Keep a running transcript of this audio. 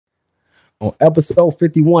On episode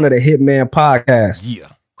 51 of the Hitman Podcast,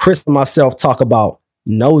 Chris and myself talk about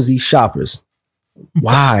nosy shoppers.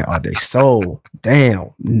 Why are they so damn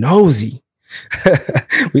nosy?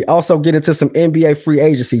 We also get into some NBA free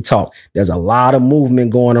agency talk. There's a lot of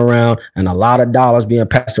movement going around and a lot of dollars being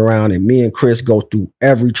passed around, and me and Chris go through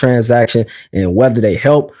every transaction and whether they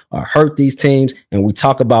help or hurt these teams, and we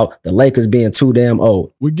talk about the Lakers being too damn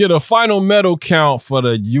old. We get a final medal count for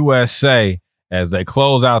the USA as they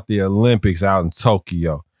close out the Olympics out in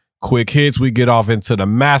Tokyo. Quick hits, we get off into the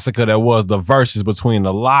massacre that was the verses between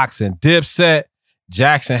the Lox and Dipset,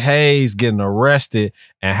 Jackson Hayes getting arrested,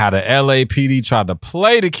 and how the LAPD tried to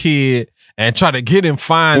play the kid and try to get him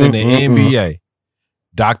fined in the NBA.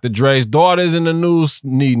 Dr. Dre's daughter's in the news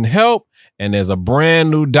needing help, and there's a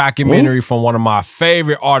brand new documentary from one of my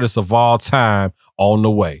favorite artists of all time on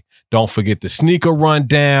the way. Don't forget the sneaker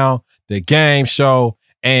rundown, the game show,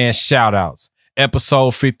 and shout outs.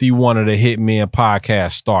 Episode 51 of the Hitman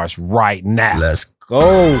Podcast starts right now. Let's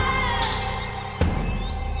go.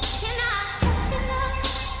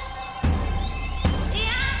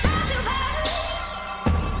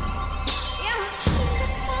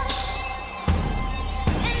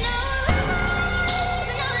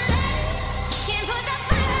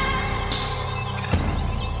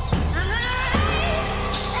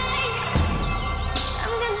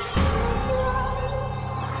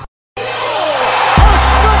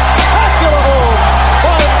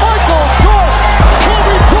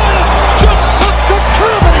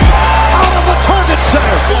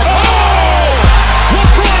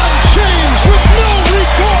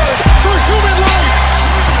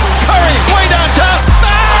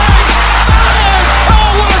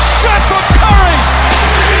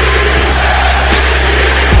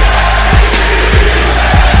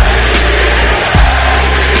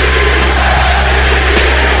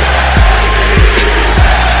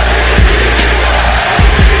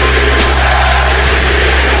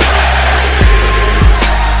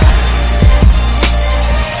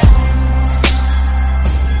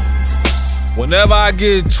 Whenever I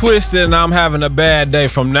get twisted and I'm having a bad day,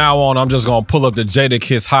 from now on, I'm just going to pull up the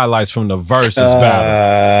Jadakiss highlights from the Versus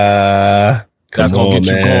battle. That's going to get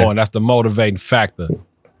you going. That's the motivating factor.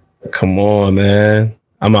 Come on, man.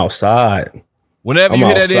 I'm outside. Whenever you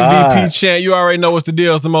hear that MVP chant, you already know what's the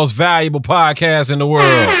deal. It's the most valuable podcast in the world.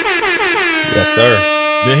 Yes,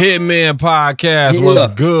 sir. The Hitman Podcast. What's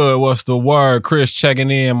good? What's the word? Chris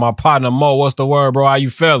checking in. My partner Mo. What's the word, bro? How you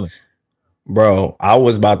feeling? Bro, I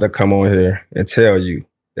was about to come on here and tell you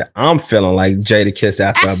that I'm feeling like Jadakiss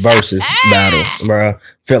after a Versus battle, bro.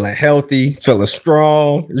 Feeling healthy, feeling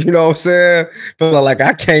strong. You know what I'm saying? Feeling like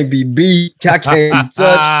I can't be beat. I can't be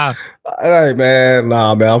touched. Hey, man.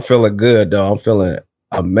 Nah, man. I'm feeling good, though. I'm feeling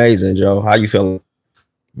amazing, Joe. How you feeling?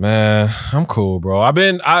 Man, I'm cool, bro.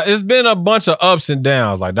 It's been a bunch of ups and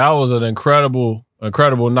downs. Like, that was an incredible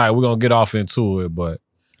night. We're going to get off into it, but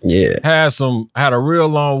yeah, had a real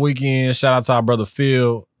long weekend. Shout out to our brother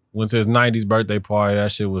Phil. Went to his 90s birthday party.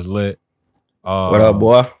 That shit was lit. What up,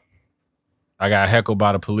 boy? I got heckled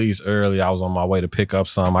by the police early. I was on my way to pick up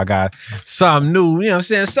some. I got something new, you know what I'm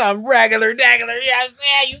saying? Something regular, you know what I'm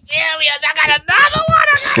saying? You feel me? I got another one.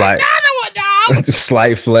 Dog.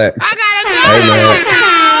 Slight flex. I got another one, dog.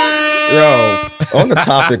 Yo, on the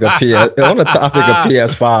topic of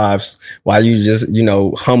PS5s, while you just,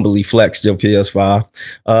 humbly flexed your PS5,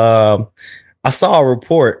 I saw a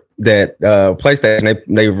report that PlayStation,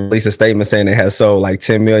 they released a statement saying it has sold like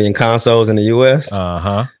 10 million consoles in the US.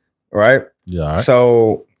 Right? Yeah.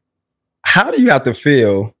 So how do you have to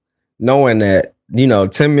feel knowing that,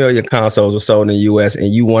 10 million consoles were sold in the US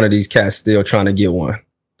and you one of these cats still trying to get one?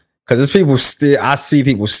 Because I see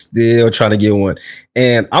people still trying to get one.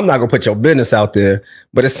 And I'm not going to put your business out there,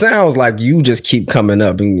 but it sounds like you just keep coming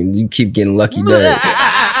up and you keep getting lucky days.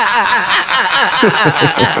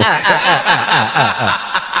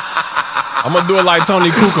 I'm going to do it like Tony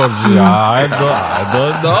Kukoc. I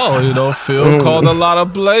don't know. Phil called a lot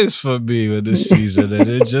of plays for me with this season, and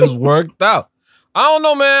it just worked out. I don't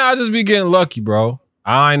know, man. I just be getting lucky, bro.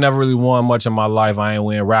 I ain't never really won much in my life. I ain't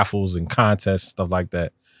win raffles and contests and stuff like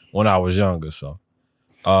that when I was younger. So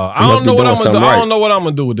I don't know what I'm gonna do. I don't know what I'm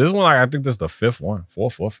gonna do with this one. Like, I think this is the fifth one.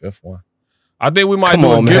 Fourth, fifth one. I think we might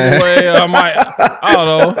do a giveaway. I don't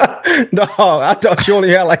know. No, I thought you only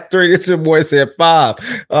had like 3. This boy said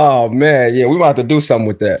 5. Oh man, yeah, we might have to do something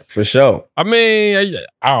with that for sure. I mean,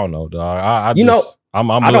 I don't know, dog. I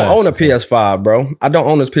don't own a PS5, bro. I don't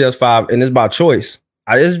own this PS5, and it's by choice.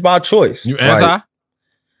 It's by choice. You anti? Like,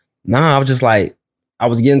 nah, I was just like, I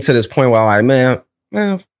was getting to this point where I'm like,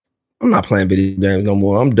 man, I'm not playing video games no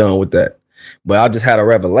more. I'm done with that. But I just had a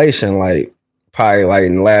revelation, like, probably like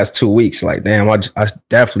in the last 2 weeks. Like, damn, I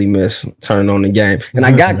definitely miss turning on the game. And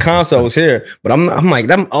I got consoles here, but I'm like,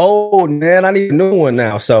 I'm old, man. I need a new one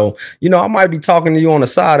now. So, I might be talking to you on the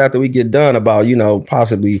side after we get done about,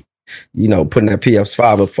 possibly, putting that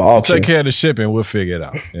PS5 up for auction. Take care of the shipping. We'll figure it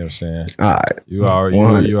out. You know what I'm saying? All right.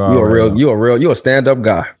 You a stand-up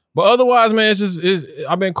guy. But otherwise, man,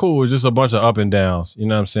 I've been cool. It's just a bunch of up and downs. You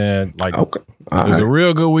know what I'm saying? Like, okay. It was a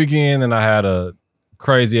real good weekend, and I had a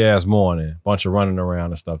crazy ass morning. Bunch of running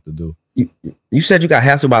around and stuff to do. You said you got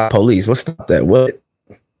hassled by the police. Let's stop that. What?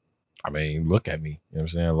 I mean, look at me. You know what I'm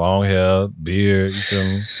saying? Long hair, beard, you feel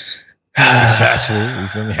me? Successful, you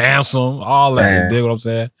feel me? Handsome, all that. Man. You dig what I'm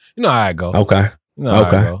saying? You know how I go. Okay. You know how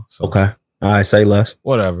I go. So, okay. All right, say less.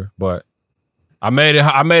 Whatever. But I made it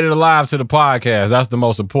alive to the podcast. That's the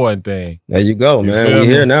most important thing. There you go, man. We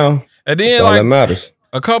here now. And then that's all that matters.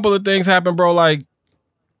 A couple of things happened, bro. Like,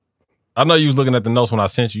 I know you was looking at the notes when I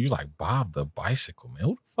sent you. You was like, Bob the Bicycle, man.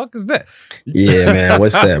 Who the fuck is that? Yeah, man.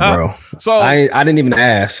 What's that, bro? So I didn't even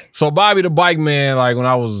ask. So Bobby the Bike Man, like when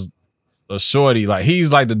I was a shorty, like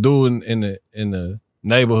he's like the dude in the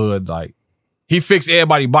neighborhood, like he fixed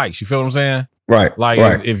everybody's bikes. You feel what I'm saying? Right.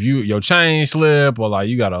 Like if your chain slip or like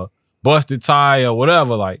you got a busted tire or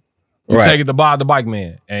whatever, like you take it to Bob the Bike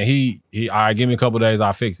Man, and he all right, give me a couple of days,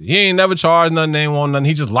 I'll fix it. He ain't never charged nothing, ain't want nothing.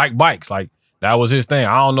 He just liked bikes, like that was his thing.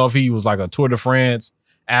 I don't know if he was like a Tour de France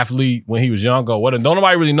athlete when he was younger or whatever. Don't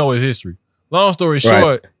nobody really know his history. Long story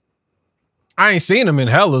short, I ain't seen him in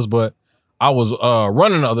Hellas, but I was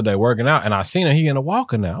running the other day working out, and I seen him. He in a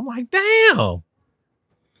walker now. I'm like, damn,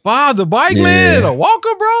 Bob the Bike Man in a walker,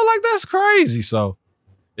 bro. Like that's crazy. So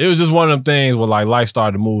it was just one of them things where like life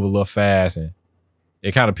started to move a little fast, and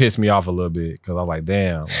it kind of pissed me off a little bit because I was like,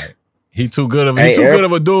 damn, like he too good of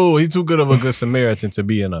a dude. He too good of a good Samaritan to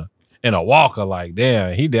be in a walker. Like,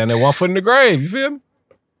 damn, he down there 1 foot in the grave. You feel me?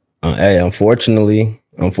 Hey, unfortunately,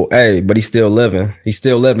 but he's still living. He's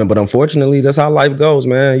still living, but unfortunately, that's how life goes,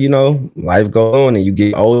 man. Life goes on, and you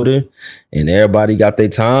get older, and everybody got their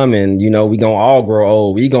time, and we gonna all grow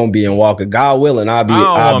old. We gonna be in walker. God willing, I'll be in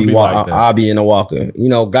a walker.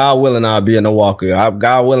 God willing, I'll be in a walker.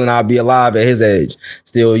 God willing, I'll be alive at his age.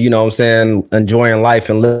 Still, what I'm saying, enjoying life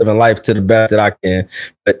and living life to the best that I can.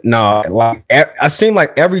 But no, like I seem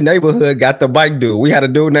like every neighborhood got the bike dude. We had a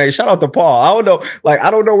dude named, shout out to Paul.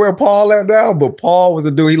 I don't know where Paul at now, but Paul was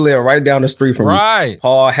a dude. He lived right down the street from me.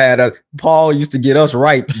 Paul used to get us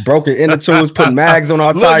right, broken inner tubes, putting mags on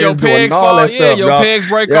our tires, doing all that stuff. Your pegs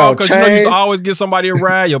break off because you used to always get somebody a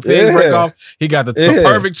ride. Your pegs break off. He got the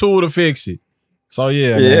perfect tool to fix it. So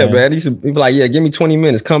man. He used to be like, give me 20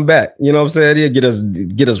 minutes, come back. You know what I'm saying? He'll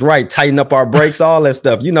get us right, tighten up our brakes, all that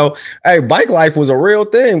stuff. Hey, bike life was a real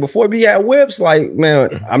thing before we had whips. Like, man,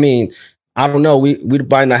 I mean, I don't know. We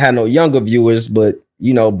might not have no younger viewers, but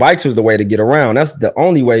bikes was the way to get around. That's the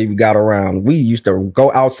only way we got around. We used to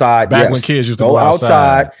go outside. Back when kids used to go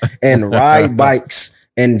outside and ride bikes.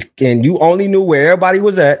 And you only knew where everybody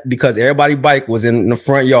was at because everybody's bike was in the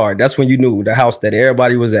front yard. That's when you knew the house that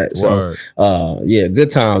everybody was at. So, good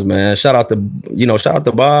times, man. Shout out to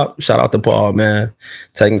Bob. Shout out to Paul, man.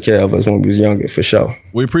 Taking care of us when we was younger, for sure.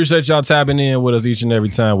 We appreciate y'all tapping in with us each and every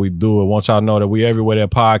time we do it. Want y'all to know that we everywhere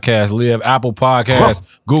that podcasts live. Apple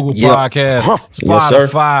Podcasts, Google Podcasts,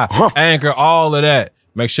 Spotify, Anchor, all of that.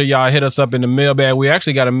 Make sure y'all hit us up in the mailbag. We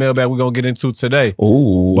actually got a mailbag we're going to get into today.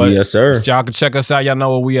 Ooh, yes, sir. Y'all can check us out. Y'all know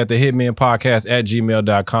where we at, the Hitmen Podcast at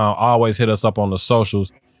gmail.com. Always hit us up on the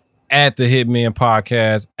socials at the Hitmen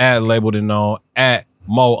Podcast, at Labeled and Known, at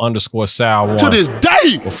Mo_Sal1. To this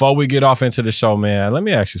day. Before we get off into the show, man, let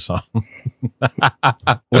me ask you something.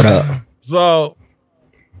 What up? So,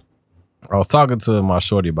 I was talking to my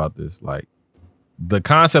shorty about this, like the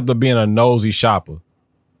concept of being a nosy shopper,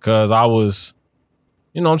 because I was...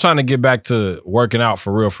 I'm trying to get back to working out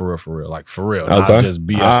for real. Like, for real. Okay. Not just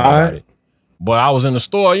BS about it. But I was in the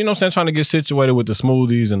store, trying to get situated with the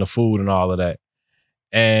smoothies and the food and all of that.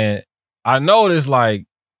 And I noticed, like,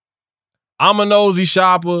 I'm a nosy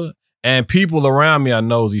shopper and people around me are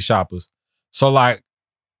nosy shoppers. So, like,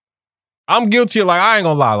 I'm guilty of, like, I ain't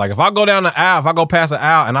gonna lie. Like, if I go down the aisle, if I go past the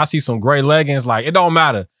aisle and I see some gray leggings, like, it don't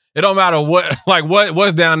matter. It don't matter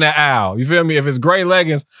what's down that aisle. You feel me? If it's gray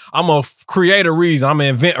leggings, I'm going to create a reason. I'm going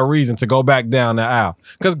to invent a reason to go back down the aisle.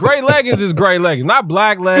 Because gray leggings is gray leggings. Not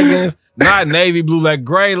black leggings, not navy blue leggings.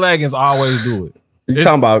 Gray leggings always do it. You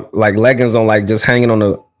talking about like leggings on like just hanging on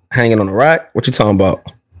the rack? What you talking about?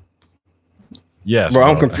 Yes, bro.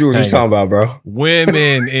 I'm confused. What you talking about, bro?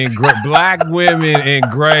 Women in black women in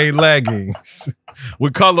gray leggings. We're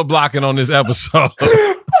color blocking on this episode.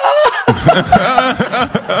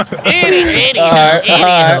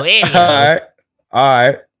 All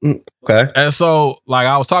right. Okay. And so, like,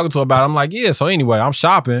 I was talking to her about it. I'm like, yeah, so anyway, I'm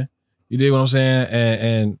shopping. You dig what I'm saying?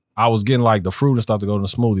 And I was getting, like, the fruit and stuff to go to the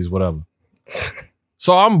smoothies, whatever.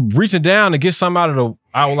 So I'm reaching down to get something out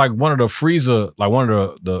of one of the freezer, like one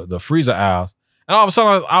of the freezer aisles. And all of a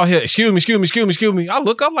sudden, I hear, excuse me. I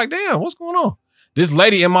look up like, damn, what's going on? This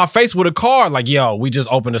lady in my face with a card, like, yo, we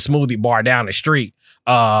just opened a smoothie bar down the street.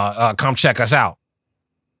 Come check us out.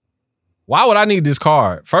 Why would I need this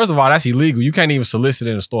card? First of all, that's illegal. You can't even solicit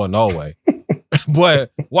in the store, no way.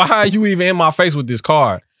 But why are you even in my face with this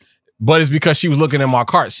card? But it's because she was looking at my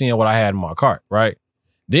cart, seeing what I had in my cart, right?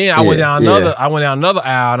 Then I went down another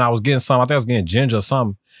aisle and I was getting something. I think I was getting ginger or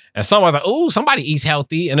something. And someone was like, ooh, somebody eats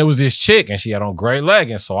healthy. And it was this chick and she had on gray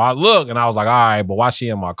leggings. So I looked and I was like, all right, but why she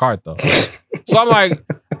in my cart though? So I'm like,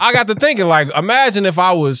 I got to thinking, like, imagine if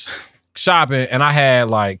I was shopping and I had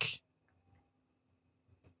like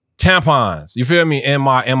tampons, you feel me, in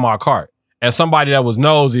my cart. And somebody that was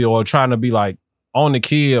nosy or trying to be like on the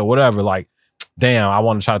kid or whatever, like, damn, I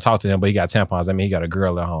want to try to talk to him, but he got tampons. I mean, he got a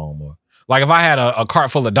girl at home. Or like if I had a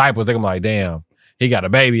cart full of diapers, they're gonna be like, damn, he got a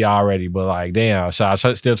baby already, but like, damn, should I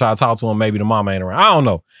still try to talk to him? Maybe the mama ain't around. I don't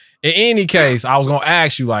know. In any case, I was gonna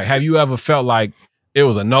ask you, like, have you ever felt like it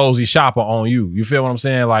was a nosy shopper on you? You feel what I'm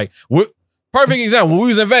saying? Like, perfect example. When we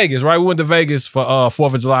was in Vegas, right? We went to Vegas for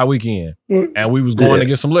 4th of July weekend, and we was going to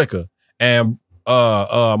get some liquor. And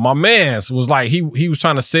my man's was like, he was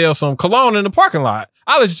trying to sell some cologne in the parking lot.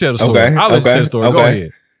 I'll let you tell the story. Okay, I'll let you tell the story. Go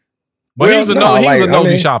ahead. But he was a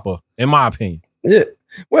nosy shopper, in my opinion. Yeah.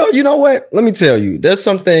 Well, you know what? Let me tell you. There's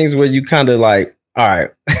some things where you kind of like, all right,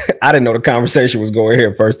 I didn't know the conversation was going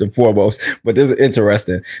here first and foremost, but this is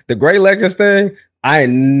interesting. The gray leggings thing, I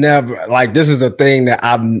never, like, this is a thing that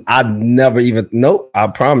I've never even, nope, I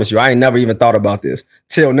promise you, I ain't never even thought about this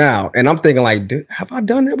till now. And I'm thinking like, have I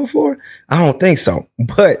done that before? I don't think so.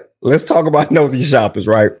 But let's talk about nosy shoppers,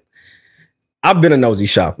 right? I've been a nosy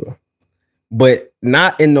shopper, but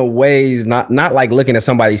not in the ways, not like looking at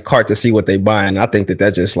somebody's cart to see what they buying. I think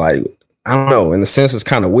that's just like, I don't know, in the sense it's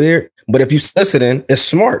kind of weird. But if you soliciting, it's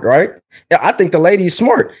smart, right? Yeah, I think the lady is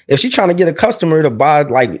smart. If she's trying to get a customer to buy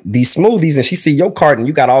like these smoothies and she see your cart and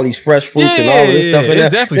you got all these fresh fruits and all of this stuff in there,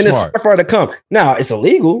 then it's smart for her to come. Now, it's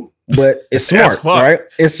illegal, but it's smart, right?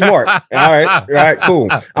 It's smart. All right, cool.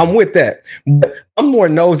 I'm with that. But I'm more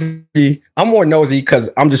nosy because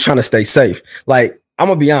I'm just trying to stay safe. Like, I'm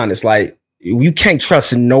going to be honest, like, you can't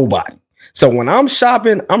trust nobody. So when I'm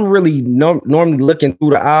shopping, I'm really normally looking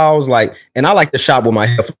through the aisles, like, and I like to shop with my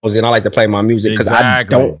headphones in. I like to play my music because I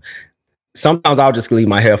don't. Sometimes I'll just leave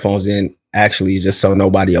my headphones in, actually, just so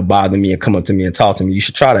nobody will bother me and come up to me and talk to me. You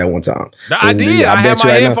should try that one time. I did. I had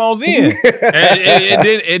my headphones in. And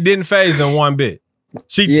it didn't phase them one bit.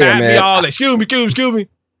 She tapped me all. Excuse me.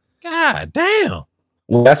 God damn.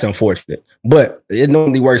 Well, that's unfortunate, but it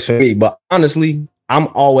normally works for me. But honestly, I'm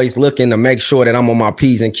always looking to make sure that I'm on my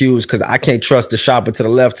P's and Q's because I can't trust the shopper to the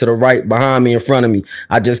left, to the right, behind me, in front of me.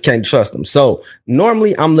 I just can't trust them. So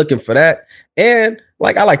normally I'm looking for that. And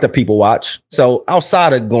like, I like to people watch. So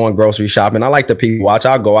outside of going grocery shopping, I like to people watch.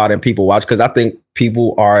 I'll go out and people watch because I think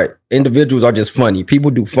individuals are just funny.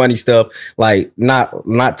 People do funny stuff, like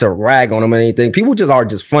not to rag on them or anything. People just are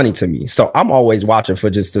just funny to me. So I'm always watching for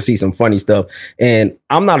just to see some funny stuff. And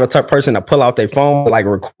I'm not a type of person to pull out their phone, like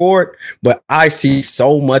record, but I see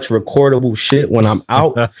so much recordable shit when I'm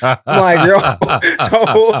out. I'm like, yo,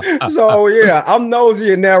 so yeah, I'm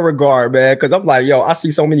nosy in that regard, man. Cause I'm like, yo, I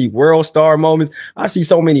see so many world star moments. I see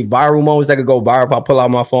so many viral moments that could go viral if I pull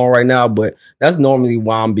out my phone right now. But that's normally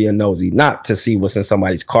why I'm being nosy, not to see what's in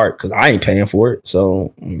somebody's cart because I ain't paying for it.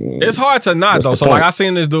 So it's hard to not though. So like, I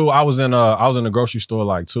seen this dude. I was in the grocery store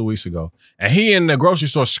like 2 weeks ago, and he in the grocery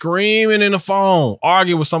store screaming in the phone,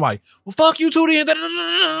 arguing with somebody. Well, fuck you too,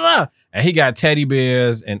 then. And he got teddy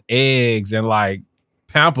bears and eggs and like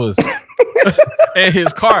Pampers in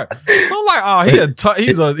his cart. So I'm like, oh,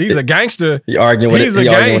 he's a gangster. He arguing with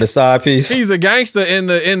a side piece. He's a gangster in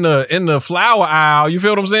the flower aisle. You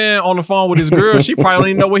feel what I'm saying? On the phone with his girl. She probably don't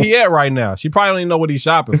even know where he at right now. She probably don't even know what he's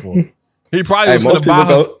shopping for. He probably was gonna buy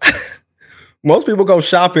her. Most people go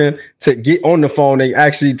shopping to get on the phone. They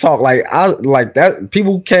actually talk like that.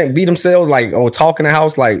 People can't be themselves, like, or talk in the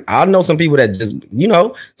house. Like, I know some people that just,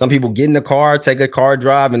 some people get in the car, take a car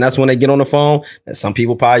drive, and that's when they get on the phone. And some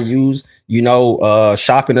people probably use,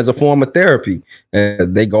 shopping as a form of therapy.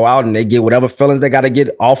 And they go out and they get whatever feelings they got to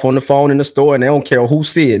get off on the phone in the store, and they don't care who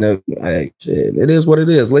see it. And hey, shit, it is what it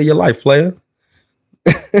is. Live your life, player.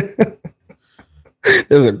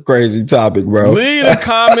 This is a crazy topic, bro. Leave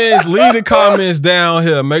the comments down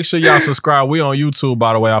here. Make sure y'all subscribe. We on YouTube,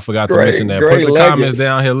 by the way. I forgot to mention that. Put the comments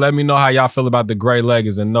down here. Let me know how y'all feel about the gray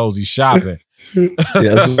leggings and nosy shopping.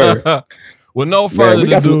 Yes, sir. With no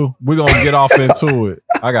further ado, we're gonna get off into it.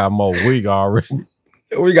 I got more week already.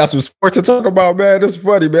 We got some sports to talk about, man. This is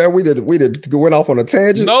funny, man. We went off on a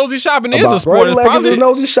tangent. Nosy shopping is a sport. It's probably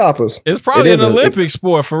nosy shoppers. It's probably an Olympic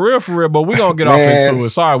sport for real. But we're gonna get off into it.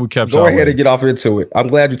 Sorry, we kept go ahead and get off into it. I'm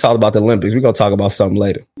glad you talked about the Olympics. We're gonna talk about something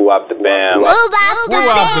later. Move out the band. Move out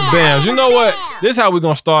the bands. You know what? This is how we're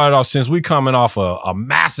gonna start it off since we coming off a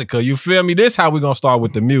massacre. You feel me? This is how we're gonna start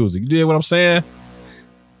with the music. You dig what I'm saying?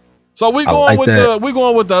 So we going with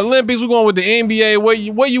the Olympics. We're going with the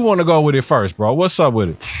NBA. Where you want to go with it first, bro? What's up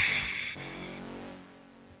with it?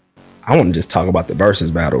 I want to just talk about the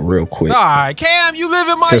versus battle real quick. All right, Cam, you live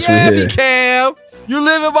in Miami, Cam. You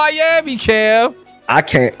live in Miami, Cam.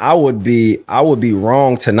 I would be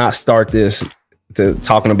wrong to not start this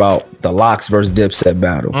talking about the Lox versus Dipset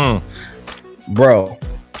battle, bro.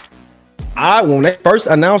 When they first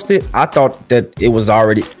announced it, I thought that it was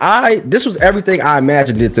already. This was everything I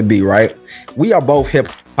imagined it to be. Right? We are both hip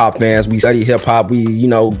hop fans. We study hip hop. We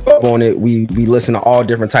go on it. We listen to all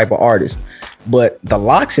different type of artists. But the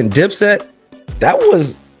Lox and Dipset, that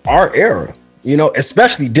was our era.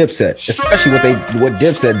 Especially Dipset, especially what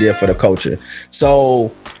Dipset did for the culture.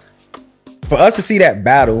 So for us to see that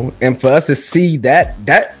battle and for us to see that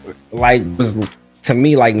like was to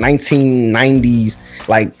me like 1990s,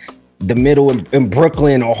 like the middle in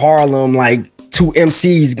Brooklyn or Harlem, like two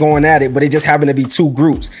MCs going at it, but it just happened to be two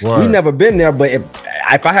groups. Right. We never been there, but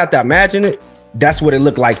if I had to imagine it, that's what it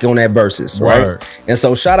looked like on that versus, right? And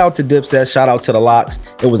so shout out to Dipset, shout out to the Lox.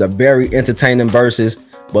 It was a very entertaining versus.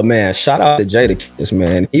 But man, shout out to Jadakiss,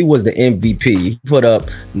 man. He was the MVP. He put up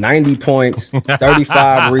 90 points,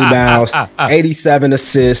 35 rebounds, 87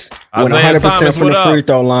 assists, went 100% from the free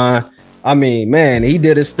throw line. I mean, man, he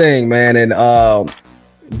did his thing, man. And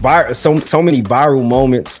so many viral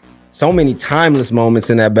moments, so many timeless moments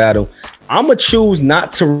in that battle. I'm going to choose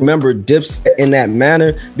not to remember Dipset in that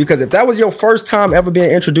manner, because if that was your first time ever being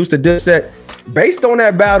introduced to Dipset, based on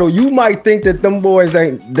that battle, you might think that them boys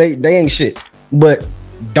ain't shit. But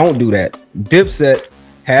don't do that. Dipset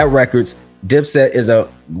had records. Dipset is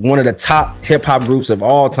one of the top hip hop groups of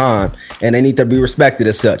all time, and they need to be respected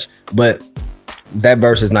as such. But that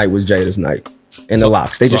versus night was Jada's night. In the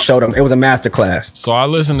Lox, they just showed them. It was a masterclass. So I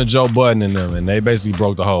listened to Joe Budden and them, and they basically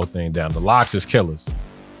broke the whole thing down. The Lox is killers.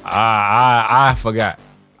 I forgot.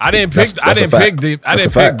 I didn't pick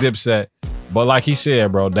Dipset, but like he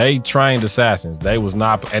said, bro, they trained assassins. They was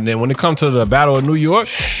not. And then when it comes to the Battle of New York,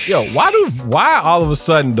 why all of a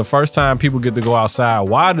sudden the first time people get to go outside,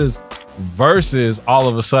 why does versus all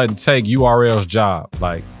of a sudden take URL's job?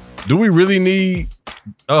 Like, do we really need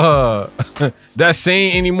that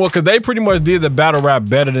scene anymore? Because they pretty much did the battle rap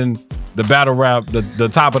better than the battle rap, the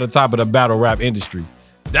top of the battle rap industry.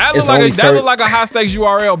 That looked like a high stakes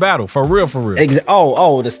URL battle for real.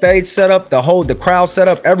 The stage setup, the crowd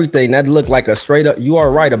setup, everything that looked like a straight up. You are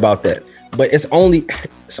right about that, but it's only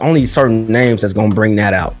certain names that's gonna bring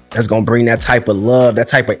that out. That's gonna bring that type of love, that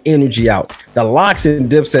type of energy out. The Lox and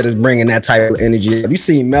Dipset is bringing that type of energy. You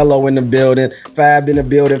see Mello in the building, Fab in the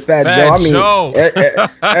building, Fat Joe.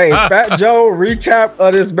 Hey, Fat Joe recap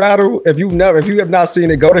of this battle. If you have not seen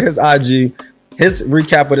it, go to his IG. His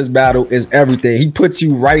recap of this battle is everything. He puts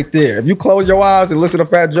you right there. If you close your eyes and listen to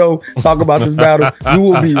Fat Joe talk about this battle, you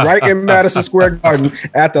will be right in Madison Square Garden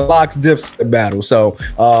at the Lox Dipset battle. So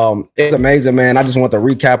it's amazing, man. I just want to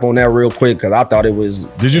recap on that real quick because I thought it was.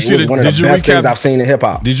 Did you see one of the best things I've seen in hip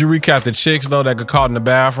hop? Did you recap the chicks though that got caught in the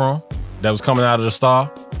bathroom that was coming out of the Star?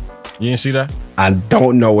 You didn't see that? I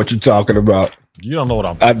don't know what you're talking about. You don't know what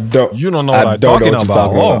I'm talking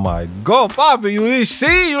about. Oh my God, Bobby, you didn't see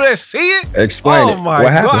it? Explain it. Oh my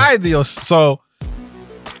God. So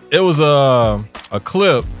it was a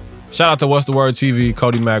clip. Shout out to What's the Word TV,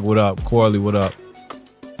 Cody Mack, what up? Corley, what up?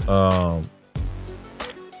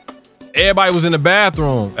 Everybody was in the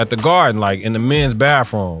bathroom at the Garden, like in the men's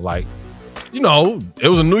bathroom. Like, it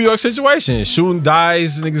was a New York situation. Shooting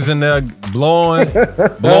dice, niggas in there blowing it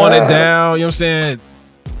down, you know what I'm saying?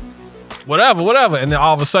 Whatever. And then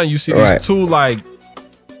all of a sudden you see these two like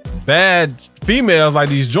bad females, like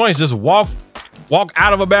these joints, just walk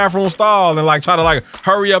out of a bathroom stall and like try to like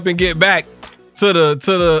hurry up and get back to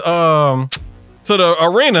the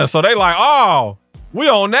arena. So they like, oh, we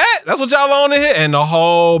on that? That's what y'all on in here? And the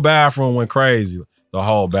whole bathroom went crazy.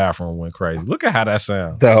 Look at how that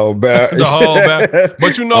sounds. The whole bathroom.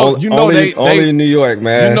 But only in New York,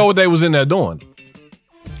 man. You know what they was in there doing?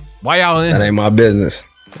 Why y'all in? That ain't my business.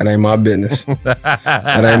 That ain't my business.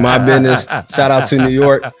 That ain't my business. Shout out to New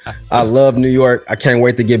York. I love New York. I can't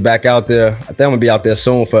wait to get back out there. I think I'm gonna be out there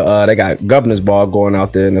soon for they got Governor's Ball going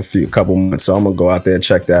out there in a couple months, so I'm gonna go out there and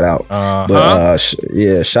check that out. But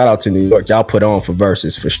shout out to New York. Y'all put on for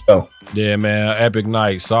Versus for sure. Yeah, man, epic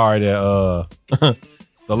night. Sorry that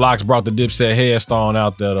the Locks brought the Dipset headstone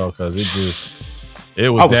out there though, because it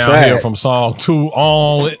was downhill from song 2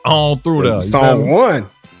 on through there. Song 1.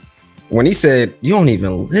 When he said, "You don't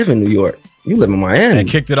even live in New York, you live in Miami," and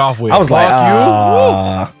kicked it off with, I was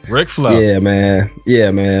like, Ric Flair.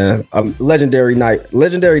 Yeah, man. Legendary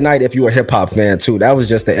night if you're a hip hop fan too. That was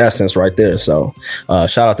just the essence right there. So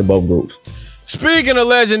shout out to both groups. Speaking of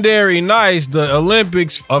legendary nights, the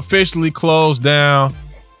Olympics officially closed down.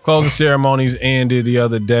 Closing ceremonies ended the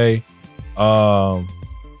other day. Shout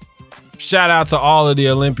out to all of the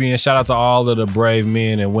Olympians. Shout out to all of the brave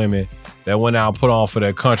men and women that went out and put on for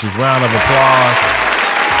their countries. Round of applause.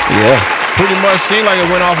 Yeah. Pretty much seemed like it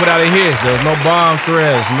went off without a hitch. There was no bomb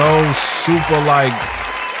threats, no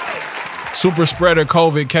super spreader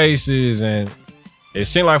COVID cases, and it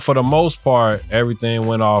seemed like for the most part, everything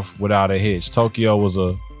went off without a hitch. Tokyo was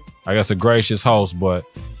a gracious host, but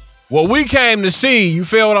what we came to see, you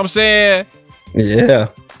feel what I'm saying? Yeah.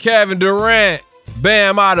 Kevin Durant,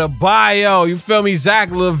 Bam Adebayo, you feel me? Zach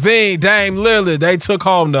LaVine, Dame Lillard, they took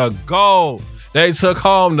home the gold.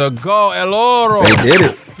 El Oro. They did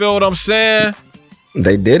it. Feel what I'm saying?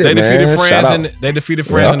 They did it, They defeated man. They defeated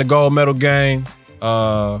France in the gold medal game.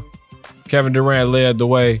 Kevin Durant led the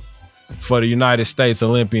way for the United States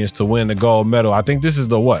Olympians to win the gold medal. I think this is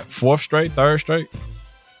the third straight?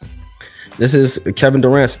 This is Kevin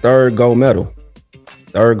Durant's third gold medal.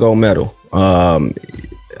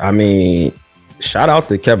 I mean, shout out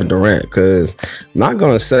to Kevin Durant, because I'm not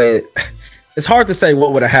going to say it's hard to say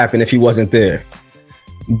what would have happened if he wasn't there.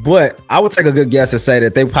 But I would take a good guess to say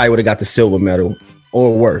that they probably would have got the silver medal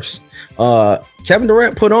or worse. Kevin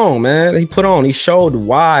Durant put on, man. He showed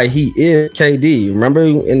why he is KD. Remember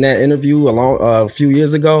in that interview a few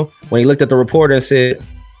years ago when he looked at the reporter and said,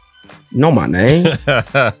 "You know my name?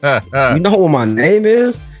 You know what my name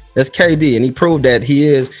is? That's KD." And he proved that he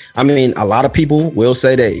is. I mean, a lot of people will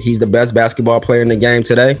say that he's the best basketball player in the game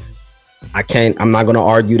today. I'm not going to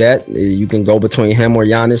argue that. You can go between him or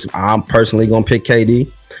Giannis. I'm personally going to pick KD.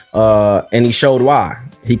 And he showed why.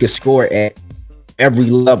 He could score at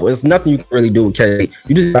every level. There's nothing you can really do with KD.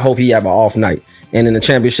 You just hope he have an off night. And in the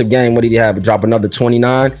championship game, what did he have? Drop another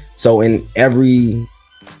 29. So in every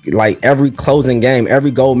closing game,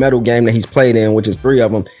 every gold medal game that he's played in, which is 3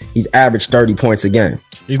 of them, he's averaged 30 points a game.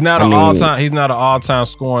 He's not an all-time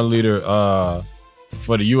scoring leader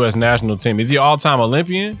for the U.S. national team. Is he all-time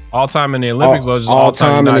Olympian? All-time in the Olympics, or just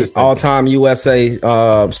all-time United States? All-time USA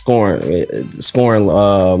scoring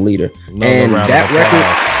leader. And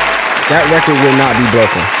that record will not be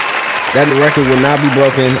broken. That record will not be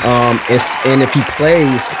broken. If he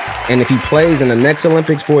plays in the next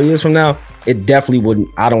Olympics 4 years from now, it definitely wouldn't.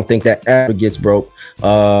 I don't think that ever gets broke.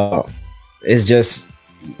 It's just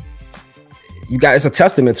it's a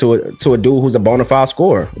testament to a dude who's a bona fide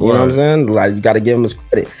scorer. You know what I'm saying? Like, you got to give him his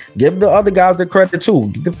credit. Give the other guys their credit too.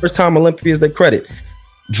 Give the first time Olympians their credit.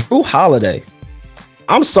 Jrue Holiday.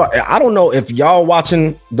 I'm sorry. I don't know if y'all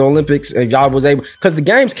watching the Olympics, if y'all was able, because the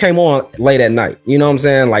games came on late at night. You know what I'm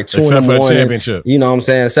saying? Like 2 in the morning. Except for the championship. You know what I'm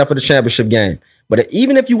saying? Except for the championship game. But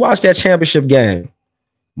even if you watch that championship game,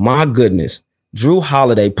 my goodness, Jrue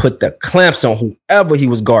Holiday put the clamps on whoever he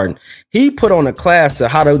was guarding. He put on a class to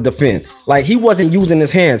how to defend. Like, he wasn't using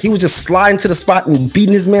his hands. He was just sliding to the spot and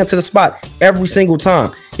beating his man to the spot every single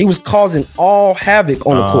time. He was causing all havoc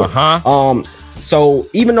on the court. So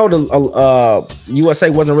even though the USA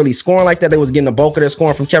wasn't really scoring like that, they was getting the bulk of their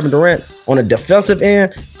scoring from Kevin Durant. On a defensive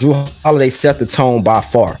end, Jrue Holiday set the tone by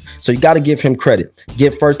far. So you got to give him credit.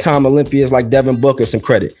 Give first-time Olympians like Devin Booker some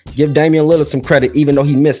credit. Give Damian Lillard some credit, even though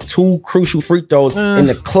he missed 2 crucial free throws in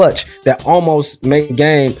the clutch that almost made the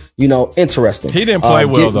game, interesting. He didn't play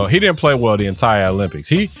well, though. He didn't play well the entire Olympics.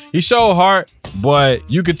 He showed heart, but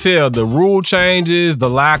you could tell the rule changes, the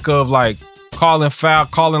lack of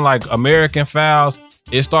calling like American fouls,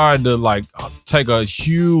 it started to take a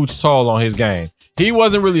huge toll on his game. He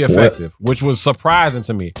wasn't really effective, which was surprising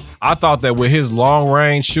to me. I thought that with his long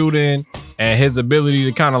range shooting and his ability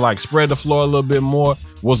to kind of spread the floor a little bit more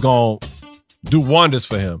was going to do wonders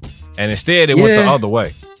for him. And instead it went the other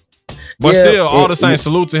way. But still, all the same,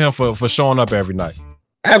 salute to him for showing up every night.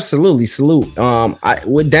 Absolutely, salute.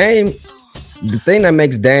 With Dame, the thing that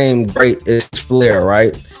makes Dame great is flair,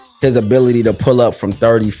 right? His ability to pull up from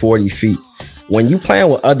 30, 40 feet. When you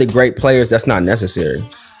playing with other great players, that's not necessary.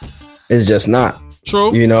 It's just not.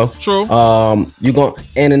 True. You know. True. You going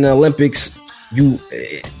and in the Olympics,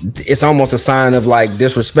 it's almost a sign of like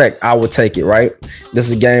disrespect. I would take it, right? This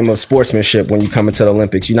is a game of sportsmanship when you come into the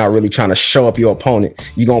Olympics. You're not really trying to show up your opponent.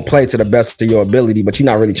 You're gonna play to the best of your ability, but you're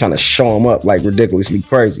not really trying to show them up like ridiculously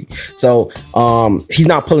crazy. So he's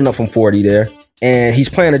not pulling up from 40 there, and he's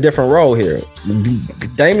playing a different role here.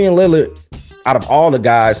 Damian Lillard, out of all the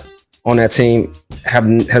guys on that team,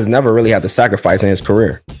 has never really had to sacrifice in his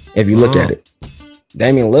career. If you look at it.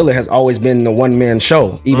 Damian Lillard has always been the one-man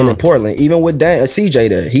show, even in Portland, even with CJ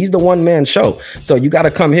there. He's the one-man show. So you got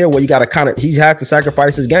to come here where you got to he's had to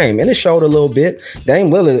sacrifice his game. And it showed a little bit. Dame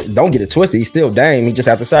Lillard, don't get it twisted. He's still Dame. He just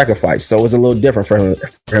had to sacrifice. So it's a little different for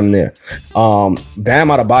him there. Bam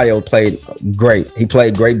Adebayo played great. He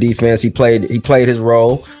played great defense. He played his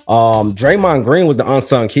role. Draymond Green was the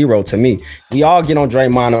unsung hero to me. We all get on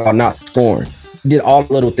Draymond about not scoring. Did all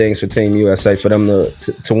the little things for Team USA for them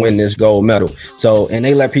to win this gold medal. So, and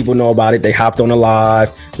they let people know about it. They hopped on the live.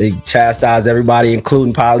 They chastised everybody,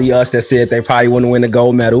 including probably us, that said they probably wouldn't win the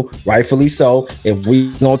gold medal. Rightfully so. If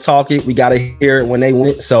we gonna talk it, we gotta hear it when they win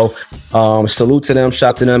it. So, salute to them,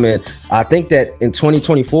 shout to them. And I think that in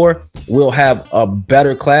 2024 we'll have a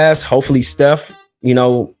better class. Hopefully, Steph,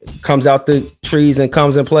 comes out the trees and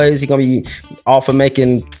comes and plays. He's gonna be off of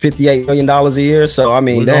making $58 million a year. So I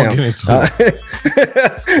mean, damn, you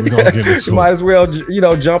might as well,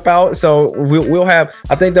 jump out. So we'll have.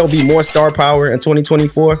 I think there'll be more star power in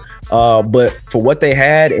 2024. But for what they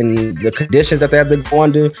had and the conditions that they had to go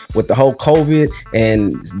under with the whole COVID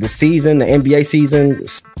and the season, the NBA season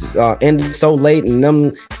ended so late, and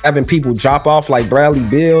them having people drop off like Bradley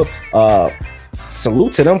Beal.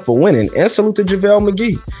 Salute to them for winning, and salute to JaVale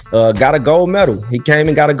McGee. Got a gold medal. He came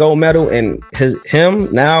and got a gold medal, and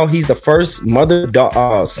now he's the first son-mother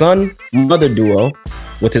duo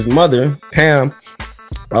with his mother Pam,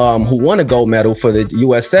 who won a gold medal for the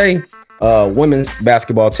USA women's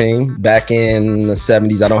basketball team back in the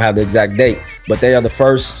 70s. I don't have the exact date, but they are the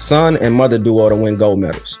first son and mother duo to win gold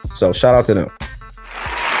medals. So shout out to them.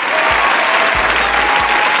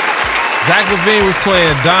 Zach LaVine was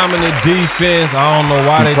playing dominant defense. I don't know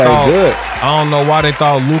why they thought good. I don't know why they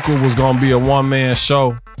thought Luka was gonna be a one-man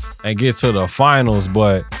show and get to the finals,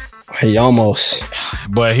 but he almost.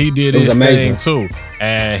 But he did his thing too,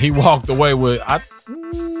 and he walked away with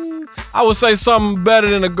I would say something better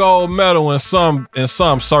than a gold medal in some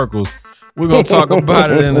circles. We're gonna talk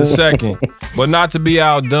about it in a second, but not to be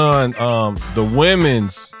outdone. The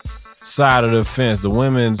women's side of the fence, the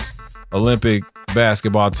women's Olympic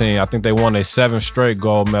basketball team, I think they won a 7th straight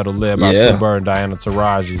gold medal led by Sue Bird, Diana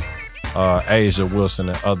Taurasi, Asia Wilson,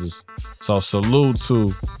 and others. So salute to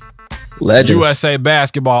Legends. USA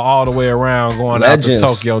basketball all the way around, going Legends. Out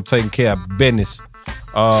to Tokyo, taking care of business.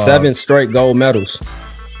 7 straight gold medals.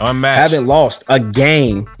 Unmatched. Haven't lost a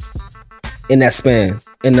game in that span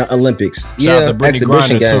in the Olympics. Shout out to Brittany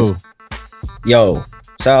Griner too. Yo,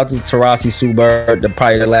 shout out to Taurasi, Sue Bird,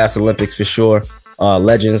 probably the last Olympics for sure.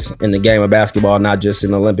 Legends in the game of basketball, not just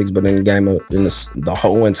in the Olympics, but in the game of the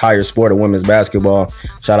whole entire sport of women's basketball.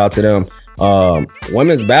 Shout out to them.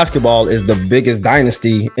 Women's basketball is the biggest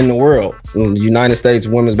dynasty in the world. In the United States,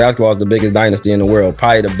 women's basketball is the biggest dynasty in the world.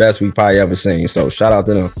 Probably the best we've probably ever seen. So shout out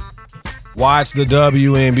to them. Watch the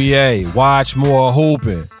WNBA. Watch more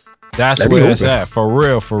hooping. That's where it's at. For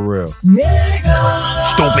real, for real. Nigga.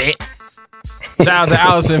 Stupid. Shout out to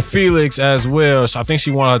Allison Felix as well. I think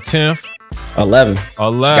she won her 10th. 11.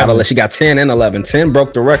 She got 10 and 11. 10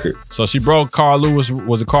 broke the record. So she broke Carl Lewis.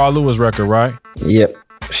 Was it Carl Lewis record, right? Yep.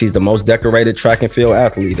 She's the most decorated track and field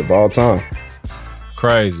athlete of all time.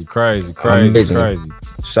 Crazy. Amazing.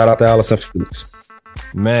 Shout out to Allison Felix.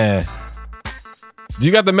 Man. Do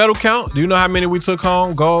you got the medal count? Do you know how many we took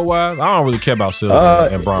home gold wise? I don't really care about silver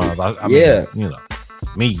and bronze. I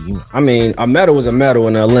mean, I mean, a medal is a medal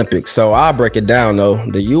in the Olympics. So I'll break it down though.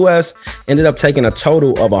 The US ended up taking a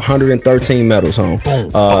total of 113 medals home.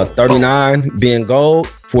 39 being gold,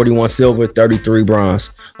 41 silver, 33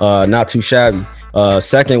 bronze. Not too shabby.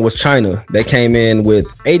 Second was China. They came in with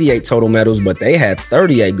 88 total medals, but they had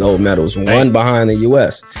 38 gold medals, one behind the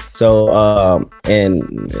US. So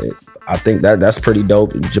and I think that's pretty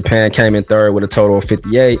dope. Japan came in third with a total of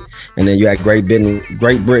 58, and then you had Great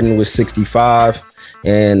Britain with 65.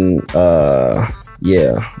 And we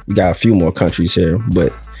got a few more countries here,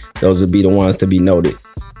 but those would be the ones to be noted.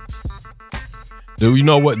 Do you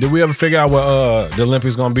know what? Did we ever figure out what the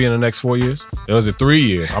Olympics gonna be in the next 4 years? Or is it 3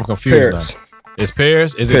 years? I'm confused Paris. now. It's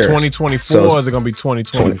Paris? Is it 2024 or is it gonna be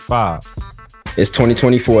 2025? It's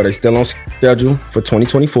 2024. They still on schedule for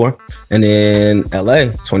 2024, and then LA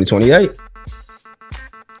 2028.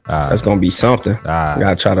 That's gonna be something. You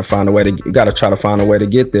gotta try to find a way to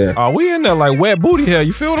get there. We in there like wet booty hell.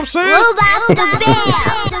 You feel what I'm saying?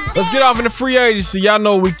 Let's get off in the free agency. Y'all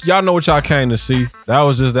know what y'all came to see. That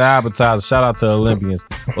was just the appetizer. Shout out to Olympians.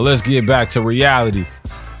 But let's get back to reality.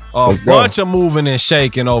 A bunch of moving and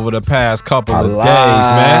shaking over the past couple of days,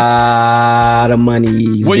 man. A lot of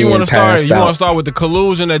money. Where you want to start? You want to start with the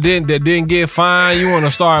collusion that didn't get fined? You want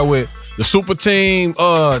to start with the super team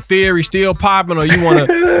theory still popping, or you want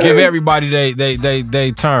to give everybody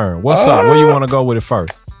they turn? What's up? Where you want to go with it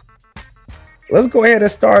first? Let's go ahead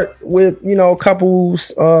and start with a couple.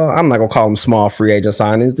 I'm not gonna call them small free agent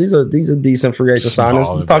signings. These are decent free agent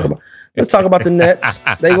signings. Let's talk about the Nets.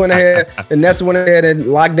 The Nets went ahead and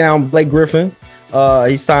locked down Blake Griffin.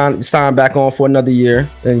 He signed back on for another year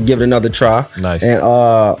and give it another try. Nice. And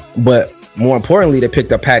but more importantly, they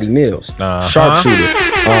picked up Patty Mills, sharpshooter.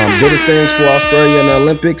 Did his things for Australia in the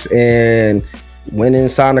Olympics and went and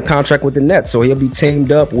signed a contract with the Nets. So he'll be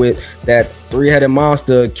teamed up with that three-headed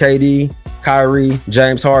monster, KD, Kyrie,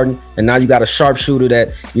 James Harden, and now you got a sharpshooter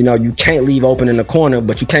that you can't leave open in the corner,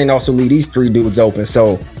 but you can't also leave these three dudes open.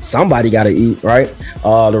 So somebody got to eat, right?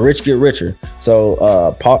 The rich get richer.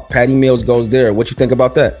 So Patty Mills goes there. What you think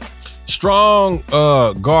about that? Strong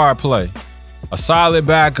guard play, a solid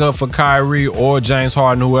backup for Kyrie or James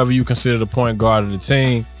Harden, whoever you consider the point guard of the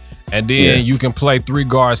team. And then you can play 3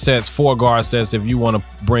 guard sets, 4 guard sets if you want to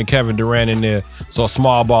bring Kevin Durant in there. So a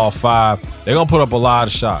small ball 5. They're going to put up a lot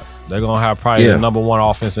of shots. They're going to have probably the number 1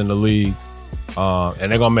 offense in the league. And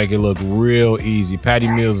they're going to make it look real easy. Patty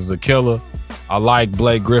Mills is a killer. I like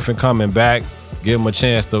Blake Griffin coming back. Give him a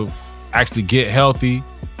chance to actually get healthy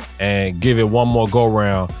and give it one more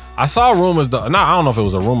go-round. I saw rumors, I don't know if it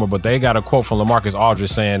was a rumor, but they got a quote from LaMarcus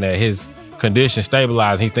Aldridge saying that his condition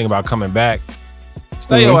stabilized. He's thinking about coming back.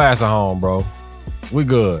 Stay your ass at home, bro. We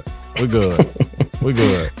good. We good.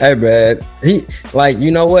 Hey, man. You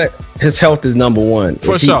know what? His health is number 1.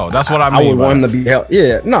 For sure. That's what I mean. I would want him to be healthy.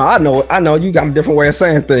 Yeah. No, I know. You got a different way of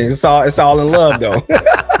saying things. It's all in love, though.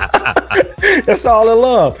 It's all in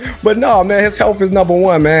love. But no, man, his health is number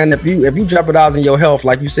 1, man. If you jeopardizing your health,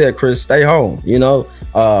 like you said, Chris, stay home. We don't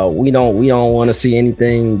want to see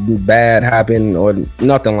anything bad happen or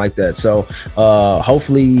nothing like that. So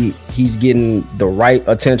hopefully he's getting the right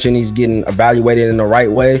attention. He's getting evaluated in the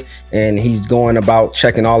right way, and he's going about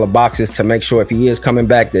checking all the boxes to make sure if he is coming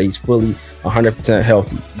back that he's fully 100%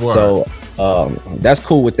 healthy. Word. So that's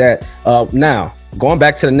cool with that. Now going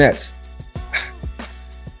back to the Nets.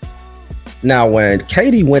 Now, when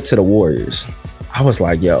KD went to the Warriors, I was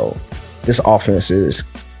like, yo, this offense is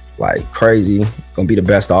like crazy. Gonna be the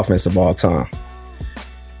best offense of all time.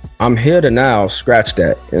 I'm here to now scratch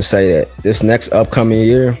that and say that this next upcoming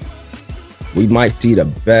year, we might see the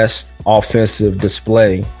best offensive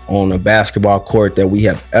display on a basketball court that we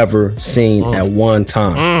have ever seen at one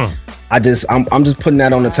time. I'm just putting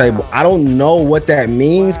that on the table. I don't know what that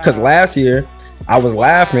means, because last year I was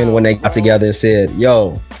laughing when they got together and said,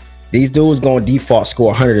 yo, these dudes gonna default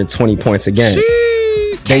score 120 points a game.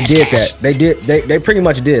 They did that. They pretty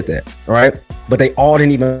much did that, right? But they all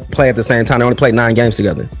didn't even play at the same time. They only played 9 games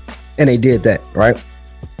together. And they did that, right?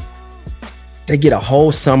 They get a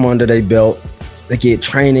whole summer under their belt. They get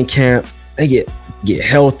training camp. They get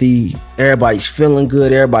healthy. Everybody's feeling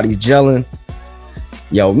good. Everybody's gelling.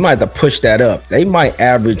 Yo, we might have to push that up. They might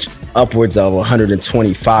average upwards of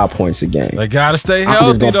 125 points a game. They gotta stay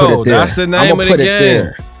healthy, though. That's the name of the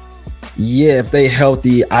game. Yeah, if they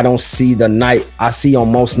healthy, I don't see the night. I see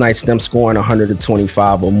on most nights them scoring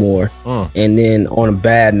 125 or more. And then on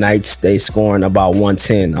bad nights, they scoring about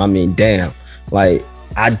 110. I mean, damn. Like,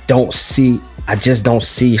 I just don't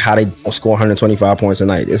see how they don't score 125 points a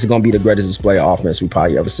night. This is going to be the greatest display of offense we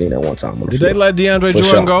probably ever seen at one time. Did they let DeAndre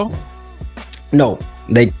Jordan go? No,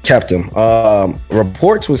 they kept him.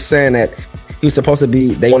 Reports was saying that he was supposed to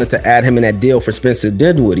be, they wanted to add him in that deal for Spencer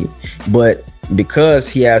Dinwiddie, but because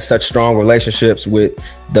he has such strong relationships with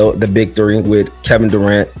the big three, with Kevin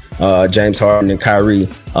Durant, James Harden, and Kyrie,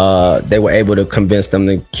 they were able to convince them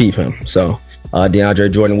to keep him. So DeAndre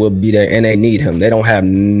Jordan will be there, and they need him. They don't have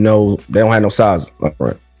no size up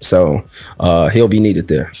front, so he'll be needed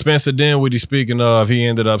there. Spencer Dinwiddie, speaking of, he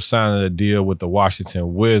ended up signing a deal with the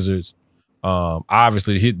Washington Wizards.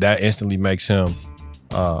 Obviously, that instantly makes him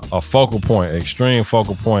a focal point, extreme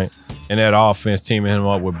focal point in that offense, teaming him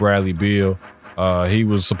up with Bradley Beal. He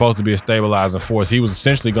was supposed to be a stabilizing force. He was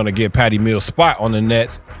essentially going to get Patty Mills' spot on the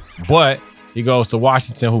Nets, but he goes to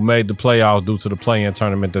Washington, who made the playoffs due to the play-in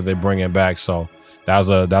tournament that they bring him back. So that's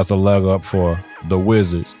a leg up for the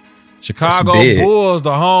Wizards. Chicago Bulls, the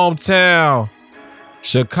hometown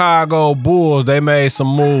Chicago Bulls, they made some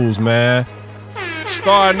moves, man.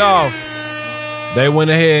 starting off, they went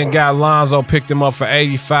ahead and got Lonzo, picked him up for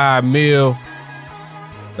 $85 million.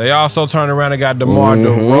 They also turned around and got DeMar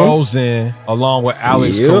DeRozan along with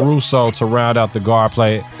Alex Caruso to round out the guard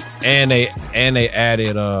play, and they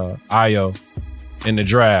added Ayo in the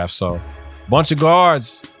draft. So, bunch of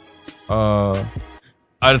guards.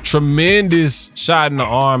 A tremendous shot in the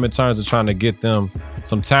arm in terms of trying to get them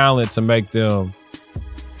some talent to make them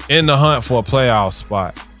in the hunt for a playoff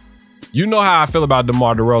spot. You know how I feel about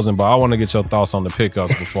DeMar DeRozan, but I want to get your thoughts on the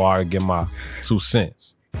pickups before I get my 2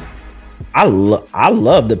 cents. I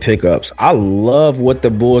love the pickups. I love what the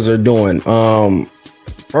Bulls are doing.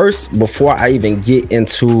 First, before I even get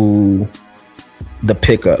into the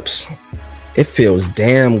pickups, it feels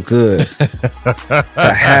damn good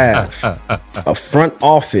to have a front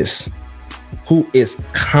office who is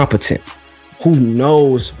competent, who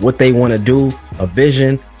knows what they want to do, a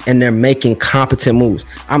vision, and they're making competent moves.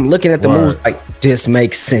 I'm looking at the moves like, this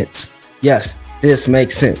makes sense. Yes, this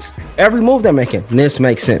makes sense. Every move they're making, this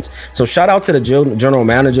makes sense. So shout out to the general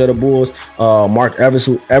manager of the Bulls, Mark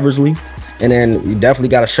Eversley. And then you definitely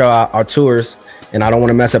got to shout out our tours. And I don't want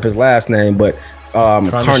to mess up his last name, but Carney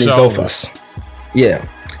Zofas. Yeah.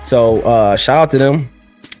 So shout out to them.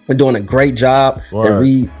 They're doing a great job. They're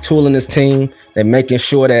retooling this team. They're making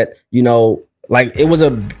sure that, like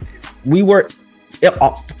we were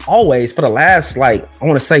always for the last, I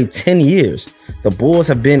want to say 10 years, the Bulls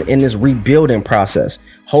have been in this rebuilding process,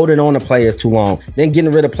 holding on to players too long, then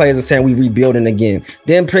getting rid of players and saying we rebuilding again,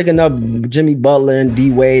 then picking up Jimmy Butler and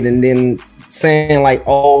D Wade, and then saying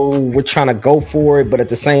we're trying to go for it, but at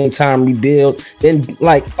the same time rebuild. Then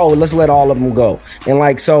let's let all of them go.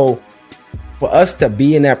 And so for us to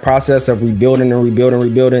be in that process of rebuilding,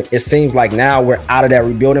 it seems like now we're out of that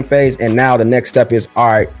rebuilding phase, and now the next step is, all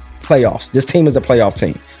right, playoffs. This team is a playoff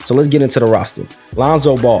team. So let's get into the roster.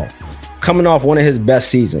 Lonzo Ball, coming off one of his best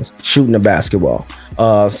seasons shooting the basketball.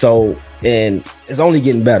 And it's only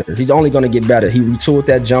getting better. He's only going to get better. He retooled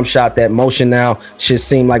that jump shot, that motion now should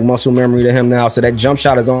seem like muscle memory to him now. So that jump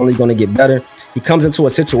shot is only going to get better. He comes into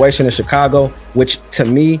a situation in Chicago, which to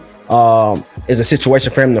me is a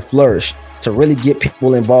situation for him to flourish, to really get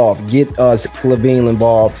people involved, get Zach LaVine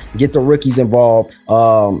involved, get the rookies involved.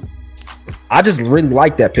 I just really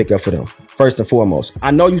like that pickup for them, first and foremost.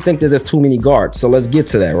 I know you think that there's too many guards, so let's get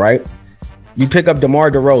to that, right? You pick up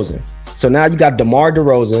DeMar DeRozan. So now you got DeMar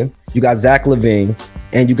DeRozan, you got Zach LaVine,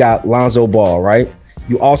 and you got Lonzo Ball, right?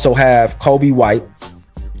 You also have Kobe White.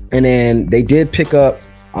 And then they did pick up,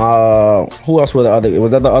 who else were the other?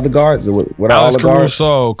 Was that the other guards? Alex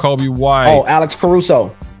Caruso, Kobe White. Oh, Alex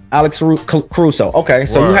Caruso. Okay,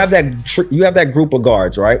 so you have that group of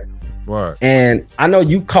guards, right? Right. And I know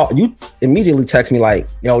you immediately text me like,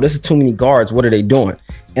 yo, this is too many guards. What are they doing?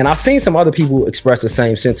 And I've seen some other people express the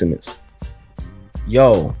same sentiments.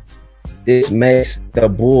 Yo, this makes the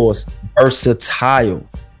Bulls versatile.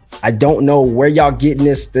 I don't know where y'all getting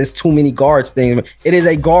this too many guards thing. It is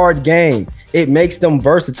a guard game. It makes them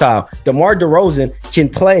versatile. DeMar DeRozan can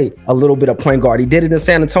play a little bit of point guard. He did it in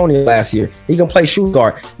San Antonio last year. He can play shoot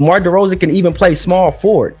guard. DeMar DeRozan can even play small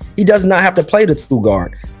forward. He does not have to play the two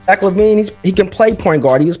guard. Zach LaVine, he can play point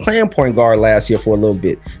guard. He was playing point guard last year for a little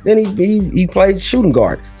bit. Then he played shooting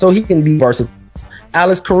guard. So he can be versatile.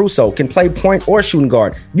 Alex Caruso can play point or shooting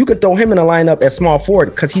guard. You could throw him in a lineup at small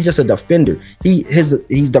forward because he's just a defender. He's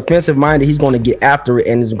defensive minded. He's going to get after it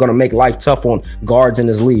and is going to make life tough on guards in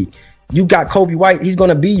this league. You got Kobe White. He's going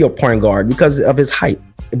to be your point guard because of his height,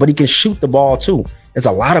 but he can shoot the ball too. There's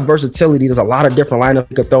a lot of versatility. There's a lot of different lineups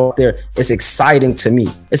you could throw out there. It's exciting to me.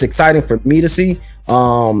 It's exciting for me to see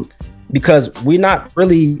because we're not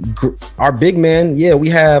really our big men. Yeah, we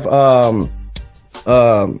have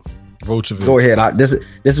Vucevic. Go ahead. This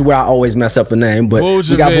is where I always mess up the name, but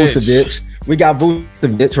Vucevic. We got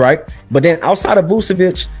Vucevic, right? But then outside of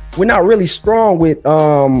Vucevic, we're not really strong with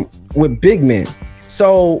big men.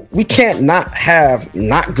 So we can't not have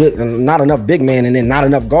not enough big men and then not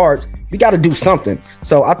enough guards. We got to do something.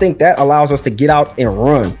 So I think that allows us to get out and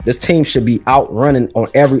run. This team should be out running on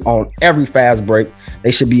every fast break.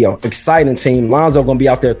 They should be an exciting team. Lonzo gonna be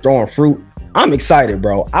out there throwing fruit. I'm excited,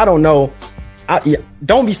 bro. I don't know.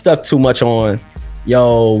 Don't be stuck too much on,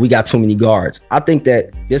 yo, we got too many guards. I think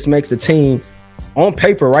that this makes the team on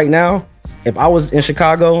paper right now. If I was in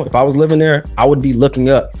Chicago, if I was living there, I would be looking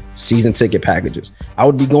up season ticket packages. I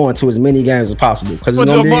would be going to as many games as possible because it's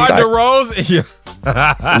going to be exciting.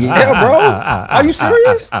 Yeah, bro. Are you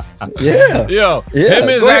serious? Yeah. Yo, him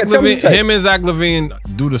and Zach LaVine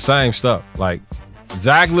do the same stuff. Like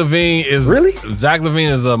Zach LaVine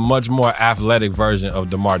is a much more athletic version of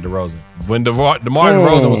DeMar DeRozan. When DeMar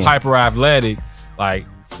DeRozan was hyper athletic, like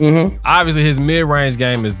Obviously, his mid-range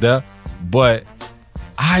game is there, but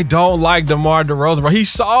I don't like DeMar DeRozan, bro. He's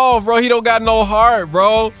soft, bro. He don't got no heart,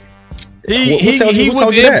 bro. He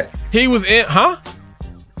was in, huh?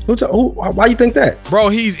 Why you think that, bro?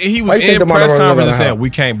 He was in press conference saying we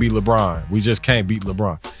can't beat LeBron. We just can't beat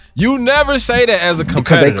LeBron. You never say that as a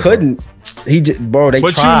competitor. Because they couldn't. They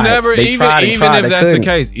but tried. You never, they even tried if that's the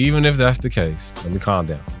case, even if that's the case, let me calm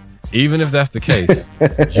down. Even if that's the case,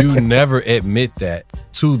 you never admit that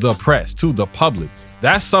to the press, to the public.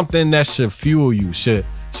 That's something that should fuel you, should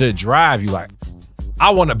drive you. Like, I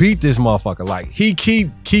want to beat this motherfucker. Like, he keep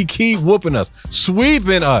whooping us,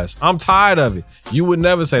 sweeping us. I'm tired of it. You would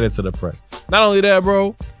never say that to the press. Not only that,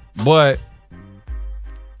 bro, but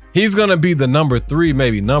he's gonna be the number 3,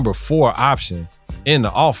 maybe number 4 option in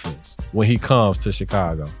the offense when he comes to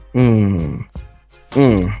Chicago.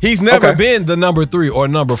 He's never been the number 3 or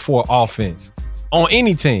number 4 offense on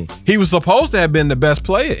any team. He was supposed to have been the best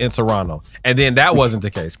player in Toronto, and then that wasn't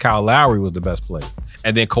the case. Kyle Lowry was the best player,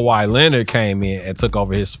 and then Kawhi Leonard came in and took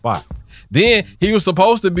over his spot. Then he was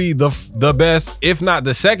supposed to be the best, if not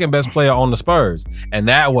the second best player on the Spurs, and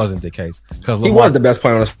that wasn't the case because he was the best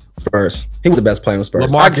player on the Spurs. He was the best player on the Spurs.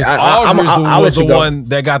 LaMarcus Aldridge was the one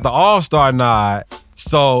that got the All-Star nod.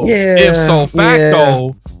 So ipso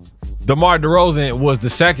facto, DeMar DeRozan was the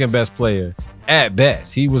second best player at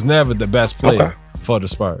best. He was never the best player for the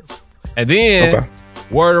Spurs. And then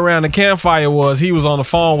word around the campfire was he was on the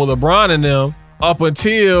phone with LeBron and them up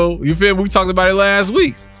until, you feel me? We talked about it last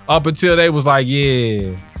week. Up until they was like,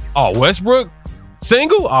 Westbrook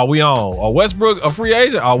single? Are we on? Or Westbrook a free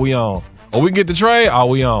agent? Are we on? Or we get the trade? Are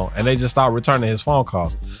we on? And they just stopped returning his phone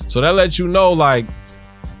calls. So that lets you know, like,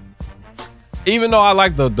 even though I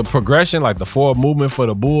like the progression, like the forward movement for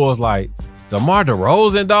the Bulls, like DeMar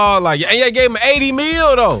DeRozan, dog, like, yeah, gave him $80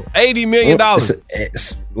 million though. $80 million.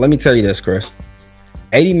 Let me tell you this, Chris.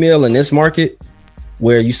 $80 million in this market,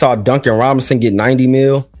 where you saw Duncan Robinson get $90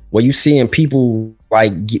 million, where you seeing people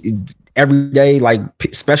like every day, like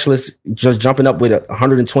specialists just jumping up with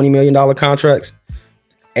 $120 million contracts.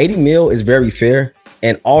 $80 million is very fair.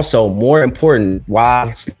 And also, more important,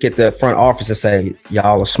 why get the front office to say,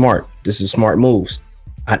 y'all are smart. This is smart moves.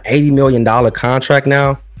 An $80 million contract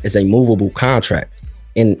now is a movable contract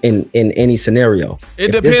in any scenario.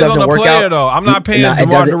 It depends on the player, though. I'm not paying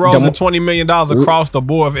DeMar DeRozan $20 million across the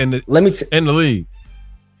board in the league.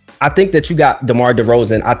 I think that you got DeMar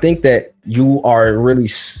DeRozan. I think that you are really,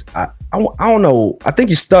 I don't know. I think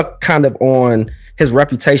you're stuck kind of on his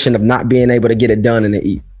reputation of not being able to get it done in the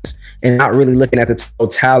East and not really looking at the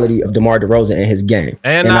totality of DeMar DeRozan and his game.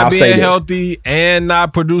 And not being healthy and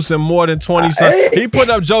not producing more than 20. He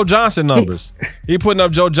putting up Joe Johnson numbers.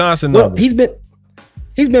 He's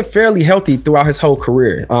been fairly healthy throughout his whole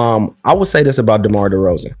career. I would say this about DeMar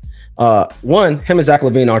DeRozan. One, him and Zach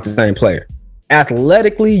LaVine aren't the same player.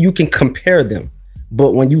 Athletically, you can compare them,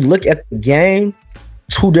 but when you look at the game,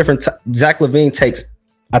 two different. Zach LaVine takes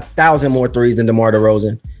 1,000 more threes than DeMar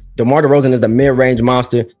DeRozan. DeMar DeRozan is the mid-range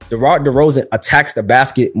monster. DeMar DeRozan attacks the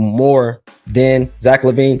basket more than Zach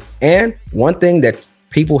LaVine. And one thing that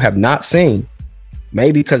people have not seen,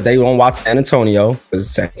 maybe because they don't watch San Antonio, because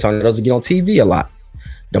San Antonio doesn't get on TV a lot.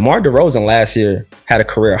 DeMar DeRozan last year had a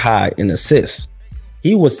career high in assists.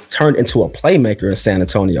 He was turned into a playmaker in San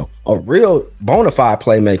Antonio, a real bona fide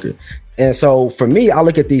playmaker. And so for me, I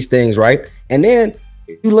look at these things, right? And then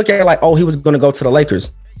you look at it like, oh, he was going to go to the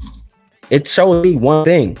Lakers. It showed me one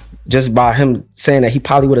thing just by him saying that he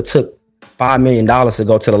probably would have took $5 million to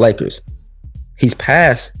go to the Lakers. He's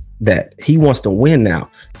past that. He wants to win now.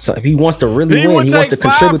 So if he wants to really win, he wants to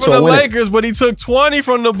contribute to a winner. Lakers, but he took 20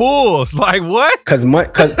 from the Bulls. Like what? Because money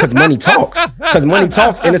talks. Because money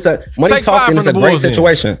talks, and it's a great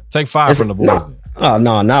situation. Take 5 from the Bulls.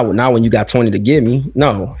 Not when you got 20 to give me.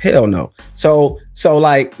 No, hell no. So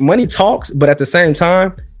like money talks, but at the same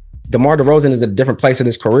time, DeMar DeRozan is a different place in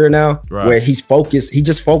his career now, where he's focused. He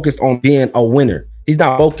just focused on being a winner. He's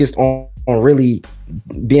not focused on really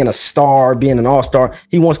being a star, being an all-star.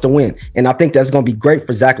 He wants to win. And I think that's going to be great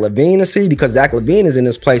for Zach LaVine to see, because Zach LaVine is in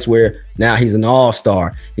this place where now he's an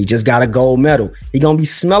all-star. He just got a gold medal. He's going to be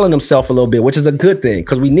smelling himself a little bit, which is a good thing,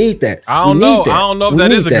 because we need that. I don't know if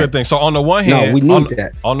that is a good thing. So on the one hand, we need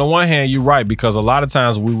that. On the one hand, you're right, because a lot of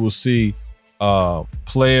times we will see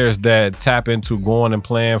players that tap into going and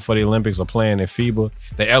playing for the Olympics or playing in FIBA,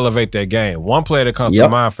 they elevate their game. One player that comes to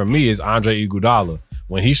mind for me is Andre Iguodala.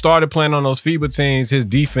 When he started playing on those FIBA teams, his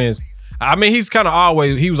defense, I mean, he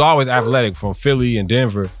was always athletic from Philly and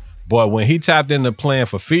Denver. But when he tapped into playing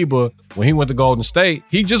for FIBA, when he went to Golden State,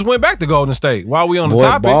 he just went back to Golden State. While we on the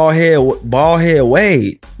topic, Ballhead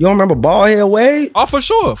Wade. You don't remember Ballhead Wade? Oh, for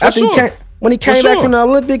sure. When he came back from the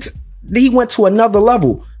Olympics, he went to another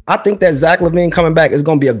level. I think that Zach LaVine coming back is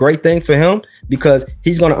going to be a great thing for him because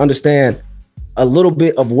he's going to understand a little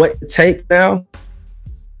bit of what it takes now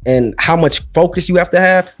and how much focus you have to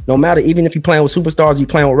have. No matter, even if you're playing with superstars, you're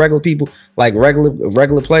playing with regular people, like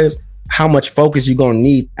regular players, how much focus you're going to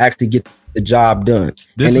need to actually get the job done.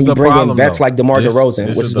 This and then is you bring problem, in vets like DeMar DeRozan,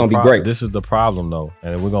 which is going to be great. This is the problem, though,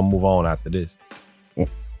 and we're going to move on after this.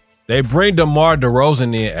 They bring DeMar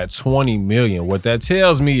DeRozan in at $20 million. What that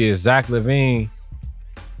tells me is Zach LaVine,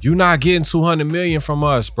 you're not getting $200 million from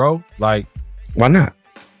us, bro. Like, why not?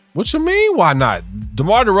 What you mean? Why not?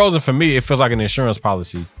 DeMar DeRozan, for me, it feels like an insurance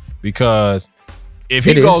policy because if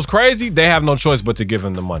he goes crazy, they have no choice but to give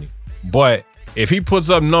him the money. But if he puts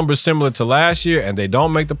up numbers similar to last year and they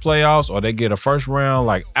don't make the playoffs or they get a first round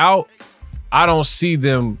like out, I don't see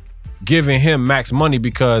them giving him max money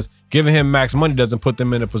because giving him max money doesn't put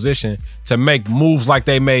them in a position to make moves like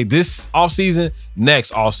they made this offseason,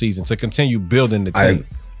 next offseason, to continue building the team.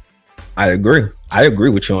 I agree. I agree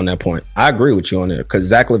with you on that point. I agree with you on there because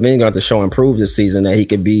Zach LaVine got to show improve this season that he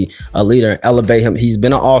could be a leader and elevate him. He's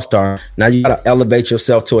been an all-star. Now you got to elevate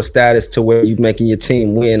yourself to a status to where you're making your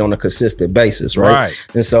team win on a consistent basis, right?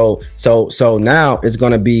 And so now it's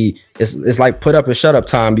going to be it's like put up and shut up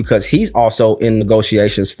time because he's also in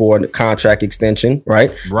negotiations for the contract extension,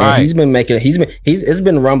 right? Right. And it's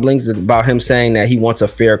been rumblings about him saying that he wants a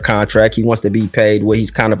fair contract. He wants to be paid what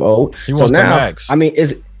he's kind of owed. He wants now, the max. I mean,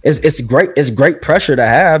 it's great pressure to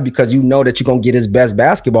have because you know that you're gonna get his best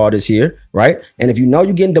basketball this year, right? And if you know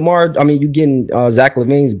you're getting Zach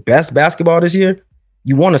LaVine's best basketball this year,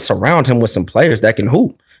 you want to surround him with some players that can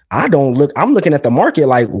hoop. I'm looking at the market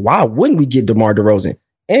like, why wouldn't we get DeMar DeRozan?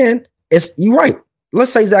 And you're right.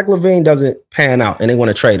 Let's say Zach LaVine doesn't pan out and they want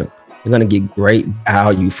to trade him. They're gonna get great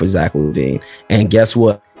value for Zach LaVine. And guess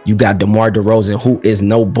what? You got DeMar DeRozan, who is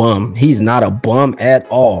no bum. He's not a bum at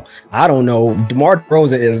all. I don't know. DeMar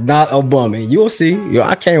DeRozan is not a bum, and you'll see.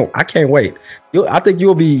 I can't wait. I think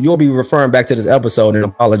you'll be referring back to this episode and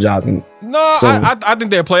apologizing. No, I think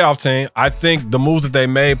they're a playoff team. I think the moves that they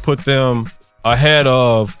made put them ahead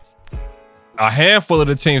of a handful of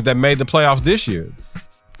the teams that made the playoffs this year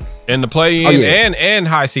in the play-in and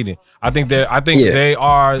high seeding. I think they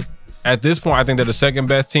are at this point. I think they're the second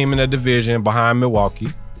best team in the division behind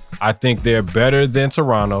Milwaukee. I think they're better than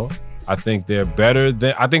Toronto. I think they're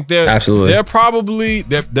absolutely.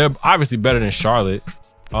 They're obviously better than Charlotte.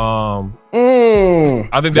 I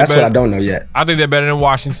think that's what I don't know yet. I think they're better than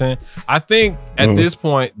Washington. I think at this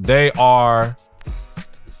point they are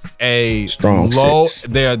a strong six.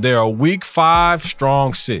 They're a week 5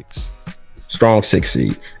 strong 6. Strong 6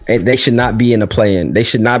 seed. And they should not be in the play-in. They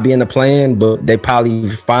should not be in the play-in, but they probably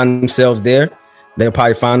find themselves there. They'll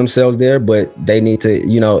probably find themselves there, but they need to,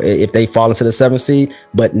 if they fall into the 7th seed,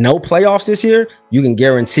 but no playoffs this year, you can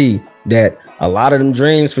guarantee that a lot of them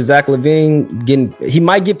dreams for Zach LaVine he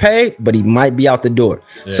might get paid, but he might be out the door.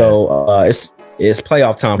 Yeah. So it's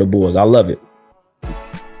playoff time for the Bulls. I love it.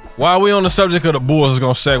 While we on the subject of the Bulls, it's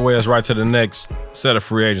going to segue us right to the next set of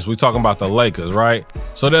free agents. We're talking about the Lakers, right?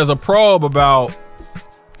 So there's a probe about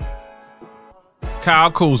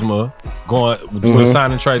Kyle Kuzma with a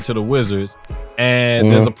sign and trade to the Wizards. And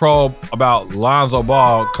there's a probe about Lonzo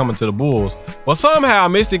Ball coming to the Bulls. But somehow,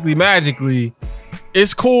 mystically, magically,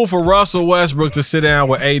 it's cool for Russell Westbrook to sit down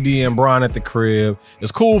with AD and Bron at the crib.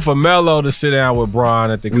 It's cool for Melo to sit down with Bron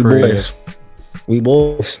at the crib. We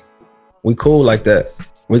boys. We cool like that.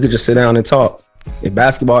 We could just sit down and talk. If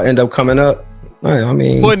basketball end up coming up, I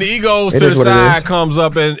mean, putting the egos to the side comes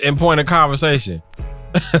up in point of conversation.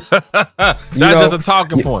 That's just a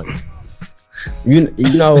talking point.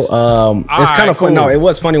 It's kind of fun. No, it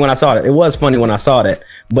was funny when I saw that.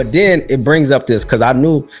 But then it brings up this because I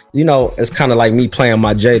knew, it's kind of like me playing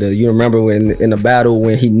my Jada. You remember when in the battle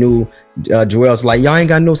when he knew Joel's like, y'all ain't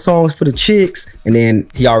got no songs for the chicks, and then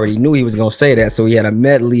he already knew he was gonna say that, so he had a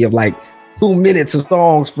medley of like 2 minutes of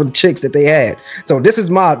songs for the chicks that they had. So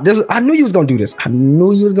I knew you was gonna do this. I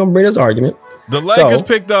knew you was gonna bring this argument. The Lakers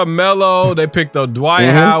picked up Melo. They picked up Dwight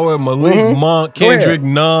Howard, Malik Monk, Kendrick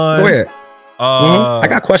Nunn. Go ahead. I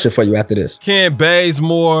got a question for you after this. Ken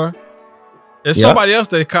Bazemore. There's somebody else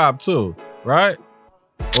they copped too, right?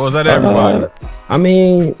 Or is that everybody? I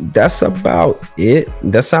mean, that's about it.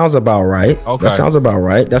 That sounds about right. Okay. That sounds about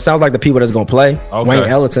right. That sounds like the people that's gonna play. Okay. Wayne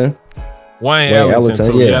Ellington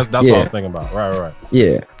too. Yeah, that's what I was thinking about. Right.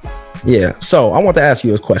 Yeah. So I want to ask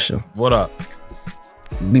you a question. What up?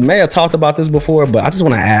 We may have talked about this before, but I just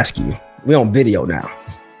want to ask you. We're on video now.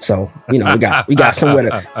 So, we got somewhere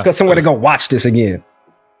to go watch this again.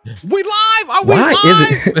 We live? Are we live? Is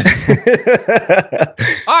it?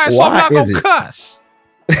 All right, so I'm not gonna cuss.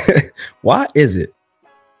 Why is it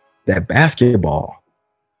that basketball,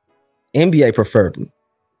 NBA preferably,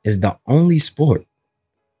 is the only sport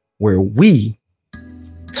where we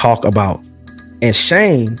talk about and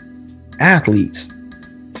shame athletes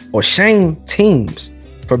or shame teams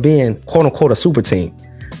for being quote unquote a super team?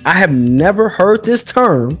 I have never heard this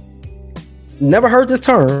term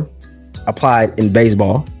applied in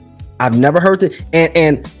baseball. I've never heard it.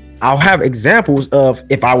 And I'll have examples of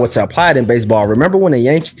if I was to apply it in baseball. Remember when the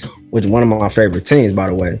Yankees, which is one of my favorite teams, by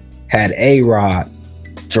the way, had A-Rod,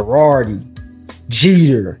 Girardi,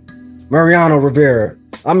 Jeter, Mariano Rivera.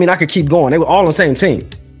 I mean, I could keep going. They were all on the same team.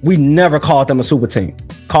 We never called them a super team.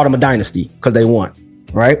 Called them a dynasty because they won,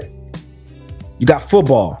 right? You got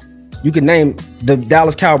football. You can name the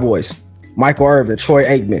Dallas Cowboys, Michael Irvin, Troy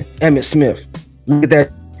Aikman, Emmitt Smith. Look at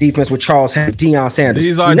that defense with Charles Hammond, Deion Sanders.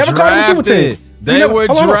 These are never drafted. Called them a super team. They were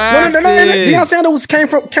drafted. No. Deion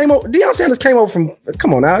Sanders came over from.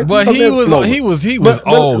 Come on now. But he was old. But he was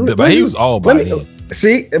old by then.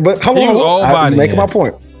 See, but hold on. I'm making my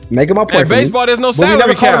point. In baseball, there's no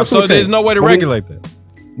salary cap, so there's no way to regulate that.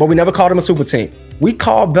 But we never called him a super team. We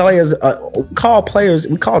call players,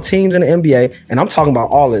 we call teams in the NBA, and I'm talking about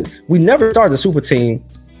all of it. We never started the super team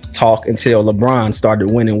talk until LeBron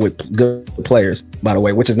started winning with good players, by the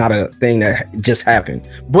way, which is not a thing that just happened.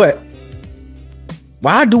 But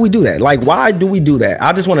why do we do that? Like, why do we do that?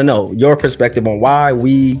 I just want to know your perspective on why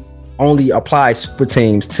we only apply super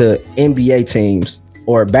teams to NBA teams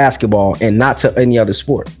or basketball and not to any other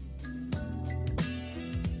sport.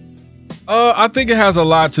 I think it has a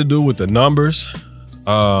lot to do with the numbers.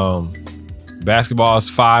 Basketball is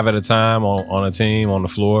 5 at a time on a team on the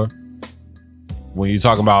floor. When you're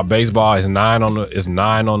talking about baseball, it's 9 on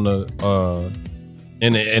the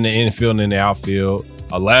in the infield and in the outfield.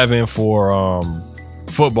 11 for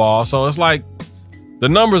football. So it's like the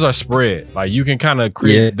numbers are spread. Like you can kind of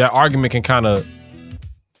create that argument can kind of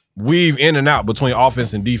weave in and out between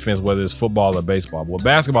offense and defense, whether it's football or baseball. But with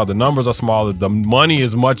basketball, the numbers are smaller. The money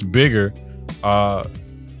is much bigger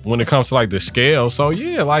when it comes to like the scale. So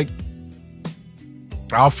yeah, like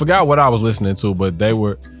I forgot what I was listening to, but it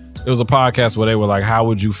was a podcast where they were like, how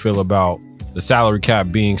would you feel about the salary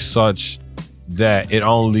cap being such that it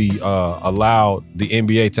only allowed the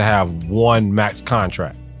NBA to have 1 max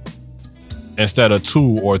contract instead of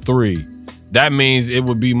 2 or 3? That means it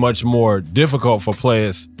would be much more difficult for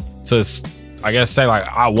players to, I guess, say like,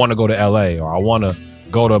 I want to go to LA or I want to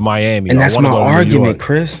go to Miami. And that's my argument,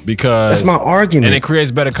 Chris. Because that's my argument. And it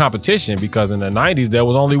creates better competition because in the 90s, there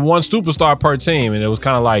was only 1 superstar per team. And it was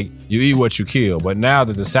kind of like you eat what you kill. But now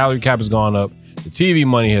that the salary cap has gone up, the TV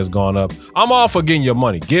money has gone up, I'm all for getting your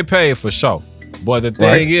money. Get paid for sure. But the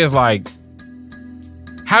thing is, like,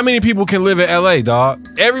 how many people can live in LA, dog?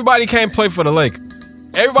 Everybody can't play for the Lakers.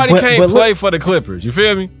 Everybody can't play for the Clippers. You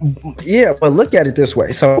feel me? Yeah, but look at it this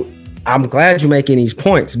way. So I'm glad you're making these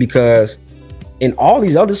points because in all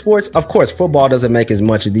these other sports, of course, football doesn't make as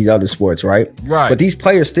much as these other sports, right? Right. But these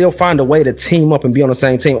players still find a way to team up and be on the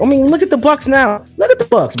same team. I mean, look at the Bucks now. Look at the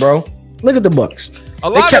Bucks, bro. Look at the Bucks. A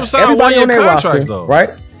lot of them signed 1-year contracts, though. Right?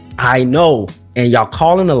 I know. And y'all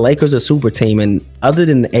calling the Lakers a super team, and other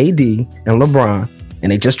than AD and LeBron,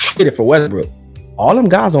 and they just traded for Westbrook, all them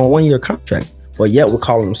guys on 1-year contract. But yet we're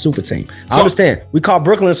calling them super team. I understand. We call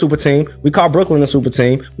Brooklyn a super team. We call Brooklyn a super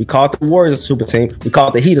team. We call the Warriors a super team. We call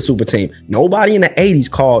the Heat a super team. Nobody in the 80s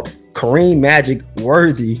called Kareem, Magic,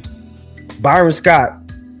 Worthy, Byron Scott,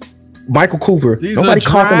 Michael Cooper. Nobody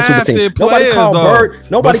called them a super team. Nobody called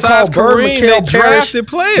Bird. Nobody called Bird. Mikal Parrish. Drafted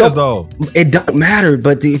players though. It doesn't matter.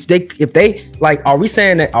 But if they like, are we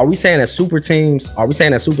saying that super teams? Are we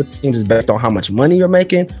saying that super teams is based on how much money you're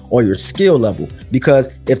making or your skill level? Because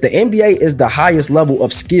if the NBA is the highest level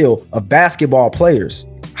of skill of basketball players,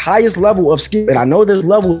 highest level of skill, and I know there's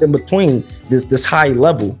levels in between this high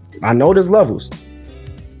level. I know there's levels.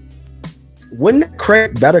 Wouldn't it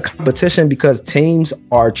create better competition because teams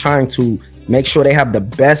are trying to make sure they have the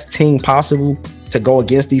best team possible to go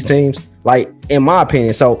against these teams? Like, in my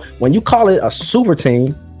opinion. So when you call it a super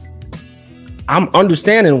team, I'm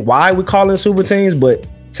understanding why we call it super teams, but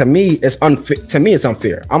to me, it's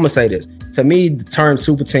unfair. I'm gonna say this. To me, the term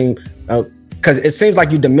super team, because it seems like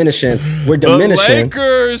we're diminishing. The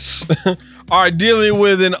Lakers are dealing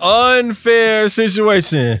with an unfair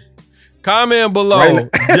situation. Comment below. Y'all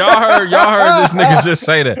heard this nigga just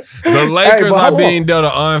say that. The Lakers are being dealt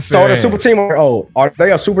unfair. So the super team are old. Are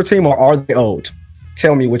they a super team or are they old?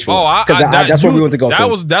 Tell me which one. That's where we want to go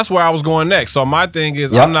to. That's where I was going next. So my thing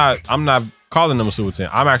is, I'm not calling them a super team.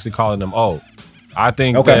 I'm actually calling them old. I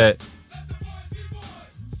think that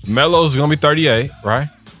Melo's gonna be 38, right?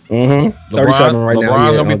 Mm-hmm. 37 right now.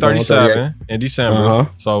 LeBron's gonna be 37 in December.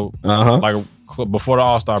 So like before the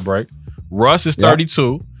All-Star break. Russ is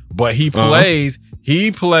 32, but he plays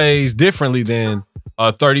differently than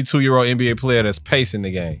a 32-year-old NBA player that's pacing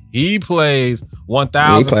the game. He plays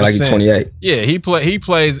 1,000%. He plays like he's 28. Yeah, he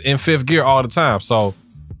plays in fifth gear all the time. So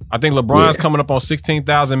I think LeBron's coming up on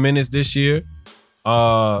 16,000 minutes this year.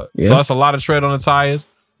 So that's a lot of tread on the tires.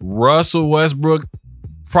 Russell Westbrook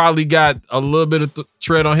probably got a little bit of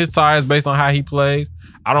tread on his tires based on how he plays.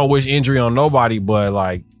 I don't wish injury on nobody, but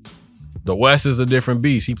like the West is a different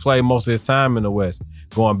beast. He played most of his time in the West.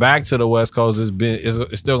 Going back to the West Coast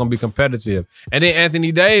it's still gonna be competitive. And then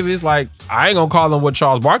Anthony Davis, like I ain't gonna call him what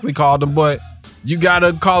Charles Barkley called him, but you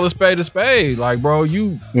gotta call a spade a spade. Like, bro,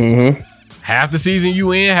 you half the season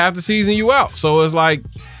you in, half the season you out. So it's like,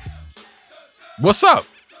 what's up?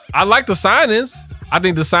 I like the signings. I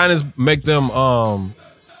think the signings make them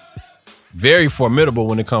very formidable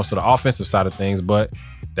when it comes to the offensive side of things, but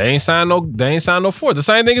they ain't signed no fourth. The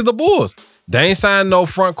same thing as the Bulls. They ain't signed no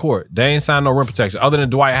front court. They ain't signed no rim protection other than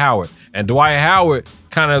Dwight Howard. And Dwight Howard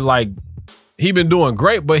kind of like, he been doing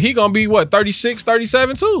great, but he gonna be what, 36,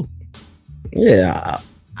 37 too? Yeah,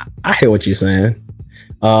 I hear what you're saying.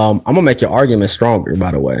 I'm gonna make your argument stronger,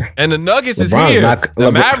 by the way. And the Nuggets is here.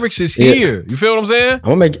 The Mavericks is here. You feel what I'm saying?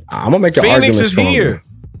 I'm gonna make your argument stronger. Phoenix is here.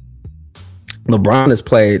 LeBron has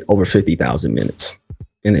played over 50,000 minutes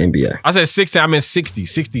in the NBA. I said 60. I meant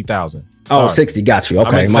 60,000. Oh, 60. Got you. Okay,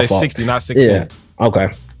 I meant to my say fault. 60, not 16. Yeah. Okay.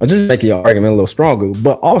 I'll just make your argument a little stronger.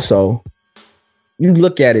 But also, you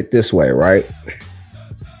look at it this way, right?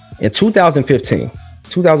 In 2015,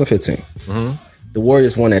 the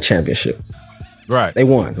Warriors won that championship. Right. They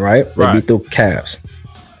won, right? They beat the Cavs.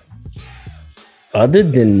 Other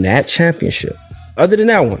than that championship, other than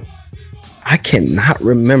that one, I cannot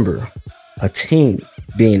remember a team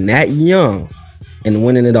being that young and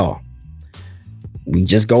winning it all. We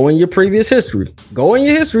just go in your previous history. Go in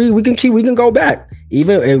your history. We can go back.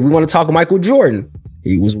 Even if we want to talk Michael Jordan,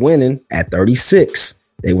 he was winning at 36.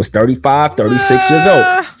 They was 35, 36 years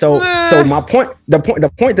old. So my point, the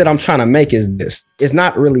point that I'm trying to make is this. It's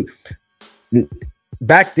not really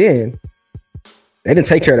back then, they didn't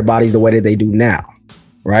take care of the bodies the way that they do now.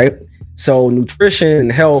 Right? So nutrition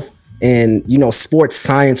and health and, you know, sports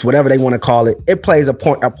science, whatever they want to call it, it plays a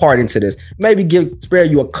part into this. Maybe spare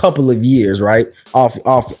you a couple of years, right?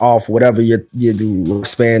 Off whatever your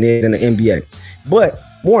span is in the NBA. But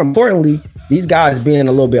more importantly, these guys being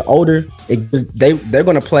a little bit older, they're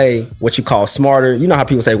going to play what you call smarter. You know how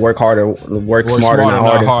people say work harder, work smarter,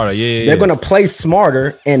 not harder. Yeah. They're going to play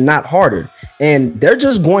smarter and not harder. And they're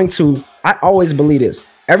just going to, I always believe this.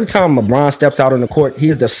 Every time LeBron steps out on the court,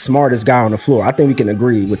 he's the smartest guy on the floor. I think we can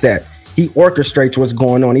agree with that. He orchestrates what's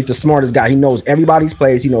going on. He's the smartest guy. He knows everybody's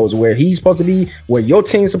plays. He knows where he's supposed to be, where your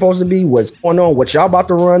team's supposed to be, what's going on, what y'all about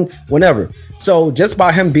to run, whenever. So just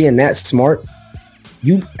by him being that smart,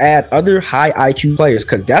 you add other high IQ players,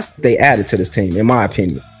 because that's what they added to this team, in my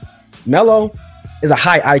opinion. Melo is a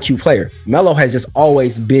high IQ player. Melo has just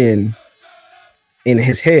always been in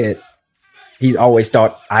his head. He's always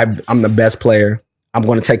thought, I'm the best player. I'm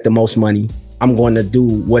going to take the most money. I'm going to do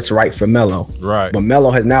what's right for Melo. Right. But Melo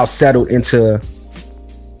has now settled into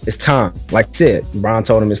it's time. Like I said, Brian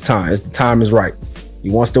told him it's time. The time is right. He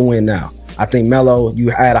wants to win now. I think Melo, you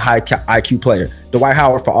had a high IQ player. Dwight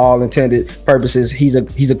Howard, for all intended purposes, he's a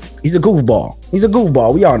goofball. He's a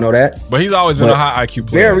goofball. We all know that. But he's always been a high IQ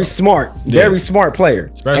player. Very smart. Yeah. Very smart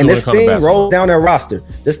player. Especially and this team rolls down their roster.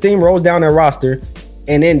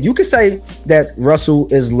 And then you could say that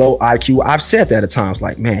Russell is low IQ. I've said that at times.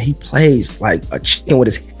 Like, man, he plays like a chicken with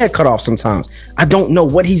his head cut off sometimes. I don't know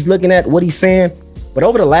what he's looking at, what he's saying. But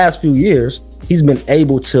over the last few years, he's been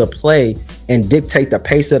able to play and dictate the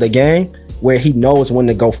pace of the game, where he knows when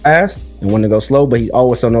to go fast and when to go slow, but he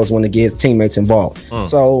also knows when to get his teammates involved.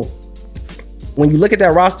 So when you look at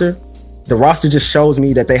that roster, the roster just shows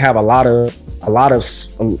me that they have a lot of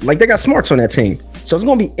like, they got smarts on that team. So it's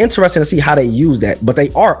going to be interesting to see how they use that. But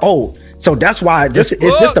they are old. So that's why this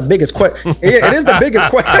is just the biggest question. It is the biggest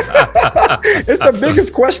question. It's the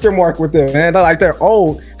biggest question mark with them, man. They're like, they're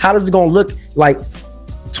old. How does it going to look like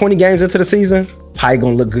 20 games into the season? Probably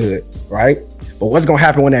going to look good, right? But what's going to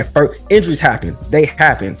happen when that first injuries happen? They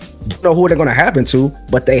happen. Don't know who they're going to happen to,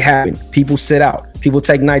 but they happen. People sit out. People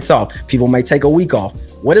take nights off. People may take a week off.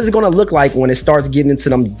 What is it going to look like when it starts getting into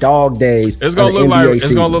them dog days? It's going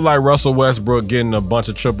to look like Russell Westbrook getting a bunch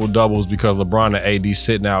of triple doubles because LeBron and AD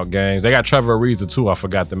sitting out games. They got Trevor Ariza too. I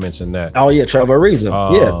forgot to mention that. Oh yeah, Trevor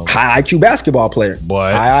Ariza. High IQ basketball player.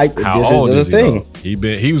 But this is the thing.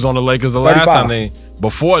 He was on the Lakers the last time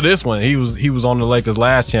before this one, he was on the Lakers'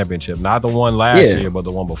 last championship, not the one last year, but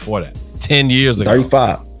the one before that, 10 years ago.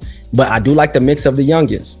 35. But I do like the mix of the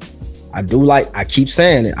youngins. I keep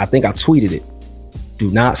saying it. I think I tweeted it. Do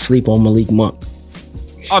not sleep on Malik Monk.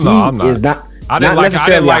 Oh no, I'm not. Is not. I didn't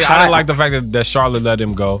like the fact that Charlotte let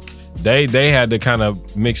him go. They had to kind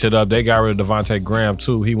of mix it up. They got rid of Devontae Graham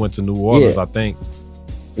too. He went to New Orleans, I think.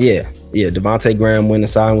 Yeah. Devontae Graham went and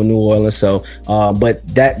signed with New Orleans. So, but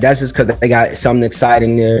that's just because they got something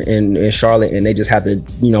exciting there in Charlotte, and they just have to,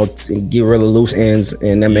 get rid of loose ends,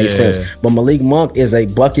 and that makes sense. But Malik Monk is a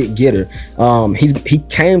bucket getter. He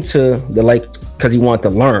came to the Lakers because he wanted to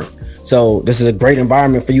learn. So this is a great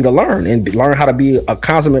environment for you to learn and learn how to be a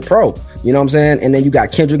consummate pro. You know what I'm saying? And then you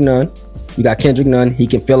got Kendrick Nunn. He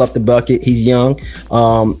can fill up the bucket. He's young.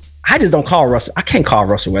 I just don't call Russell. I can't call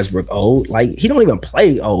Russell Westbrook old. Like, he don't even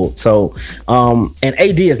play old. So, and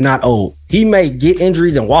AD is not old. He may get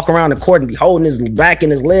injuries and walk around the court and be holding his back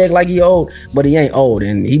and his leg like he old, but he ain't old,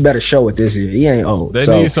 and he better show it this year. He ain't old.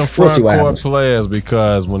 They need some front court players,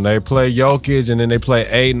 because when they play Jokic and then they play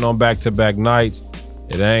Aiden on back-to-back nights,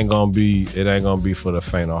 it ain't gonna be for the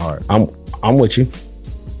faint of heart. I'm with you.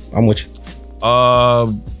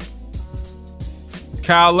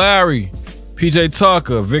 Kyle Lowry, PJ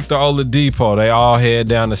Tucker, Victor Oladipo, they all head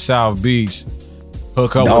down to South Beach,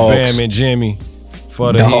 hook up with Bam and Jimmy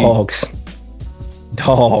for the Heat.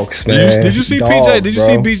 Dogs, man. Did you see PJ? Did you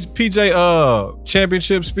see PJ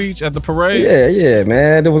championship speech at the parade? Yeah,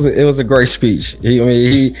 man. It was a great speech.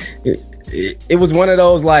 It was one of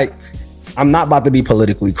those, like, I'm not about to be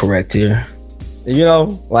politically correct here.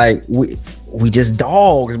 Like, we just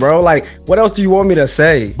dogs, bro. Like, what else do you want me to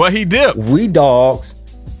say? But he dipped. We dogs.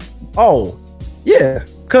 Oh, yeah.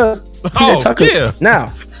 Cause PJ Tucker. Yeah. Now,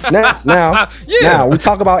 now we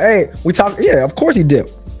talk about of course he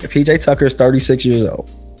dipped. If PJ Tucker is 36 years old.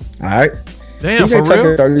 All right. Damn, PJ for Tucker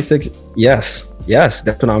real? 36. Yes,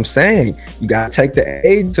 that's what I'm saying. You gotta take the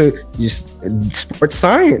age to sports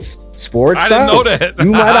science. I didn't know that.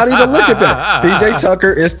 You might not even look at that. PJ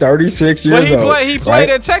Tucker is 36 years old. He played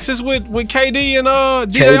at Texas with KD and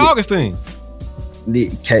DJ Augustine.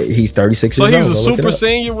 He's 36 years old. So he's a super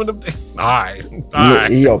senior with the. All right.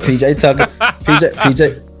 Yo, PJ Tucker.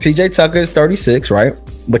 PJ Tucker is 36, right?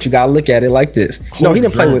 But you gotta look at it like this. No, he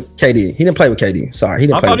didn't play with KD. Sorry, he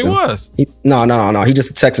didn't play with them. I thought he was. No. He's just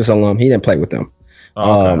a Texas alum. He didn't play with them. He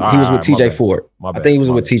was with TJ Ford. I think he was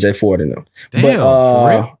with TJ Ford in them. Damn, for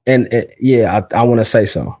real? And I want to say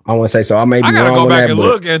so. I may be wrong. I gotta go back and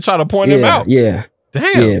look and try to point him out. Yeah.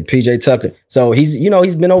 Damn. Yeah, PJ Tucker. So he's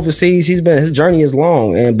been overseas. His journey is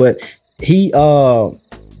long, but he's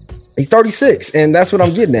 36, and that's what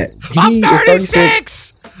I'm getting at. I'm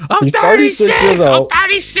 36. He's 36 years old. I'm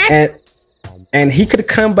 36. And he could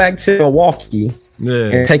come back to Milwaukee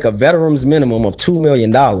and take a veteran's minimum of $2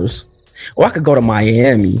 million. Or I could go to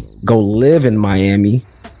Miami, go live in Miami.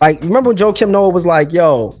 Like, remember when Joakim Noah was like,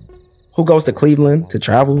 yo, who goes to Cleveland to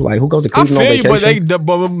travel? Like, who goes to Cleveland on vacation?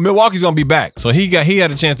 But Milwaukee's going to be back. So he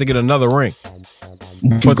had a chance to get another ring.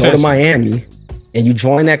 You go to Miami and you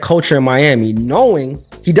join that culture in Miami, knowing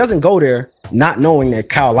he doesn't go there, not knowing that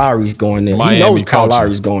Kyle Lowry's going there. He knows Kyle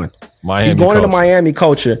Lowry's going. He's going into Miami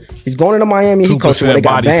culture. He's going into Miami Heat culture where they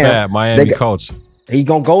got Bam. Miami culture. He's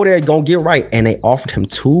going to go there, going to get right. And they offered him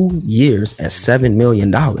 2 years at $7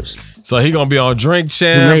 million. So he going to be on Drink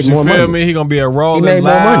Champs. You feel me? He going to be a Rolling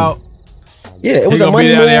Loud. Yeah, it was a money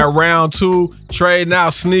move. He going to be down there round 2, trading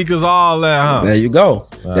out sneakers, all that, huh? There you go.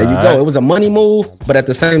 It was a money move, but at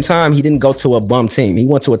the same time, he didn't go to a bum team. He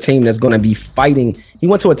went to a team that's going to be fighting. He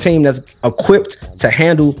went to a team that's equipped to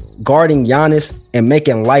handle guarding Giannis and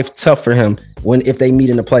making life tough for him if they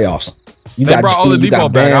meet in the playoffs. They brought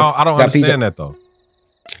Oladipo back. I don't understand that, though.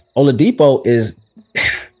 Oladipo,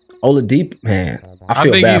 man. I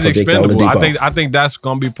think he's expendable. I think that's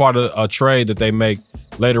going to be part of a trade that they make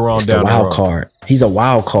later on down the road. Wild card. He's a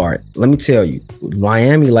wild card. Let me tell you,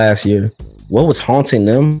 Miami last year, what was haunting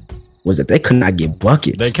them was that they could not get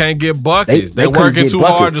buckets. They can't get buckets. They're working too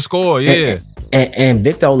hard to score. Yeah. And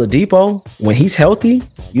Victor Oladipo, when he's healthy,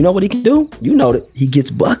 you know what he can do? You know that he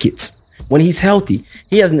gets buckets. When he's healthy,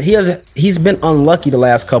 he's been unlucky the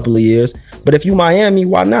last couple of years. But if you Miami,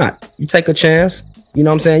 why not? You take a chance. You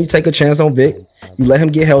know what I'm saying? You take a chance on Vic. You let him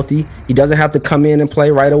get healthy. He doesn't have to come in and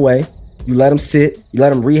play right away. You let him sit. You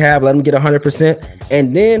let him rehab. Let him get 100%,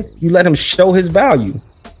 and then you let him show his value.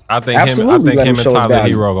 I think him and Tyler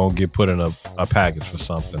Hero gonna get put in a package for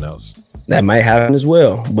something else. That might happen as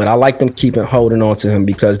well, but I like them holding on to him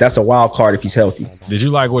because that's a wild card if he's healthy. Did you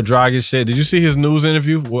like what Dragic said? Did you see his news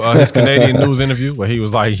interview, his Canadian news interview, where he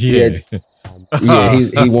was like, he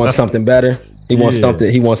wants something better. He wants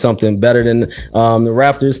something. He wants something better than the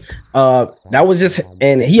Raptors. That was just,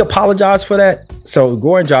 and he apologized for that. So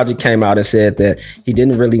Goran Dragic came out and said that he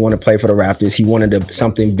didn't really want to play for the Raptors. He wanted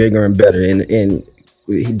something bigger and better. And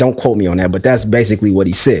don't quote me on that, but that's basically what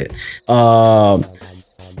he said. That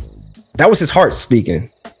was his heart speaking.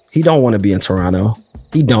 He don't want to be in Toronto.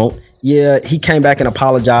 He don't. Yeah, he came back and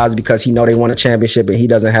apologized because he know they won a championship and he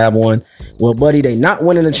doesn't have one. Well, buddy, they not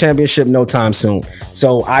winning a championship no time soon.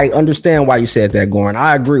 So I understand why you said that, Goran.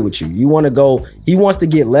 I agree with you. You want to go. He wants to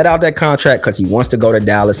get let out that contract because he wants to go to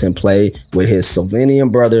Dallas and play with his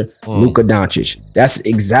Slovenian brother, Luka Doncic. That's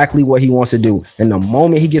exactly what he wants to do. And the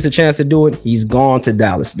moment he gets a chance to do it, he's gone to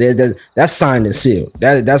Dallas. That's signed and sealed.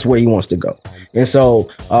 That's where he wants to go. And so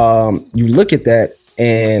you look at that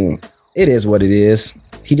and it is what it is.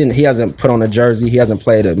 He hasn't put on a jersey. He hasn't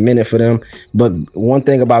played a minute for them. But one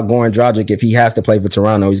thing about Goran Dragic, if he has to play for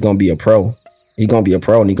Toronto, he's going to be a pro. He's going to be a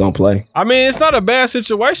pro and he's going to play. I mean, it's not a bad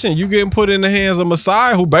situation. You getting put in the hands of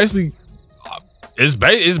Masai, who basically it's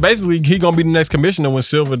basically he going to be the next commissioner when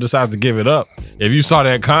Silver decides to give it up. If you saw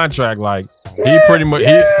that contract, like he pretty much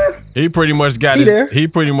got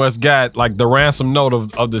like the ransom note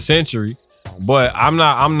of the century. But I'm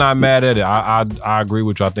not mad at it. I agree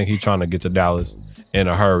with you. I think he's trying to get to Dallas in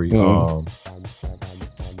a hurry.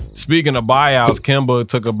 Speaking of buyouts, Kemba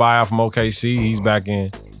took a buyout from OKC. He's back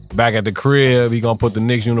at the crib. He gonna put the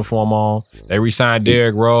Knicks uniform on. They re-signed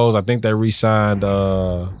Derrick Rose. I think they re-signed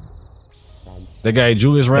they gave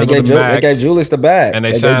Julius Randle the max. They gave Julius the bag. And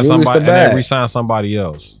they signed somebody and they re-signed somebody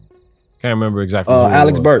else. Can't remember exactly.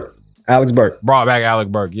 Alex Burke. Brought back Alec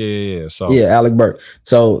Burke. Yeah. So Alec Burke.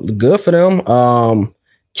 So good for them.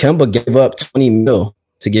 Kemba gave up $20 million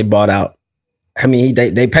to get bought out. I mean,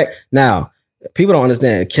 they pay. Now, people don't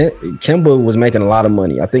understand. Kemba was making a lot of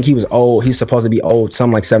money. I think he was old. He's supposed to be old,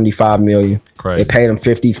 something like $75 million. Crazy. They paid him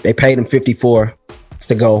 50. They paid him 54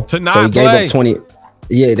 to go. To not so he play. Gave up 20.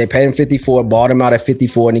 Yeah, they paid him 54, bought him out at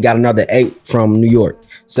 54, and he got another 8 from New York.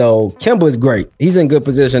 So Kemba is great. He's in good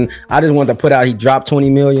position. I just want to put out he dropped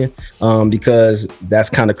 $20 million because that's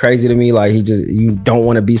kind of crazy to me. Like you don't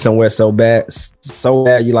want to be somewhere so bad.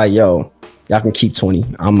 You're like, yo, y'all can keep 20.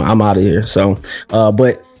 I'm out of here. So,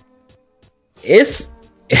 but it's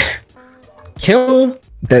Kemba.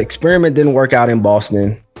 The experiment didn't work out in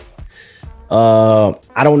Boston.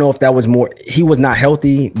 I don't know if that was more, he was not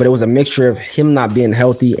healthy, but it was a mixture of him not being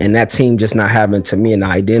healthy and that team just not having, to me, an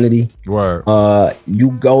identity. Right.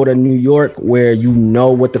 You go to New York where you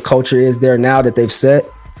know what the culture is there now that they've set.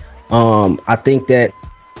 I think that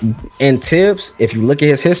in Tibbs, if you look at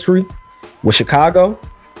his history with Chicago,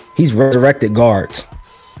 he's resurrected guards.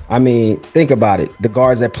 I mean, think about it. The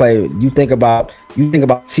guards that play, you think about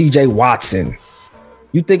CJ Watson.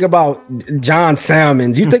 You think about John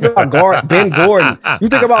Salmons. You think about Ben Gordon. You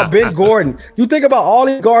think about Ben Gordon. You think about all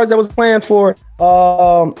these guards that was playing for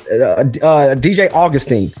DJ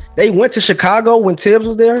Augustine. They went to Chicago when Tibbs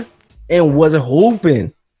was there and was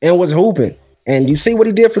hooping. And you see what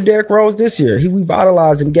he did for Derrick Rose this year. He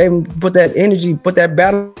revitalized him, put that energy, put that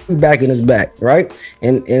battery back in his back, right?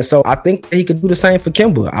 And so I think he could do the same for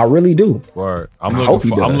Kemba. I really do. Word. I'm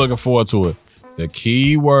looking forward to it. The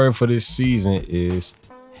key word for this season is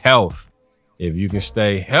health. If you can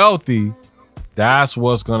stay healthy, that's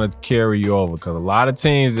what's going to carry you over. Because a lot of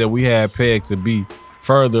teams that we had pegged to be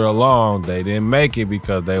further along, they didn't make it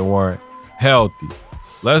because they weren't healthy.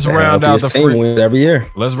 Let's round out the free every year.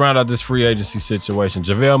 Let's round out this free agency situation.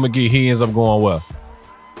 JaVale McGee, he ends up going well.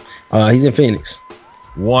 He's in Phoenix.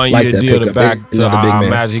 1 year deal to back. I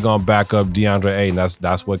imagine he's gonna back up DeAndre Ayton.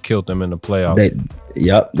 That's what killed them in the playoffs.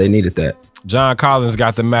 They needed that. John Collins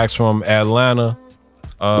got the max from Atlanta.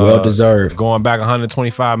 Well deserved. Going back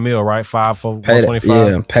 125 mil, right? 5 for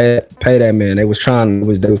 125. Pay that man. They was playing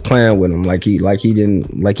with him like he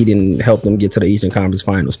didn't help them get to the Eastern Conference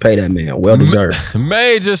Finals. Pay that man. Well deserved.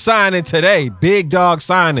 Major signing today. Big dog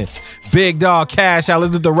signing. Big dog cash out.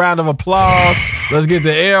 Let's do the round of applause. Let's get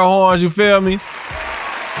the air horns. You feel me?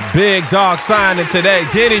 Big dog signing today.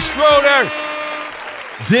 Dennis Schroeder,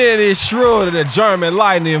 the German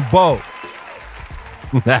lightning bolt.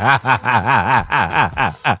 You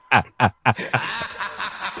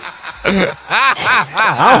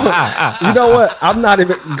know what? I'm not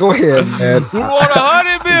even. Go ahead, man. We want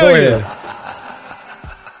 $100 million. Go ahead.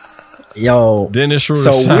 Yo, Dennis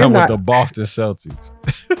Schroeder signed with the Boston Celtics.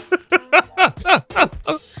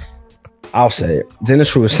 I'll say it. Dennis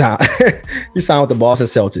Schroeder signed. He signed with the Boston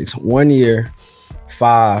Celtics. 1 year,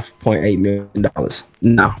 $5.8 million.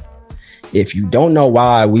 Now, if you don't know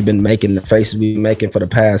why we've been making the faces we've been making for the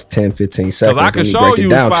past 10, 15 seconds, because I can show you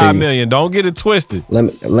 $5 million. Don't get it twisted.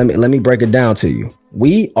 Let me break it down to you.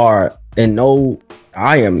 We are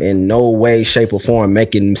I am in no way, shape, or form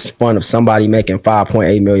making fun of somebody making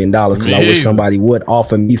 $5.8 million because I wish somebody would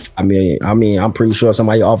offer me $5 million. I mean, I'm pretty sure if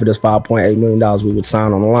somebody offered us $5.8 million, we would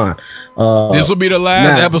sign on the line. This will be the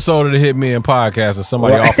last episode of the Hitmen podcast if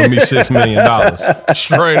somebody offered me $6 million.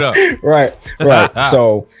 Straight up. Right.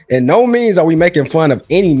 So, in no means are we making fun of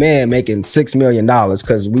any man making $6 million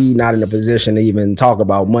because we not in a position to even talk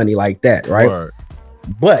about money like that, right? Word.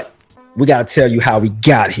 But we got to tell you how we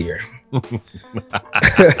got here.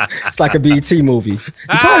 It's like a BET movie. You're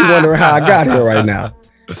probably wondering how I got here right now.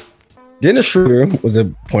 Dennis Schroeder was a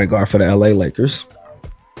point guard for the LA Lakers,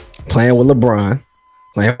 playing with LeBron,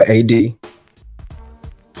 playing for AD,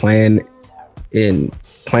 playing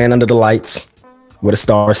under the lights where the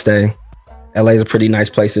stars stay. LA is a pretty nice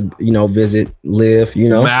place to visit, live.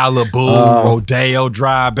 Malibu, Rodeo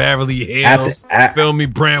Drive, Beverly Hills. Feel me,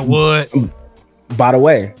 Brentwood. By the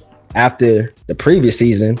way, after the previous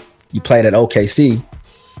season, you played at OKC,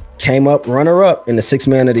 came up runner-up in the Sixth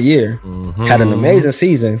Man of the Year, had an amazing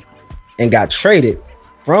season, and got traded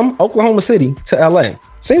from Oklahoma City to LA.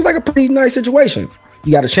 Seems like a pretty nice situation.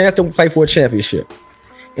 You got a chance to play for a championship.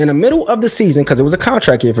 In the middle of the season, because it was a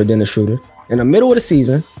contract year for Dennis Schroeder, in the middle of the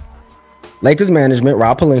season, Lakers management,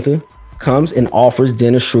 Rob Pelinka, comes and offers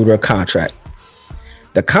Dennis Schroeder a contract.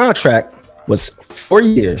 The contract was 4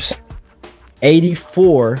 years,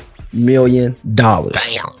 $84 million. Damn.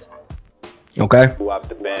 Okay.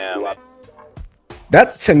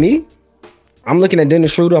 That to me, I'm looking at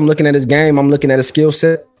Dennis Schroeder. I'm looking at his game. I'm looking at his skill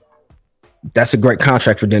set. That's a great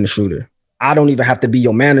contract for Dennis Schroeder. I don't even have to be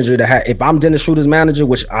your manager to have. If I'm Dennis Schroeder's manager,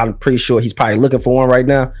 which I'm pretty sure he's probably looking for one right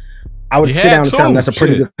now, I would sit down and tell him that's a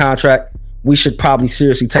pretty good contract. We should probably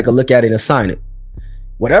seriously take a look at it and sign it.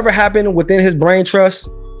 Whatever happened within his brain trust,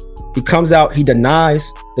 he comes out, he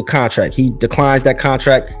denies the contract. He declines that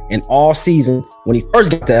contract. And all season, when he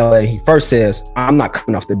first gets to LA, he first says, I'm not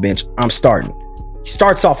coming off the bench. I'm starting. He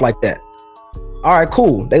starts off like that. All right,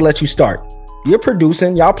 cool. They let you start. You're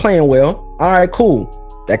producing. Y'all playing well. All right, cool.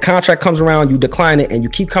 That contract comes around, you decline it, and you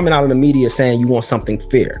keep coming out in the media saying you want something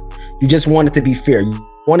fair. You just want it to be fair. You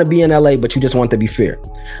want to be in LA, but you just want it to be fair.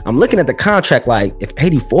 I'm looking at the contract like, if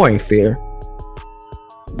 84 ain't fair,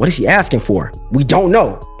 what is he asking for? We don't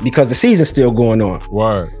know because the season's still going on.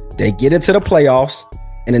 Word. They get into the playoffs,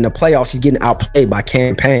 and in the playoffs, he's getting outplayed by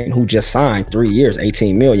Cam Payne, who just signed 3 years,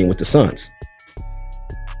 $18 million with the Suns.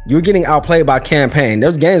 You're getting outplayed by Cam Payne.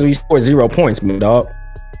 There's games where you score 0 points, my dog. You know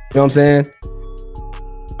what I'm saying?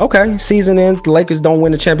 Okay, season end, the Lakers don't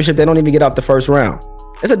win the championship. They don't even get out the first round.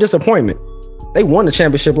 It's a disappointment. They won the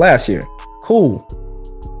championship last year. Cool.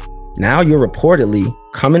 Now you're reportedly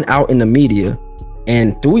coming out in the media,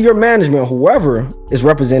 and through your management, whoever is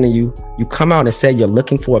representing you, you come out and say you're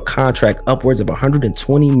looking for a contract upwards of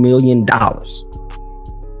 $120 million.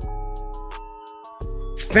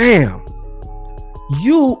 Fam,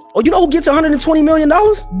 you know who gets $120 million?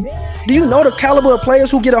 Do you know the caliber of players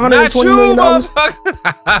who get $120 million?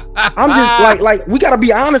 I'm just like we gotta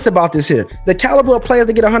be honest about this here. The caliber of players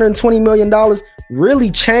that get $120 million really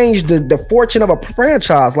changed the fortune of a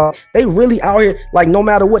franchise. Like they really out here, like no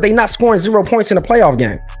matter what, they not scoring 0 points in a playoff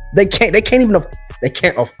game. They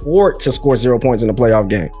can't afford to score 0 points in a playoff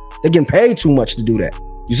game. They're getting paid too much to do that.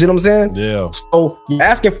 You see what I'm saying? Yeah. So you're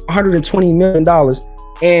asking for $120 million,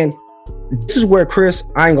 and this is where, Chris,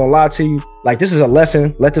 I ain't gonna lie to you. Like, this is a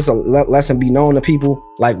lesson. Let this lesson be known to people.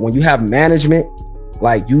 Like, when you have management,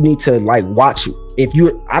 like, you need to like watch.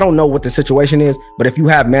 I don't know what the situation is, but if you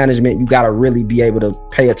have management, you gotta really be able to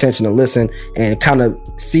pay attention and listen and kind of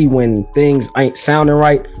see when things ain't sounding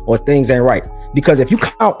right or things ain't right. Because if you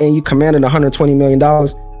come out and you commanded $120 million,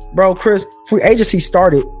 bro, Chris, free agency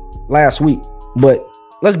started last week. But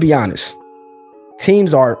let's be honest,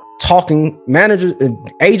 teams are talking, managers,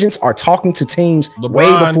 agents are talking to teams way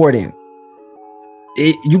before then.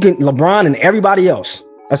 You can LeBron and everybody else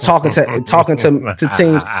is talking to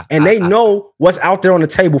teams, and they know what's out there on the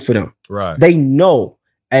table for them. Right. They know,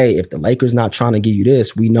 hey, if the Lakers not trying to give you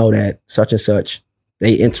this, we know that such and such,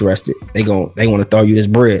 they interested. They want to throw you this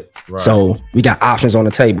bread. Right. So we got options on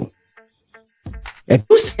the table. If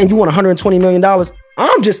you're saying you want $120 million,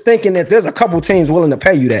 I'm just thinking that there's a couple teams willing to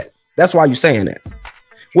pay you that. That's why you're saying that.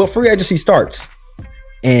 Well, free agency starts,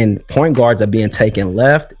 and point guards are being taken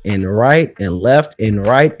left and right and left and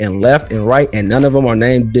right and left and right, and none of them are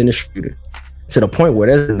named Dennis Schroeder, to the point where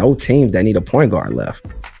there's no teams that need a point guard left.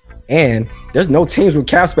 And there's no teams with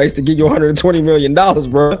cap space to give you $120 million,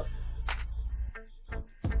 bro.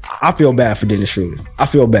 I feel bad for Dennis Schroeder. I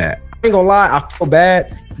feel bad. I ain't gonna lie, I feel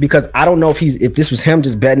bad because I don't know if this was him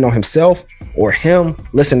just betting on himself or him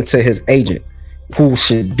listening to his agent. who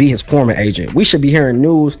should be his former agent. We should be hearing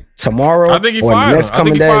news tomorrow. I think he fired him. I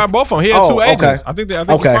think he fired both of them. He had two agents. I think he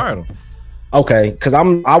fired them. Okay, because I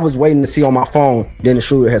was waiting to see on my phone. Dennis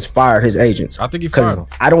Schroeder has fired his agents. I think he fired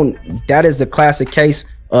them. That is the classic case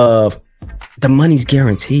of the money's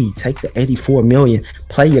guaranteed. Take the $84 million,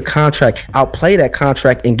 play your contract, outplay that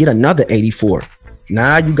contract, and get another 84.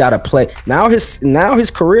 Now you gotta play. Now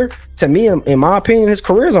his career, to me, in my opinion, his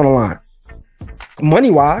career is on the line.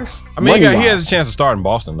 Money wise, I mean, he has a chance to start in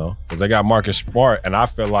Boston though, because they got Marcus Smart, and I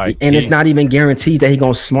feel like, it's not even guaranteed that he's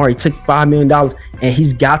gonna Smart. He took $5 million, and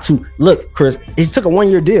he's got to look, Chris. He took a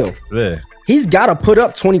 1-year deal. Yeah, he's got to put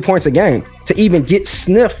up 20 points a game to even get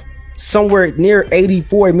sniffed somewhere near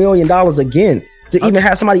 $84 million again. To even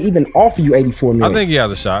have somebody even offer you $84 million. I think he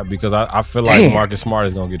has a shot because I feel like Marcus Smart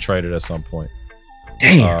is gonna get traded at some point.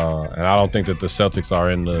 Damn. And I don't think that the Celtics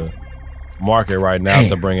are in the market right now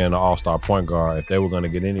to bring in an all-star point guard. If they were going to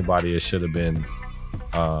get anybody, it should have been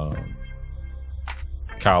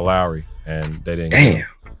Kyle Lowry, and they didn't. Damn.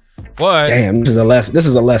 But this is a lesson. This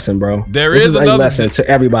is a lesson, bro. This is a lesson to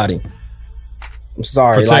everybody. I'm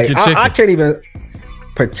sorry. Protect your chicken. I can't even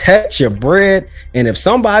protect your bread. And if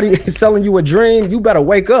somebody is selling you a dream, you better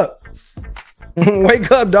wake up. Wake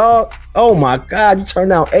up, dog. Oh my God, you turned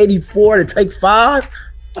down 84 to take 5.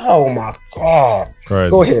 Oh my God. Crazy.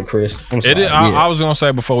 Go ahead, Chris. I'm sorry. I was gonna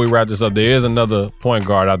say before we wrap this up, there is another point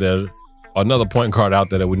guard out there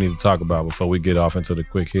that we need to talk about before we get off into the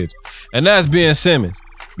quick hits, and that's Ben Simmons,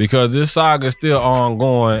 because this saga is still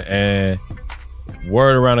ongoing, and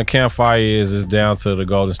word around the campfire is it's down to the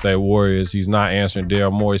Golden State Warriors. He's not answering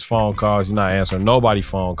Daryl Morey's phone calls. He's not answering nobody's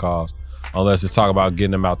phone calls unless it's talk about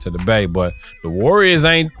getting him out to the Bay. But the Warriors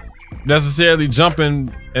ain't necessarily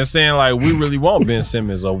jumping and saying like we really want Ben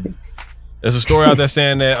Simmons. Or there's a story out there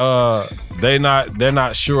saying that they're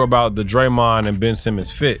not sure about the Draymond and Ben Simmons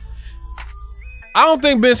fit. I don't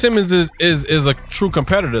think Ben Simmons is a true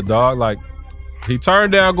competitor, dog. Like, he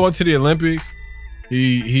turned down going to the Olympics.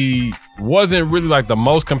 He wasn't really like the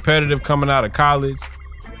most competitive coming out of college.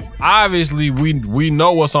 Obviously, we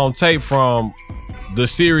know what's on tape from the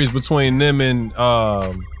series between them and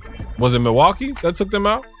was it Milwaukee that took them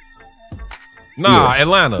out? Nah, yeah.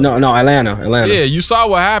 Atlanta. No, Atlanta. Yeah, you saw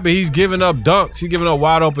what happened. He's giving up dunks. He's giving up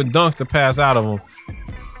wide open dunks to pass out of them.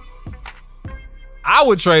 I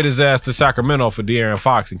would trade his ass to Sacramento for De'Aaron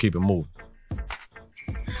Fox and keep it moving.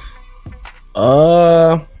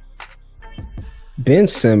 Ben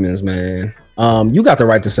Simmons, man. You got the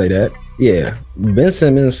right to say that. Yeah, Ben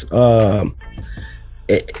Simmons.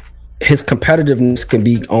 His competitiveness can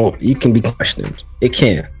be questioned. It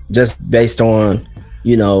can, just based on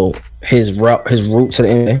his route to the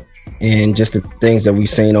NBA and just the things that we've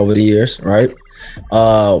seen over the years, right?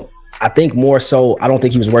 I think more so, I don't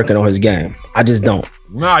think he was working on his game. I just don't.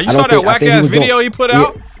 Nah, you saw that whack ass video he put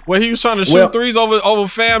out where he was trying to shoot threes over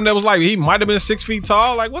fam that was like he might have been 6 feet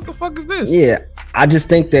tall. Like, what the fuck is this? Yeah, I just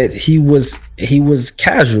think that he was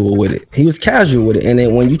casual with it. And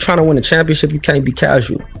then when you're trying to win a championship, you can't be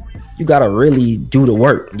casual. You gotta really do the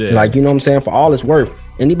work. Yeah. Like, you know what I'm saying? For all it's worth,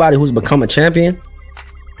 anybody who's become a champion,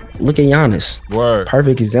 look at Giannis. Word.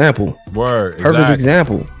 Perfect example. Word. Perfect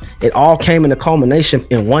example. It all came in a culmination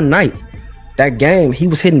in one night. That game, he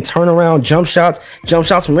was hitting turnaround jump shots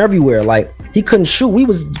from everywhere. Like, he couldn't shoot. We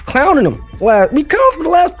was clowning him. We clowned for the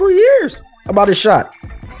last 3 years about his shot.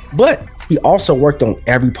 But he also worked on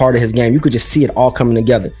every part of his game. You could just see it all coming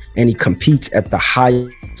together. And he competes at the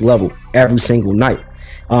highest level every single night.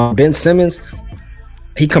 Ben Simmons,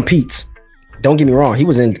 he competes. Don't get me wrong. He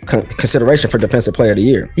was in consideration for Defensive Player of the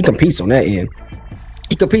Year. He competes on that end.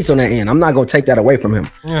 I'm not going to take that away from him.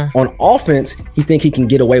 Yeah. On offense, he think he can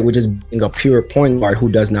get away with just being a pure point guard who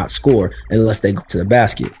does not score unless they go to the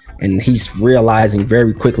basket. And he's realizing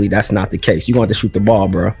very quickly that's not the case. You're going to have to shoot the ball,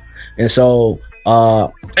 bro. And so...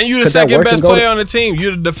 and you're the second best player on the team.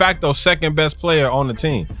 You're the de facto second best player on the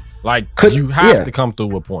team. Like, you have to come through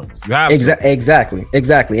with points. You have to.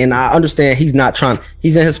 Exactly. And I understand he's not trying...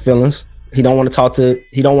 He's in his feelings. He don't want to talk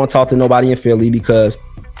to nobody in Philly because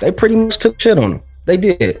they pretty much took shit on him. They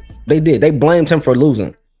did. They blamed him for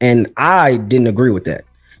losing. And I didn't agree with that.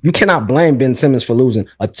 You cannot blame Ben Simmons for losing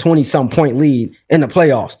a 20-something point lead in the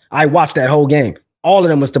playoffs. I watched that whole game. All of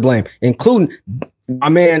them was to blame, including my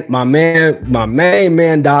main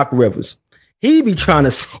man, Doc Rivers. He be trying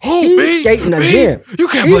to skating again. You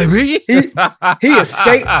can't blame me.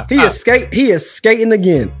 He is skating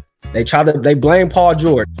again. They blame Paul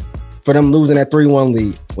George for them losing that 3-1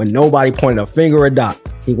 lead when nobody pointed a finger at Doc.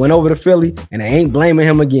 He went over to Philly and they ain't blaming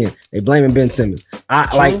him again. They blaming Ben Simmons.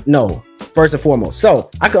 No, first and foremost. So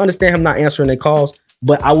I can understand him not answering their calls,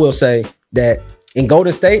 but I will say that in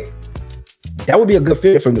Golden State, that would be a good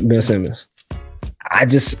fit for Ben Simmons. I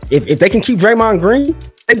just if they can keep Draymond Green,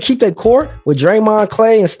 they can keep that court with Draymond,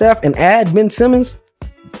 Clay, and Steph, and add Ben Simmons.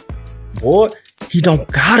 Boy, he don't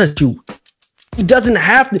gotta shoot. He doesn't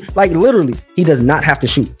have to. Like literally, he does not have to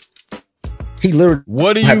shoot. He literally.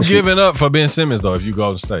 What are you giving up for Ben Simmons though? If you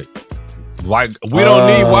go to State, like we don't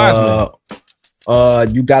need Wiseman.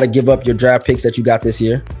 You got to give up your draft picks that you got this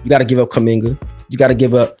year. You got to give up Kuminga. You got to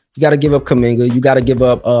give up Kuminga. You got to give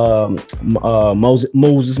up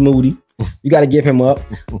Moses Moody. You got to give him up,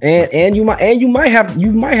 and you might have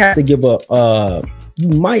to give up. You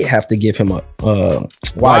might have to give him up.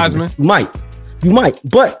 Wiseman. You might,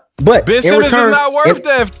 but Ben Simmons is not worth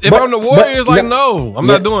that. If I'm the Warriors, no, I'm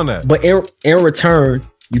not doing that. But in return,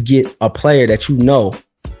 you get a player that you know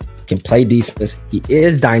can play defense. He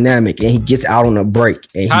is dynamic and he gets out on a break.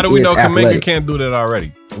 And how do we know Kuminga can't do that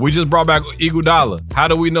already? We just brought back Iguodala. How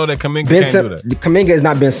do we know that Kuminga can't do that? Kuminga is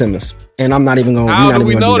not Ben Simmons, and I'm not even going. How do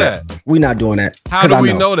we know that? We're not doing that. How do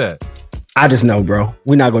we know that? I just know, bro.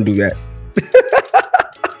 We're not going to do that.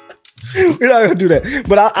 We're not gonna do that,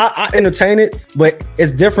 but I entertain it. But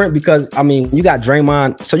it's different because you got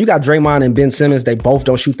Draymond. So you got Draymond and Ben Simmons. They both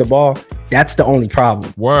don't shoot the ball. That's the only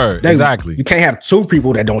problem. Exactly. You can't have two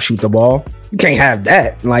people that don't shoot the ball. You can't have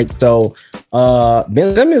that.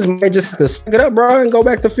 Ben Simmons might just have to stick it up, bro, and go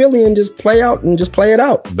back to Philly and just play it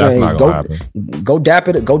out. That's not gonna happen. Go dap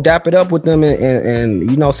it up with them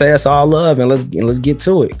and say it's all love and let's get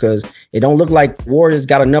to it, because it don't look like Warriors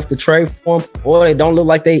got enough to trade for them, or they don't look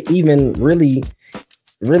like they even really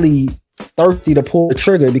thirsty to pull the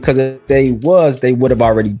trigger, because if they would have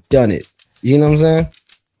already done it. You know what I'm saying?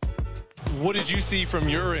 What did you see from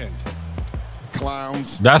your end?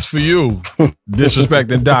 Clowns. That's for you,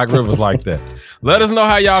 disrespecting Doc Rivers like that. Let us know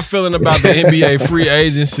how y'all feeling about the NBA free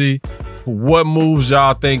agency. What moves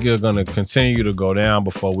y'all think are going to continue to go down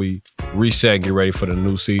before we reset and get ready for the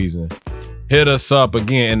new season? Hit us up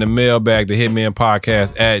again in the mailbag, the Hitman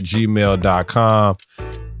Podcast at gmail.com.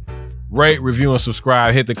 Rate, review, and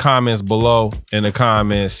subscribe. Hit the comments below in the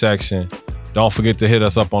comment section. Don't forget to hit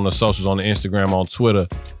us up on the socials, on the Instagram, on Twitter,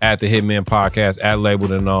 at the Hitman Podcast, at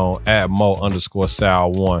Labeled and Known, at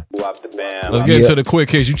Mo_Sal1. Let's get into the quick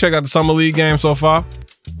hits. You check out the Summer League game so far?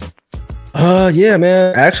 Yeah,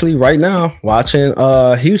 man. Actually, right now, watching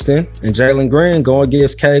Houston and Jalen Green go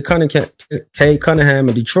against Cade Cunningham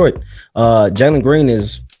in Detroit. Jalen Green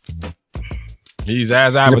he's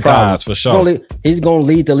as advertised for sure. He's going to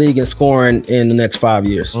lead the league in scoring in the next 5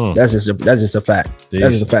 years. That's just a fact.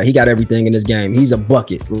 That's just a fact. He got everything in this game. He's a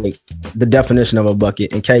bucket, like the definition of a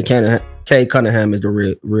bucket. And Cade Cunningham is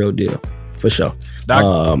the real deal for sure.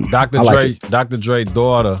 Dr. Dre's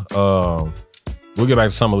daughter. We'll get back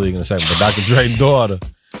to Summer League in a second. But Dr. Dre's daughter,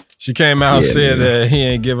 she came out and said that he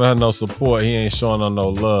ain't giving her no support. He ain't showing her no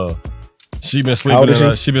love. She been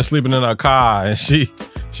sleeping in her car, and she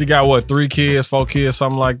got what, 3 kids, 4 kids,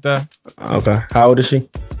 something like that. Okay. How old is she?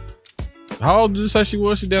 How old did you say she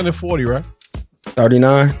was? She down at 40, right?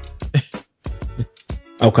 39.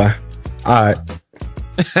 Okay. All right.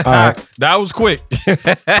 That was quick. Yeah.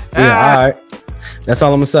 All right. That's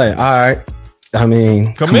all I'm gonna say. All right.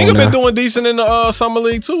 Kuminga been doing decent in the Summer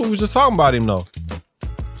League too. We was just talking about him though.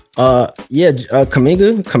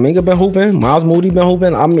 Kuminga been hooping. Miles Moody been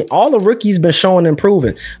hooping. All the rookies been showing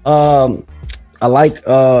improving. I like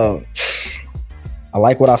what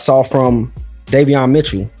I saw from Davion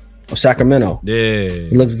Mitchell of Sacramento. Yeah,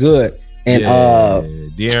 he looks good. And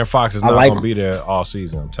De'Aaron Fox is not gonna be there all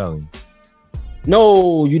season. I'm telling you.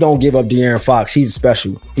 No, you don't give up De'Aaron Fox. He's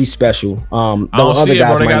special. He's special. I don't see it,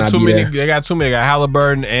 bro. They got too many. They got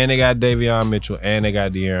Halliburton, and they got Davion Mitchell, and they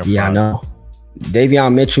got De'Aaron Fox. Yeah, I know.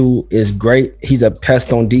 Davion Mitchell is great. He's a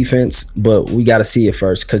pest on defense, but we got to see it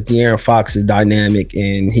first, because De'Aaron Fox is dynamic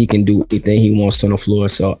and he can do anything he wants on the floor.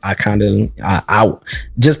 So I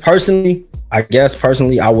just personally,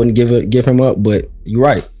 I wouldn't give him up. But you're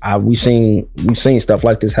right. We've seen stuff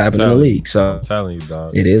like this happen in the league. So I'm telling you,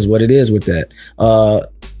 dog, it is what it is with that.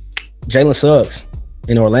 Jalen Suggs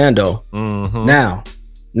in Orlando. Mm-hmm.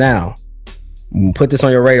 Now, put this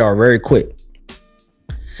on your radar very quick.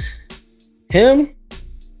 Him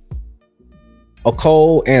or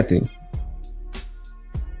Cole Anthony.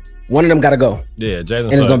 One of them got to go. Yeah, Jalen Suggs.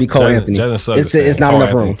 And it's going to be Cole Anthony. It's not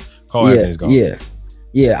enough room. Cole Anthony's gone.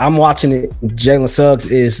 Yeah, I'm watching it. Jalen Suggs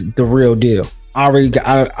is the real deal. I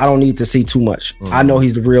don't need to see too much. Mm-hmm. I know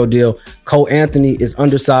he's the real deal. Cole Anthony is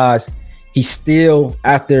undersized. He's still,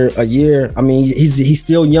 after a year, he's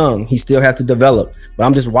still young. He still has to develop. But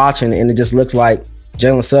I'm just watching, and it just looks like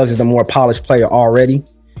Jalen Suggs is the more polished player already.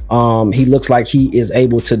 He looks like he is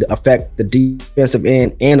able to affect the defensive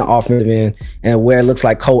end and the offensive end. And where it looks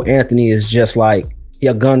like Cole Anthony is just like he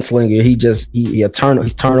a gunslinger.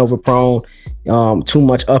 He's turnover prone. Too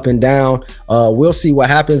much up and down. We'll see what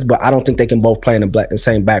happens, but I don't think they can both play in the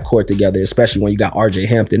same backcourt together, especially when you got RJ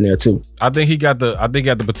Hampton there too. I think he got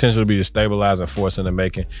the potential to be the stabilizing force in the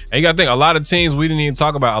making. And you got to think, a lot of teams we didn't even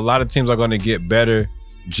talk about. A lot of teams are going to get better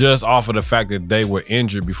just off of the fact that they were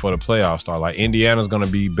injured before the playoffs start. Like Indiana's going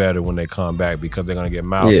to be better when they come back because they're going to get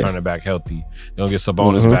Miles Turner back healthy. They're going to get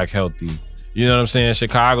Sabonis back healthy. You know what I'm saying?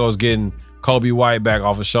 Chicago's getting Kobe White back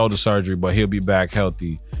off of shoulder surgery, but he'll be back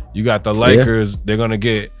healthy. You got the Lakers. They're going to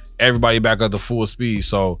get everybody back up to full speed.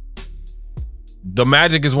 So the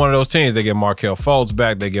Magic is one of those teams. They get Markelle Fultz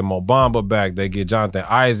back. They get Mo Bamba back. They get Jonathan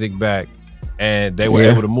Isaac back. And they were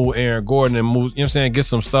able to move Aaron Gordon and move, you know what I'm saying, get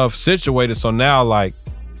some stuff situated. So now, like,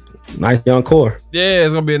 nice young core. Yeah,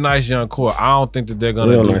 it's gonna be a nice young core. I don't think that they're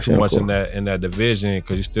gonna do too much in that division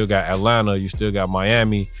because you still got Atlanta, you still got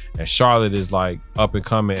Miami, and Charlotte is like up and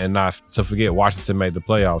coming. And not to forget, Washington made the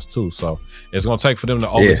playoffs too. So it's gonna take for them to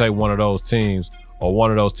overtake one of those teams or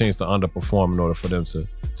one of those teams to underperform in order for them to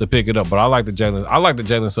pick it up. But I like the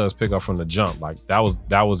Jalen Suggs pick up from the jump. Like that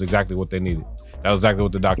was exactly what they needed. That was exactly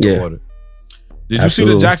what the doctor ordered. Did you see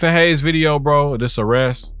the Jackson Hayes video, bro? This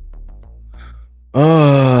arrest?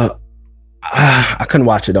 I couldn't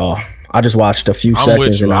watch it all. I just watched a few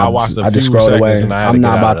seconds and I just scrolled away. I'm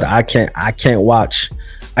not about to. I can't watch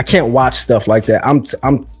stuff like that. I'm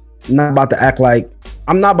not about to act like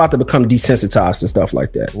I'm not about to become desensitized and stuff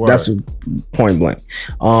like that. Word. That's point blank.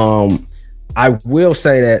 I will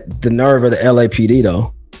say that the nerve of the LAPD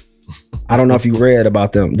though. I don't know if you read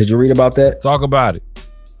about them. Did you read about that? Talk about it.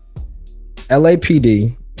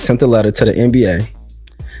 LAPD sent a letter to the NBA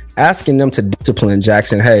asking them to discipline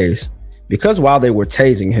Jackson Hayes because while they were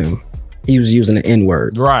tasing him, he was using the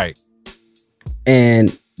N-word. Right.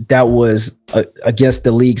 And that was against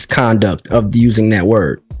the league's conduct of using that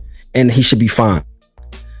word. And he should be fined.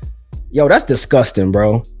 Yo, that's disgusting,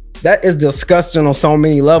 bro. That is disgusting on so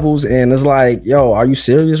many levels. And it's like, yo, are you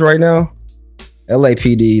serious right now?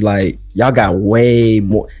 LAPD, like, y'all got way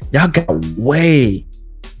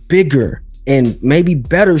bigger and maybe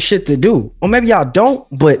better shit to do. Or maybe y'all don't,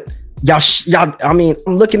 but y'all, I mean,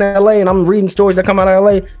 I'm looking at LA and I'm reading stories that come out of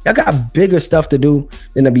LA. Y'all got bigger stuff to do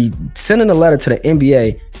than to be sending a letter to the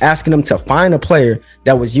NBA asking them to find a player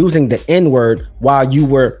that was using the N-word while you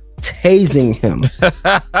were tasing him.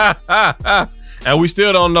 And we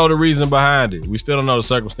still don't know the reason behind it. We still don't know the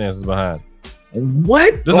circumstances behind it.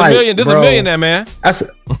 What? There's a millionaire, man. That's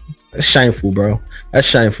shameful, bro. That's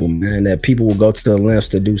shameful, man. That people will go to the lengths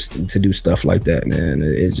to do stuff like that, man.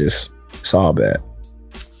 It's all bad.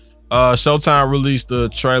 Showtime released the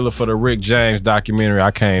trailer for the Rick James documentary.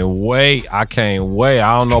 I can't wait. I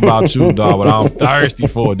don't know about you, dog, but I'm thirsty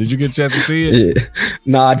for it. Did you get a chance to see it? Yeah.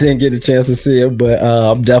 No, I didn't get a chance to see it, but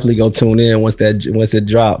I'm definitely gonna tune in once it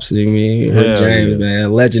drops. You know what I mean? Rick James,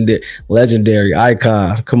 man, legendary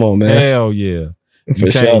icon. Come on, man. Hell yeah.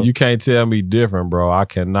 You can't tell me different, bro. I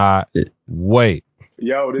cannot wait.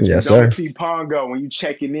 Yo, this is Don T. Pongo when you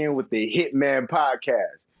checking in with the Hitman Podcast.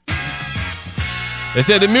 They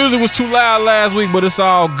said the music was too loud last week, but it's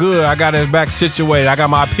all good. I got it back situated. I got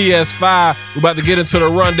my PS5. We're about to get into the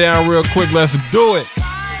rundown real quick. Let's do it.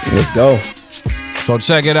 Let's go. So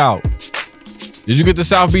check it out. Did you get the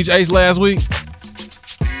South Beach Ace last week?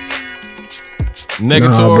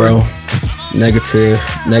 Negatory? Nah, bro.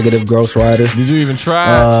 Negative Ghost Rider. Did you even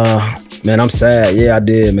try? Man, I'm sad. Yeah, I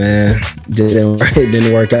did, man. It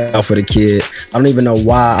didn't work out for the kid. I don't even know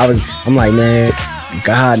why. I'm like, man,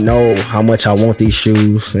 God know how much I want these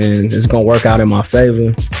shoes, and it's gonna work out in my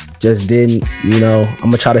favor. Just didn't, you know. I'm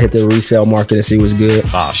gonna try to hit the resale market and see what's good.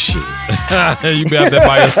 Oh shit! You be out there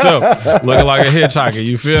by yourself, looking like a hitchhiker.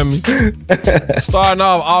 You feel me? Starting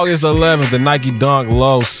off August 11th, the Nike Dunk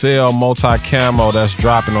Low Sale Multi Camo that's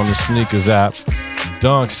dropping on the SNKRS app.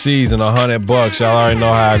 Dunk season, $100. Y'all already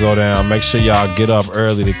know how I go down. Make sure y'all get up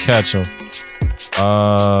early to catch them.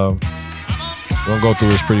 We're gonna go through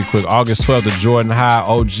this pretty quick. August 12th, the Jordan High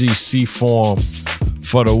OG C Form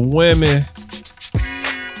for the women.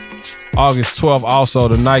 August 12th, also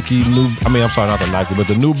the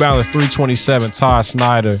the New Balance 327 Todd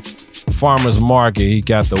Snyder Farmer's Market. He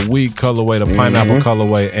got the wheat colorway, the pineapple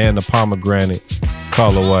colorway, and the pomegranate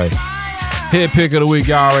colorway. Hit pick of the week,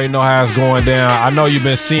 y'all already know how it's going down. I know you've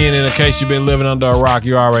been seeing it. In case you've been living under a rock,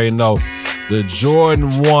 you already know. The Jordan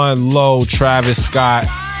 1 Low Travis Scott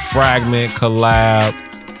Fragment collab.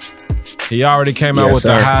 He already came out with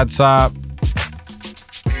the high top.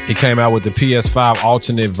 He came out with the PS5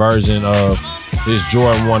 alternate version of His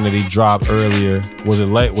Jordan 1 that he dropped earlier. Was it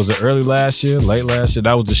early last year? Late last year?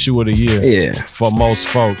 That was the shoe of the year for most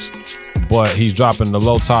folks. But he's dropping the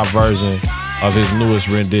low top version of his newest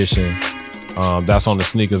rendition. That's on the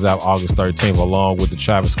Sneakers app August 13th, along with the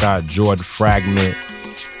Travis Scott Jordan Fragment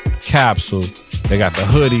capsule. They got the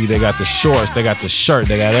hoodie, they got the shorts, they got the shirt,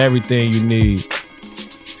 they got everything you need.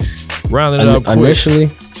 Rounding it up quick.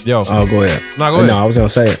 Initially, go ahead. No, I was gonna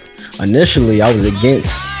say it. Initially, I was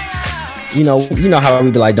against. You know how we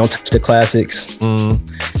be like, don't touch the classics.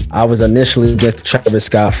 Mm-hmm. I was initially against the Travis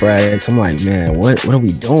Scott frags. I'm like, man, what are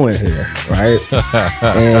we doing here, right?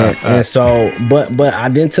 and so, but I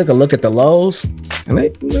then took a look at the lows, and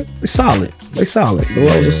they solid. They solid. The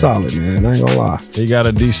lows are solid, man. I ain't gonna lie. He got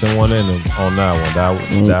a decent one in him on that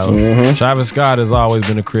one. Travis Scott has always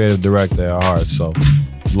been a creative director at heart, so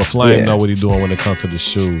LaFlame know what he's doing when it comes to the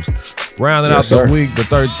shoes. Rounding out the week, the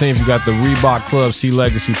 13th, you got the Reebok Club C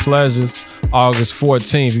Legacy Pleasures. August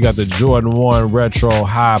 14th, you got the Jordan 1 Retro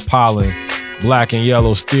High Pollen black and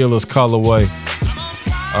yellow Steelers colorway.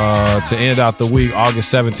 To end out the week,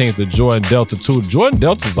 August 17th, the Jordan Delta 2. Jordan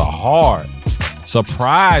Deltas are hard.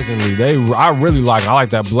 Surprisingly, I really like. I like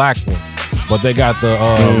that black one, but they got the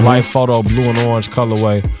light photo blue and orange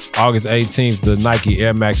colorway. August 18th, the Nike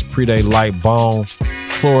Air Max Pre-Day Light Bone,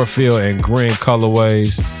 chlorophyll and green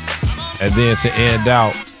colorways. And then to end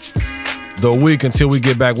out the week until we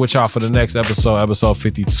get back with y'all for the next episode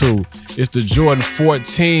 52, it's the Jordan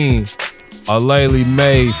 14 Aleli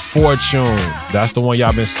May Fortune. That's the one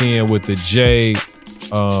y'all been seeing with the J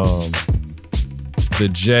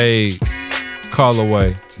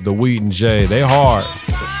colorway, the Wheaton J. They hard.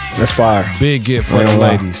 That's fire. Big get for the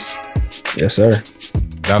ladies. Yes, sir.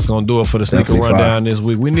 That's gonna do it for the sneaker rundown this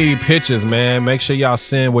week. We need pictures, man. Make sure y'all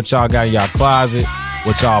send what y'all got in y'all closet,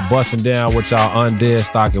 what y'all busting down, what y'all undead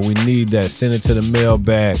stocking. We need that. Send it to the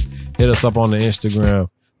mailbag. Hit us up on the Instagram.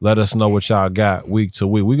 Let us know what y'all got week to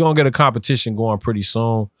week. We're gonna get a competition going pretty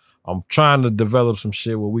soon. I'm trying to develop some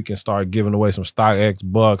shit where we can start giving away some StockX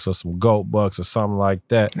bucks or some GOAT bucks or something like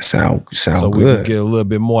that. Sound so good. We can get a little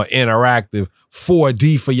bit more interactive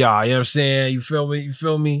 4D for y'all. You know what I'm saying? You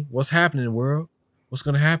feel me? What's happening, world? What's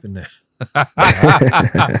gonna happen now?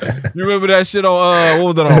 You remember that shit on what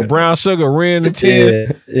was that on Brown Sugar, Ren the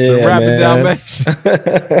 10? Yeah, Rapid Dalmatian.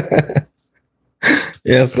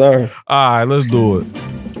 Yes, sir. All right, let's do it.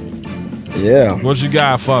 Yeah. What you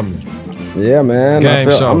got for me? Yeah, man.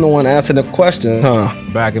 I'm the one asking the question, huh?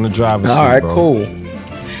 Back in the driver's seat. All right, bro. cool.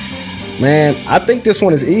 Man, I think this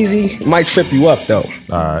one is easy. It might trip you up though.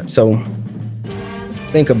 All right. So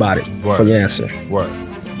think about it for your answer. Word.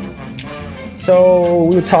 So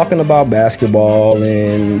we were talking about basketball,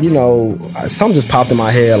 and something just popped in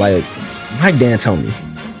my head, like Mike D'Antoni,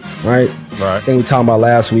 right? Right. I think we talked about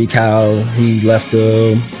last week how he left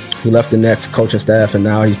the Nets coaching staff, and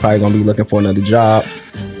now he's probably gonna be looking for another job,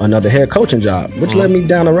 another head coaching job, which led me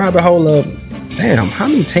down the rabbit hole of, damn, how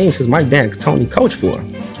many teams has Mike D'Antoni coached for?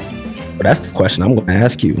 But that's the question I'm gonna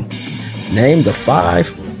ask you. Name the 5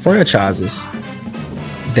 franchises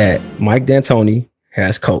that Mike D'Antoni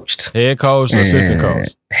has coached. Head coach or assistant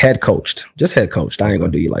coach? Head coached. Just head coached. I ain't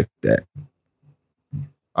gonna do you like that.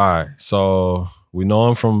 All right. So we know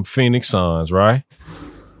him from Phoenix Suns, right?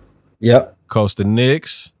 Yep. Coached the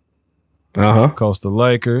Knicks. Coached the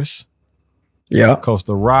Lakers. Yeah. Coached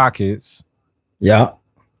the Rockets. Yeah.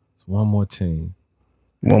 It's one more team.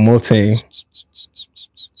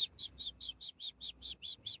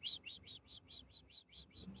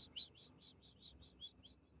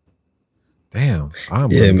 Damn, I'm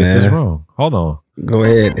gonna get this wrong. Hold on. Go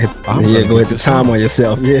ahead. Go ahead. The time on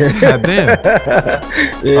yourself. Yeah. God damn.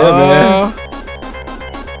 Yeah,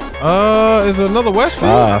 man. Is it another West team?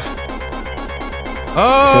 5.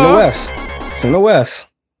 It's in the West.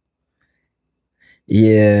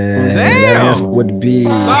 Yeah. Damn. That answer would be.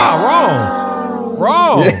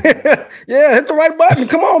 Wrong. Yeah, hit the right button.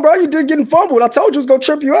 Come on, bro. You did getting fumbled. I told you it's gonna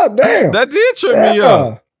trip you up. Damn. That did trip me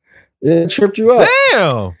up. Yeah, it tripped you up.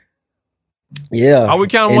 Damn. Yeah. Are we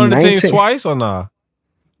counting one of the teams twice or not?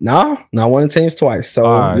 No, not one of the teams twice.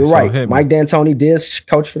 So you're right. Mike D'Antoni did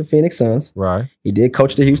coach for the Phoenix Suns. Right. He did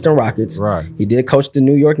coach the Houston Rockets. Right. He did coach the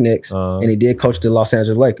New York Knicks. And he did coach the Los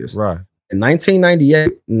Angeles Lakers. Right. In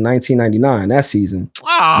 1998 and 1999, that season,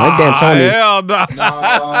 Mike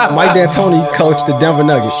D'Antoni coached the Denver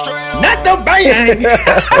Nuggets. Not the bang.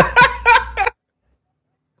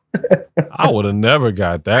 I would have never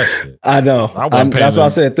got that shit. I know. That's why I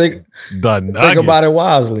said think about it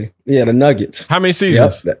wisely. Yeah, the Nuggets. How many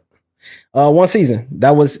seasons? Yep. One season.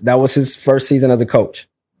 That was his first season as a coach.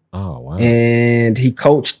 Oh wow! And he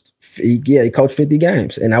coached 50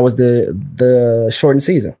 games, and that was the shortened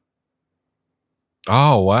season.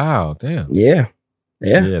 Oh, wow. Damn. Yeah.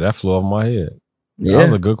 Yeah, that flew off my head. Yeah. That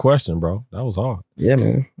was a good question, bro. That was hard. Yeah,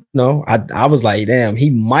 man. No, I was like, damn, he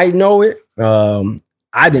might know it.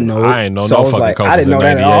 I didn't know it. I ain't know no fucking like, coaches I didn't know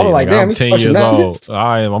that at all. I was like, damn, I'm 10 years old.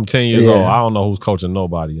 I'm 10 years old. I don't know who's coaching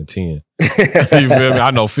nobody in 10. You feel me?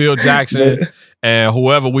 I know Phil Jackson and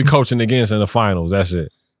whoever we coaching against in the finals. That's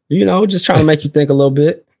it. You know, just trying to make you think a little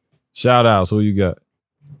bit. Shout outs. Who you got?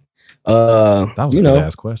 That was a good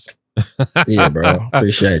ass question. Yeah, bro.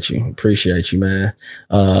 Appreciate you, man.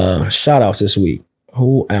 Shout outs this week.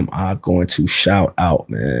 Who am I going to shout out,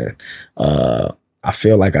 man? I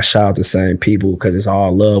feel like I shout out the same people because it's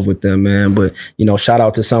all love with them, man. But, you know, shout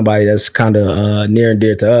out to somebody that's kind of near and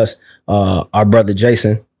dear to us. Our brother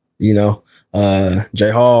Jason, you know,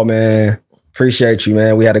 J Hall, man. Appreciate you,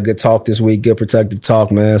 man. We had a good talk this week, good productive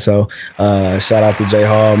talk, man. So shout out to J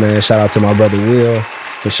Hall, man. Shout out to my brother Will.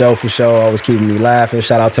 For sure. Always keeping me laughing.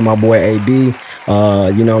 Shout out to my boy AB. You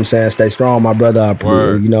know what I'm saying? Stay strong, my brother.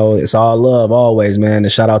 You know, it's all love always, man.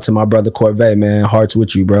 And shout out to my brother Corvette, man. Hearts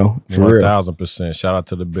with you, bro. For 1000%. Shout out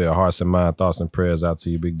to the Bear. Hearts and mind, thoughts and prayers out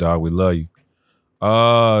to you, big dog. We love you.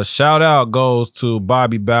 Shout out goes to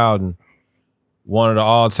Bobby Bowden, one of the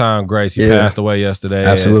all-time greats. He passed away yesterday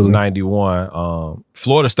at 91.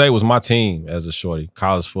 Florida State was my team as a shorty.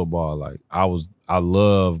 College football. Like I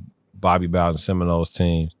love Bobby Bowden Seminoles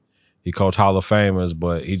teams. He coached Hall of Famers,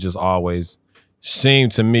 but he just always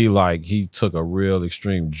seemed to me like he took a real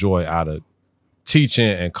extreme joy out of teaching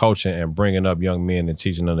and coaching and bringing up young men and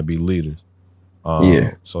teaching them to be leaders.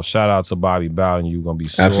 So shout out to Bobby Bowden. You're going to be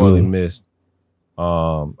sorely missed.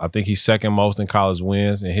 I think he's second most in college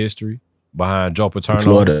wins in history behind Joe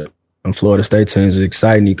Paterno. Florida State team's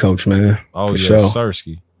exciting, he coach, man. Oh, yeah, sure.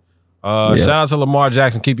 Sersky. Shout out to Lamar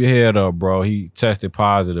Jackson. Keep your head up, bro. He tested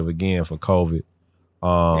positive again for COVID.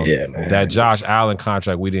 Man. That Josh Allen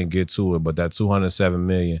contract, we didn't get to it, but that $207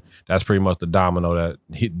 million, that's pretty much the domino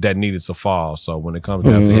that needed to fall. So when it comes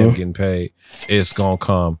down to him getting paid, it's gonna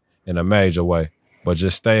come in a major way. But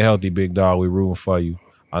just stay healthy, big dog. We rooting for you.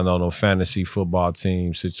 I know no fantasy football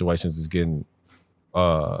team situations is getting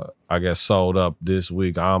I guess sold up this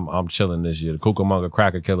week. I'm chilling this year. The Cucamonga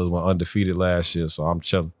Cracker Killers went undefeated last year, so I'm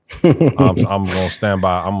chilling. I'm gonna stand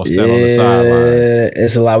by. I'm gonna stand on the sideline.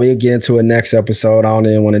 It's a lot. We'll get into it next episode. I don't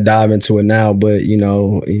even want to dive into it now, but you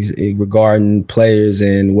know, regarding players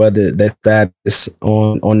and whether that is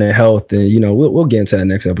on their health, and you know, we'll get into that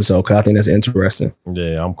next episode because I think that's interesting.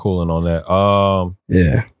 Yeah, I'm cooling on that.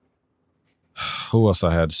 Yeah. Who else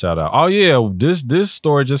I had to shout out? Oh yeah, this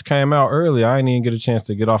story just came out early. I didn't even get a chance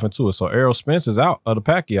to get off into it. So Errol Spence is out of the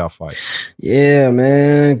Pacquiao fight. Yeah,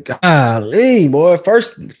 man. Golly, boy.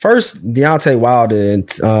 First Deontay Wilder and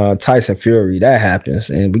Tyson Fury, that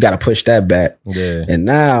happens, and we got to push that back. Yeah. And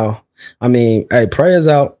now, I mean, hey, prayers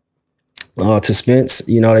out to Spence.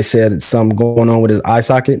 You know, they said it's something going on with his eye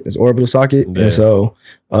socket, his orbital socket, and so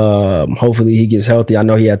hopefully he gets healthy. I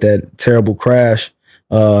know he had that terrible crash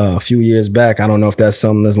a few years back. I don't know if that's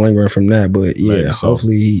something that's lingering from that, but yeah,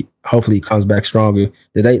 hopefully he comes back stronger.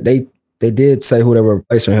 They did say who they were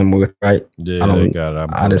replacing him with, right? Yeah, they got it.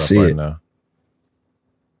 I didn't see it now.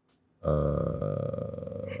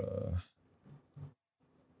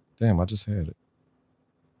 Damn, I just had it.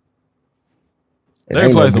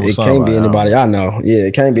 It can't be anybody I know. Yeah,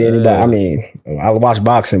 it can't be anybody. I mean, I watch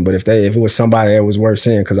boxing, but if it was somebody that was worth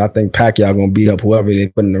seeing, because I think Pacquiao gonna beat up whoever they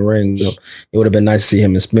put in the ring. So it would have been nice to see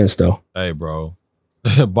him and Spence though. Hey, bro,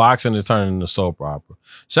 boxing is turning into soap opera.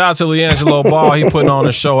 Shout out to LiAngelo Ball. He putting on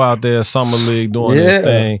a show out there, Summer League, doing his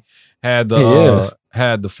thing. Had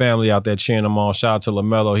the family out there cheering him on. Shout out to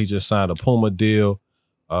LaMelo. He just signed a Puma deal.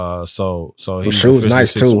 So he's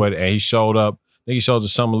nice situated, and he showed up. I think he showed the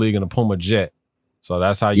Summer League in a Puma jet. So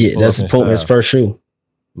that's how you that's his first shoe.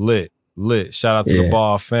 Lit. Shout out to the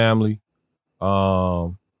Ball family.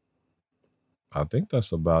 I think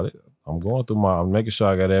that's about it. I'm making sure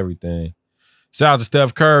I got everything. Shout out to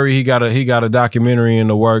Steph Curry. He got a documentary in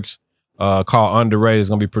the works called Underrated. It's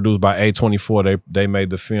gonna be produced by A24. They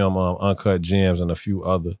made the film Uncut Gems and a few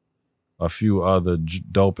other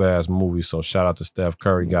dope ass movies. So shout out to Steph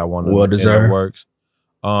Curry. Got one in the works.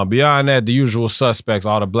 Beyond that, the usual suspects,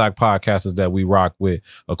 all the black podcasters that we rock with.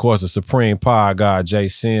 Of course, the Supreme Pod God, Jay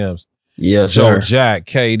Sims. Yes, Joe Jack,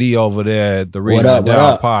 KD over there at the Reason to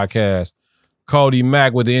Down podcast. Cody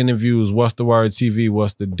Mack with the interviews. What's the word TV?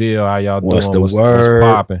 What's the deal? How y'all doing? What's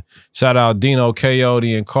popping? Shout out Dino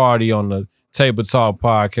Coyote and Cardi on the Table Talk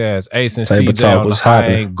podcast. Ace and Table CJ on the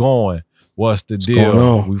happening? I Ain't Going. What's the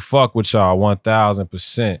deal? We fuck with y'all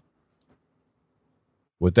 1000%.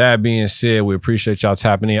 With that being said, we appreciate y'all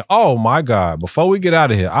tapping in. Oh my God, before we get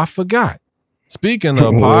out of here, I forgot. Speaking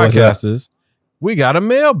of podcasters, we got a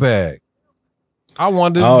mailbag. I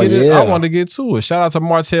wanted to get to it. Shout out to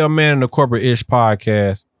Martell Man and the Corporate Ish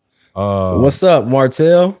podcast. What's up,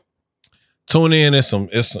 Martell? Tune in.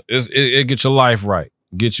 It get your life right.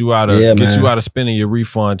 Get you out of spending your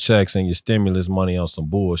refund checks and your stimulus money on some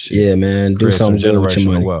bullshit. Yeah, man. Do something good with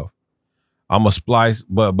your money. Wealth. I'm a splice,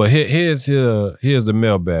 but here's the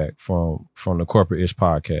mailbag from the Corporate Ish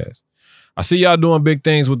podcast. I see y'all doing big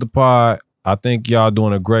things with the pod. I think y'all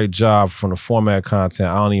doing a great job from the format content.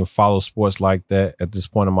 I don't even follow sports like that at this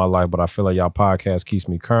point in my life, but I feel like y'all podcast keeps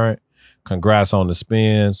me current. Congrats on the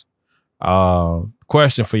spins.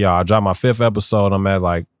 Question for y'all. I dropped my 5th episode. I'm at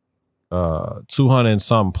like 200 and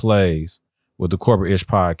something plays with the Corporate Ish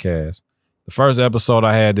podcast. The first episode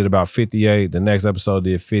I had did about 58. The next episode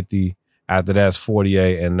did 50. After that's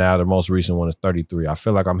 48. And now the most recent one is 33. I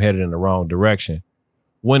feel like I'm headed in the wrong direction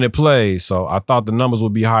when it plays. So I thought the numbers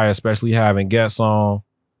would be higher, especially having guests on.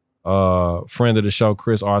 Friend of the show,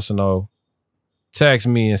 Chris Arsenault, texted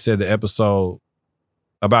me and said his episode,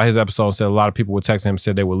 said a lot of people were texting him,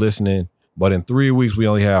 said they were listening, but in 3 weeks, we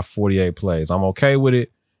only have 48 plays. I'm okay with it.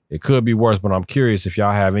 It could be worse, but I'm curious if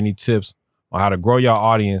y'all have any tips on how to grow your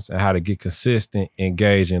audience and how to get consistent,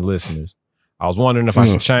 engaging listeners. I was wondering if I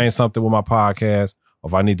should change something with my podcast or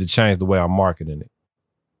if I need to change the way I'm marketing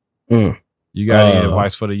it. You got any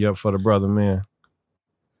advice for the brother, man?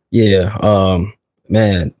 Yeah,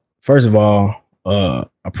 man. First of all, I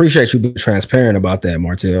appreciate you being transparent about that,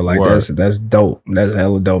 Martell. Like that's dope. That's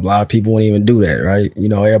hella dope. A lot of people wouldn't even do that, right? You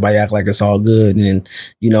know, everybody act like it's all good, and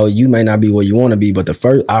you know, you may not be where you want to be. But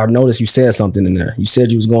I noticed you said something in there. You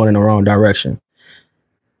said you was going in the wrong direction.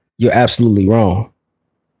 You're absolutely wrong.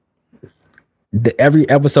 Every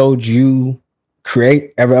episode you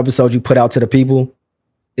create, every episode you put out to the people,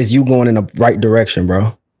 is you going in the right direction,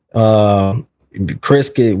 bro.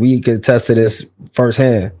 Chris, we could attest to this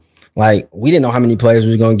firsthand. Like, we didn't know how many plays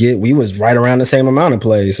we was going to get. We was right around the same amount of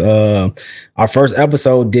plays. Our first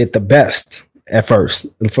episode did the best at first.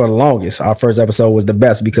 For the longest, our first episode was the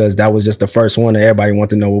best because that was just the first one and everybody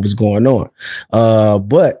wanted to know what was going on.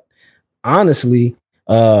 But honestly,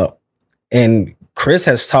 and Chris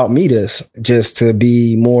has taught me this, just to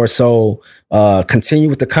be more so continue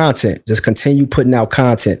with the content. Just continue putting out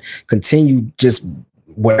content. Continue just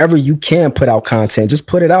wherever you can put out content. Just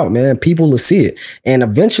put it out, man. People will see it. And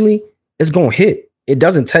eventually it's going to hit. It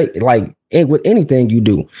doesn't take, like, with anything you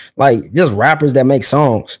do. Like, just rappers that make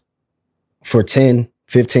songs for 10,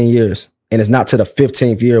 15 years. And it's not to the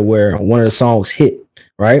 15th year where one of the songs hit,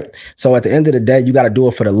 right? So at the end of the day, you got to do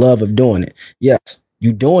it for the love of doing it. Yes.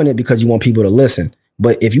 You doing it because you want people to listen.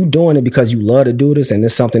 But if you doing it because you love to do this and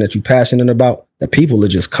it's something that you're passionate about, the people will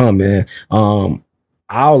just come, man.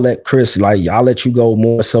 I'll let Chris, I'll let you go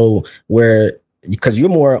more so where, because you're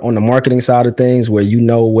more on the marketing side of things where you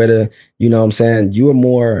know where to, you know what I'm saying? You're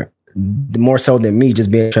more so than me, just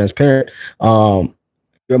being transparent.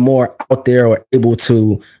 You're more out there or able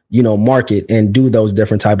to, you know, market and do those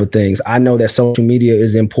different type of things. I know that social media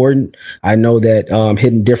is important. I know that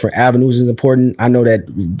hitting different avenues is important. I know that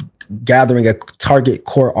gathering a target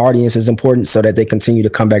core audience is important so that they continue to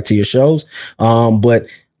come back to your shows. But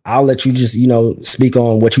I'll let you just, you know, speak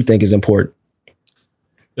on what you think is important.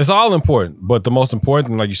 It's all important, but the most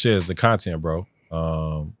important, like you said, is the content, bro.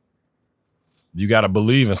 You got to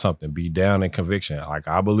believe in something, be down in conviction. Like,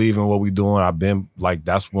 I believe in what we're doing. I've been like,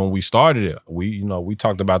 that's when we started it. We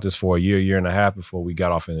talked about this for a year and a half before we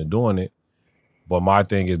got off into doing it. But my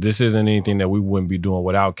thing is, this isn't anything that we wouldn't be doing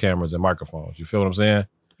without cameras and microphones. You feel what I'm saying?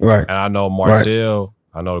 Right. And I know Martell,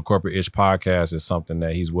 I know the Corporate Ish podcast is something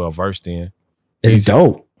that he's well versed in. It's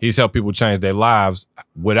dope. He's helped people change their lives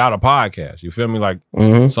without a podcast. You feel me? Like,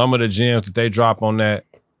 some of the gems that they drop on that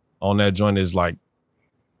joint is like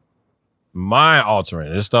mind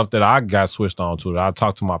altering. It's stuff that I got switched on to, that I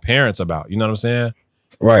talked to my parents about. You know what I'm saying?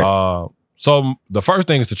 Right. So the first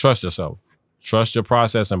thing is to trust yourself. Trust your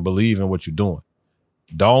process and believe in what you're doing.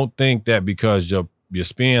 Don't think that because your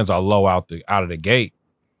spins are low out of the gate,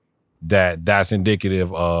 that's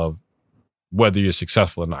indicative of whether you're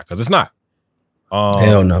successful or not, because it's not.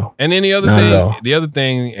 Hell no. And then the other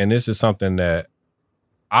thing, and this is something that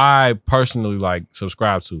I personally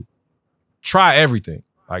subscribe to, try everything.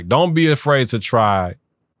 Like, don't be afraid to try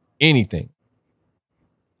anything.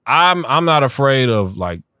 I'm not afraid of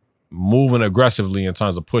moving aggressively in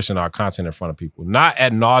terms of pushing our content in front of people. Not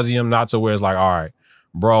ad nauseum, not to where it's like, all right,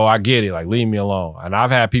 bro, I get it. Like, leave me alone. And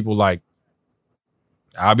I've had people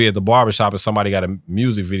I'll be at the barbershop and somebody got a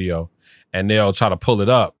music video and they'll try to pull it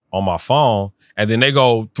up on my phone. And then they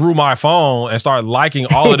go through my phone and start liking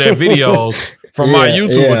all of their videos from my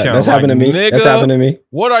YouTube account. That's happened to me. Nigga, that's happened to me.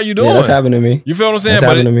 What are you doing? Yeah, that's happened to me. You feel what I'm saying?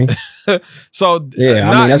 That's happened to me. So yeah,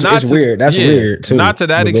 I mean it's weird. That's weird too. Not to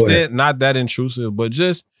that extent, not that intrusive, but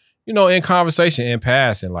just in conversation, in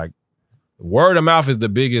passing, like word of mouth is the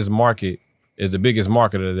biggest marketer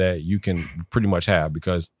that you can pretty much have,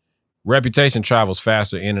 because reputation travels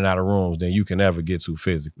faster in and out of rooms than you can ever get to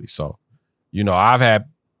physically. So, I've had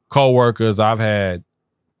coworkers, I've had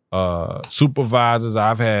supervisors,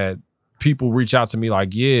 I've had people reach out to me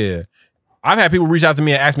like, I've had people reach out to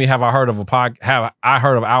me and ask me, have I heard of our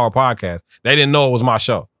podcast? They didn't know it was my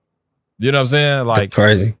show. You know what I'm saying? Like, that's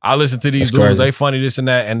crazy. I listen to these dudes, they funny, this and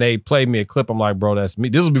that, and they played me a clip. I'm like, bro, that's me.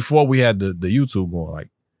 This was before we had the YouTube going. Like,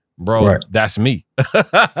 bro, that's me.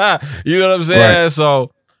 You know what I'm saying? Right.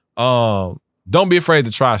 So, don't be afraid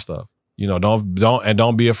to try stuff.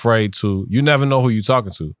 Don't be afraid to. You never know who you're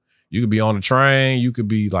talking to. You could be on a train, you could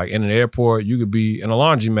be like in an airport, you could be in a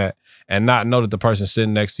laundromat and not know that the person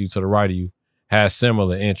sitting next to you, to the right of you, has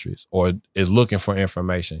similar interests or is looking for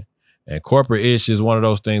information. And corporate ish is one of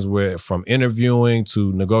those things where, from interviewing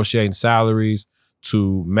to negotiating salaries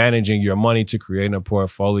to managing your money to creating a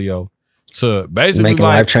portfolio to basically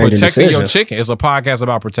like protecting your chicken. It's a podcast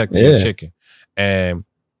about protecting your chicken. And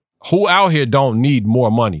who out here don't need more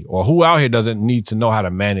money, or who out here doesn't need to know how to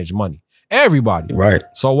manage money? Everybody. Right.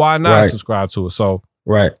 So why not subscribe to it? So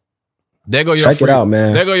there go your Check it out,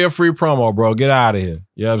 man. There go your free promo, bro. Get out of here.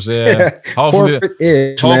 You know what I'm saying? Hopefully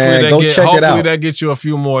that gets you a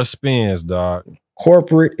few more spins, dog.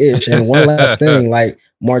 Corporate-ish. And one last thing, like,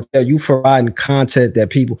 Martell, you providing content that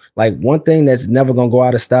people like. One thing that's never gonna go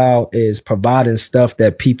out of style is providing stuff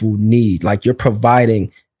that people need. Like, you're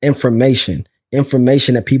providing information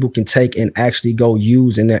that people can take and actually go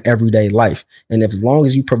use in their everyday life. And as long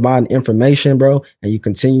as you provide information, bro, and you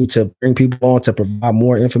continue to bring people on to provide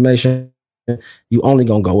more information, you only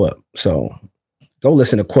gonna go up. So go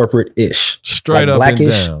listen to Corporate-ish. Straight up and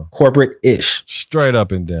down. Corporate-ish. Straight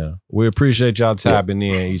up and down. We appreciate y'all tapping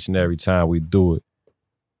in each and every time we do it.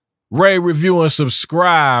 Rate, review, and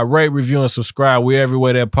subscribe. Rate, review, and subscribe. We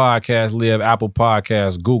everywhere that podcasts live. Apple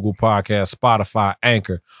Podcasts, Google Podcasts, Spotify,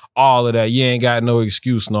 Anchor, all of that. You ain't got no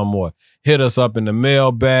excuse no more. Hit us up in the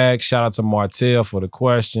mailbag. Shout out to Martell for the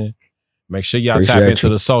question. Make sure y'all tap into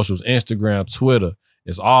the socials. Instagram, Twitter.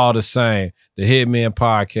 It's all the same. The Hitmen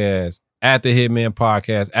Podcast, at the Hitmen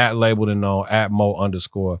Podcast, at Labeled and Known, at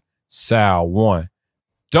Mo_Sal1.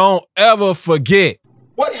 Don't ever forget.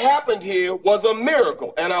 What happened here was a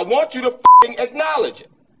miracle, and I want you to acknowledge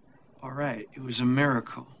it. All right, it was a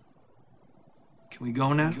miracle. Can we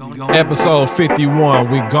go now? Episode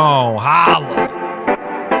 51, we gone. Holla.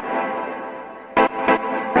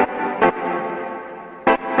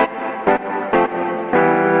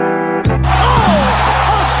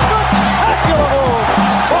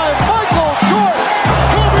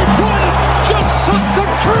 Kobe Bryant just sucked the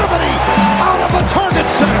gravity out of a target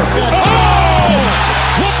center.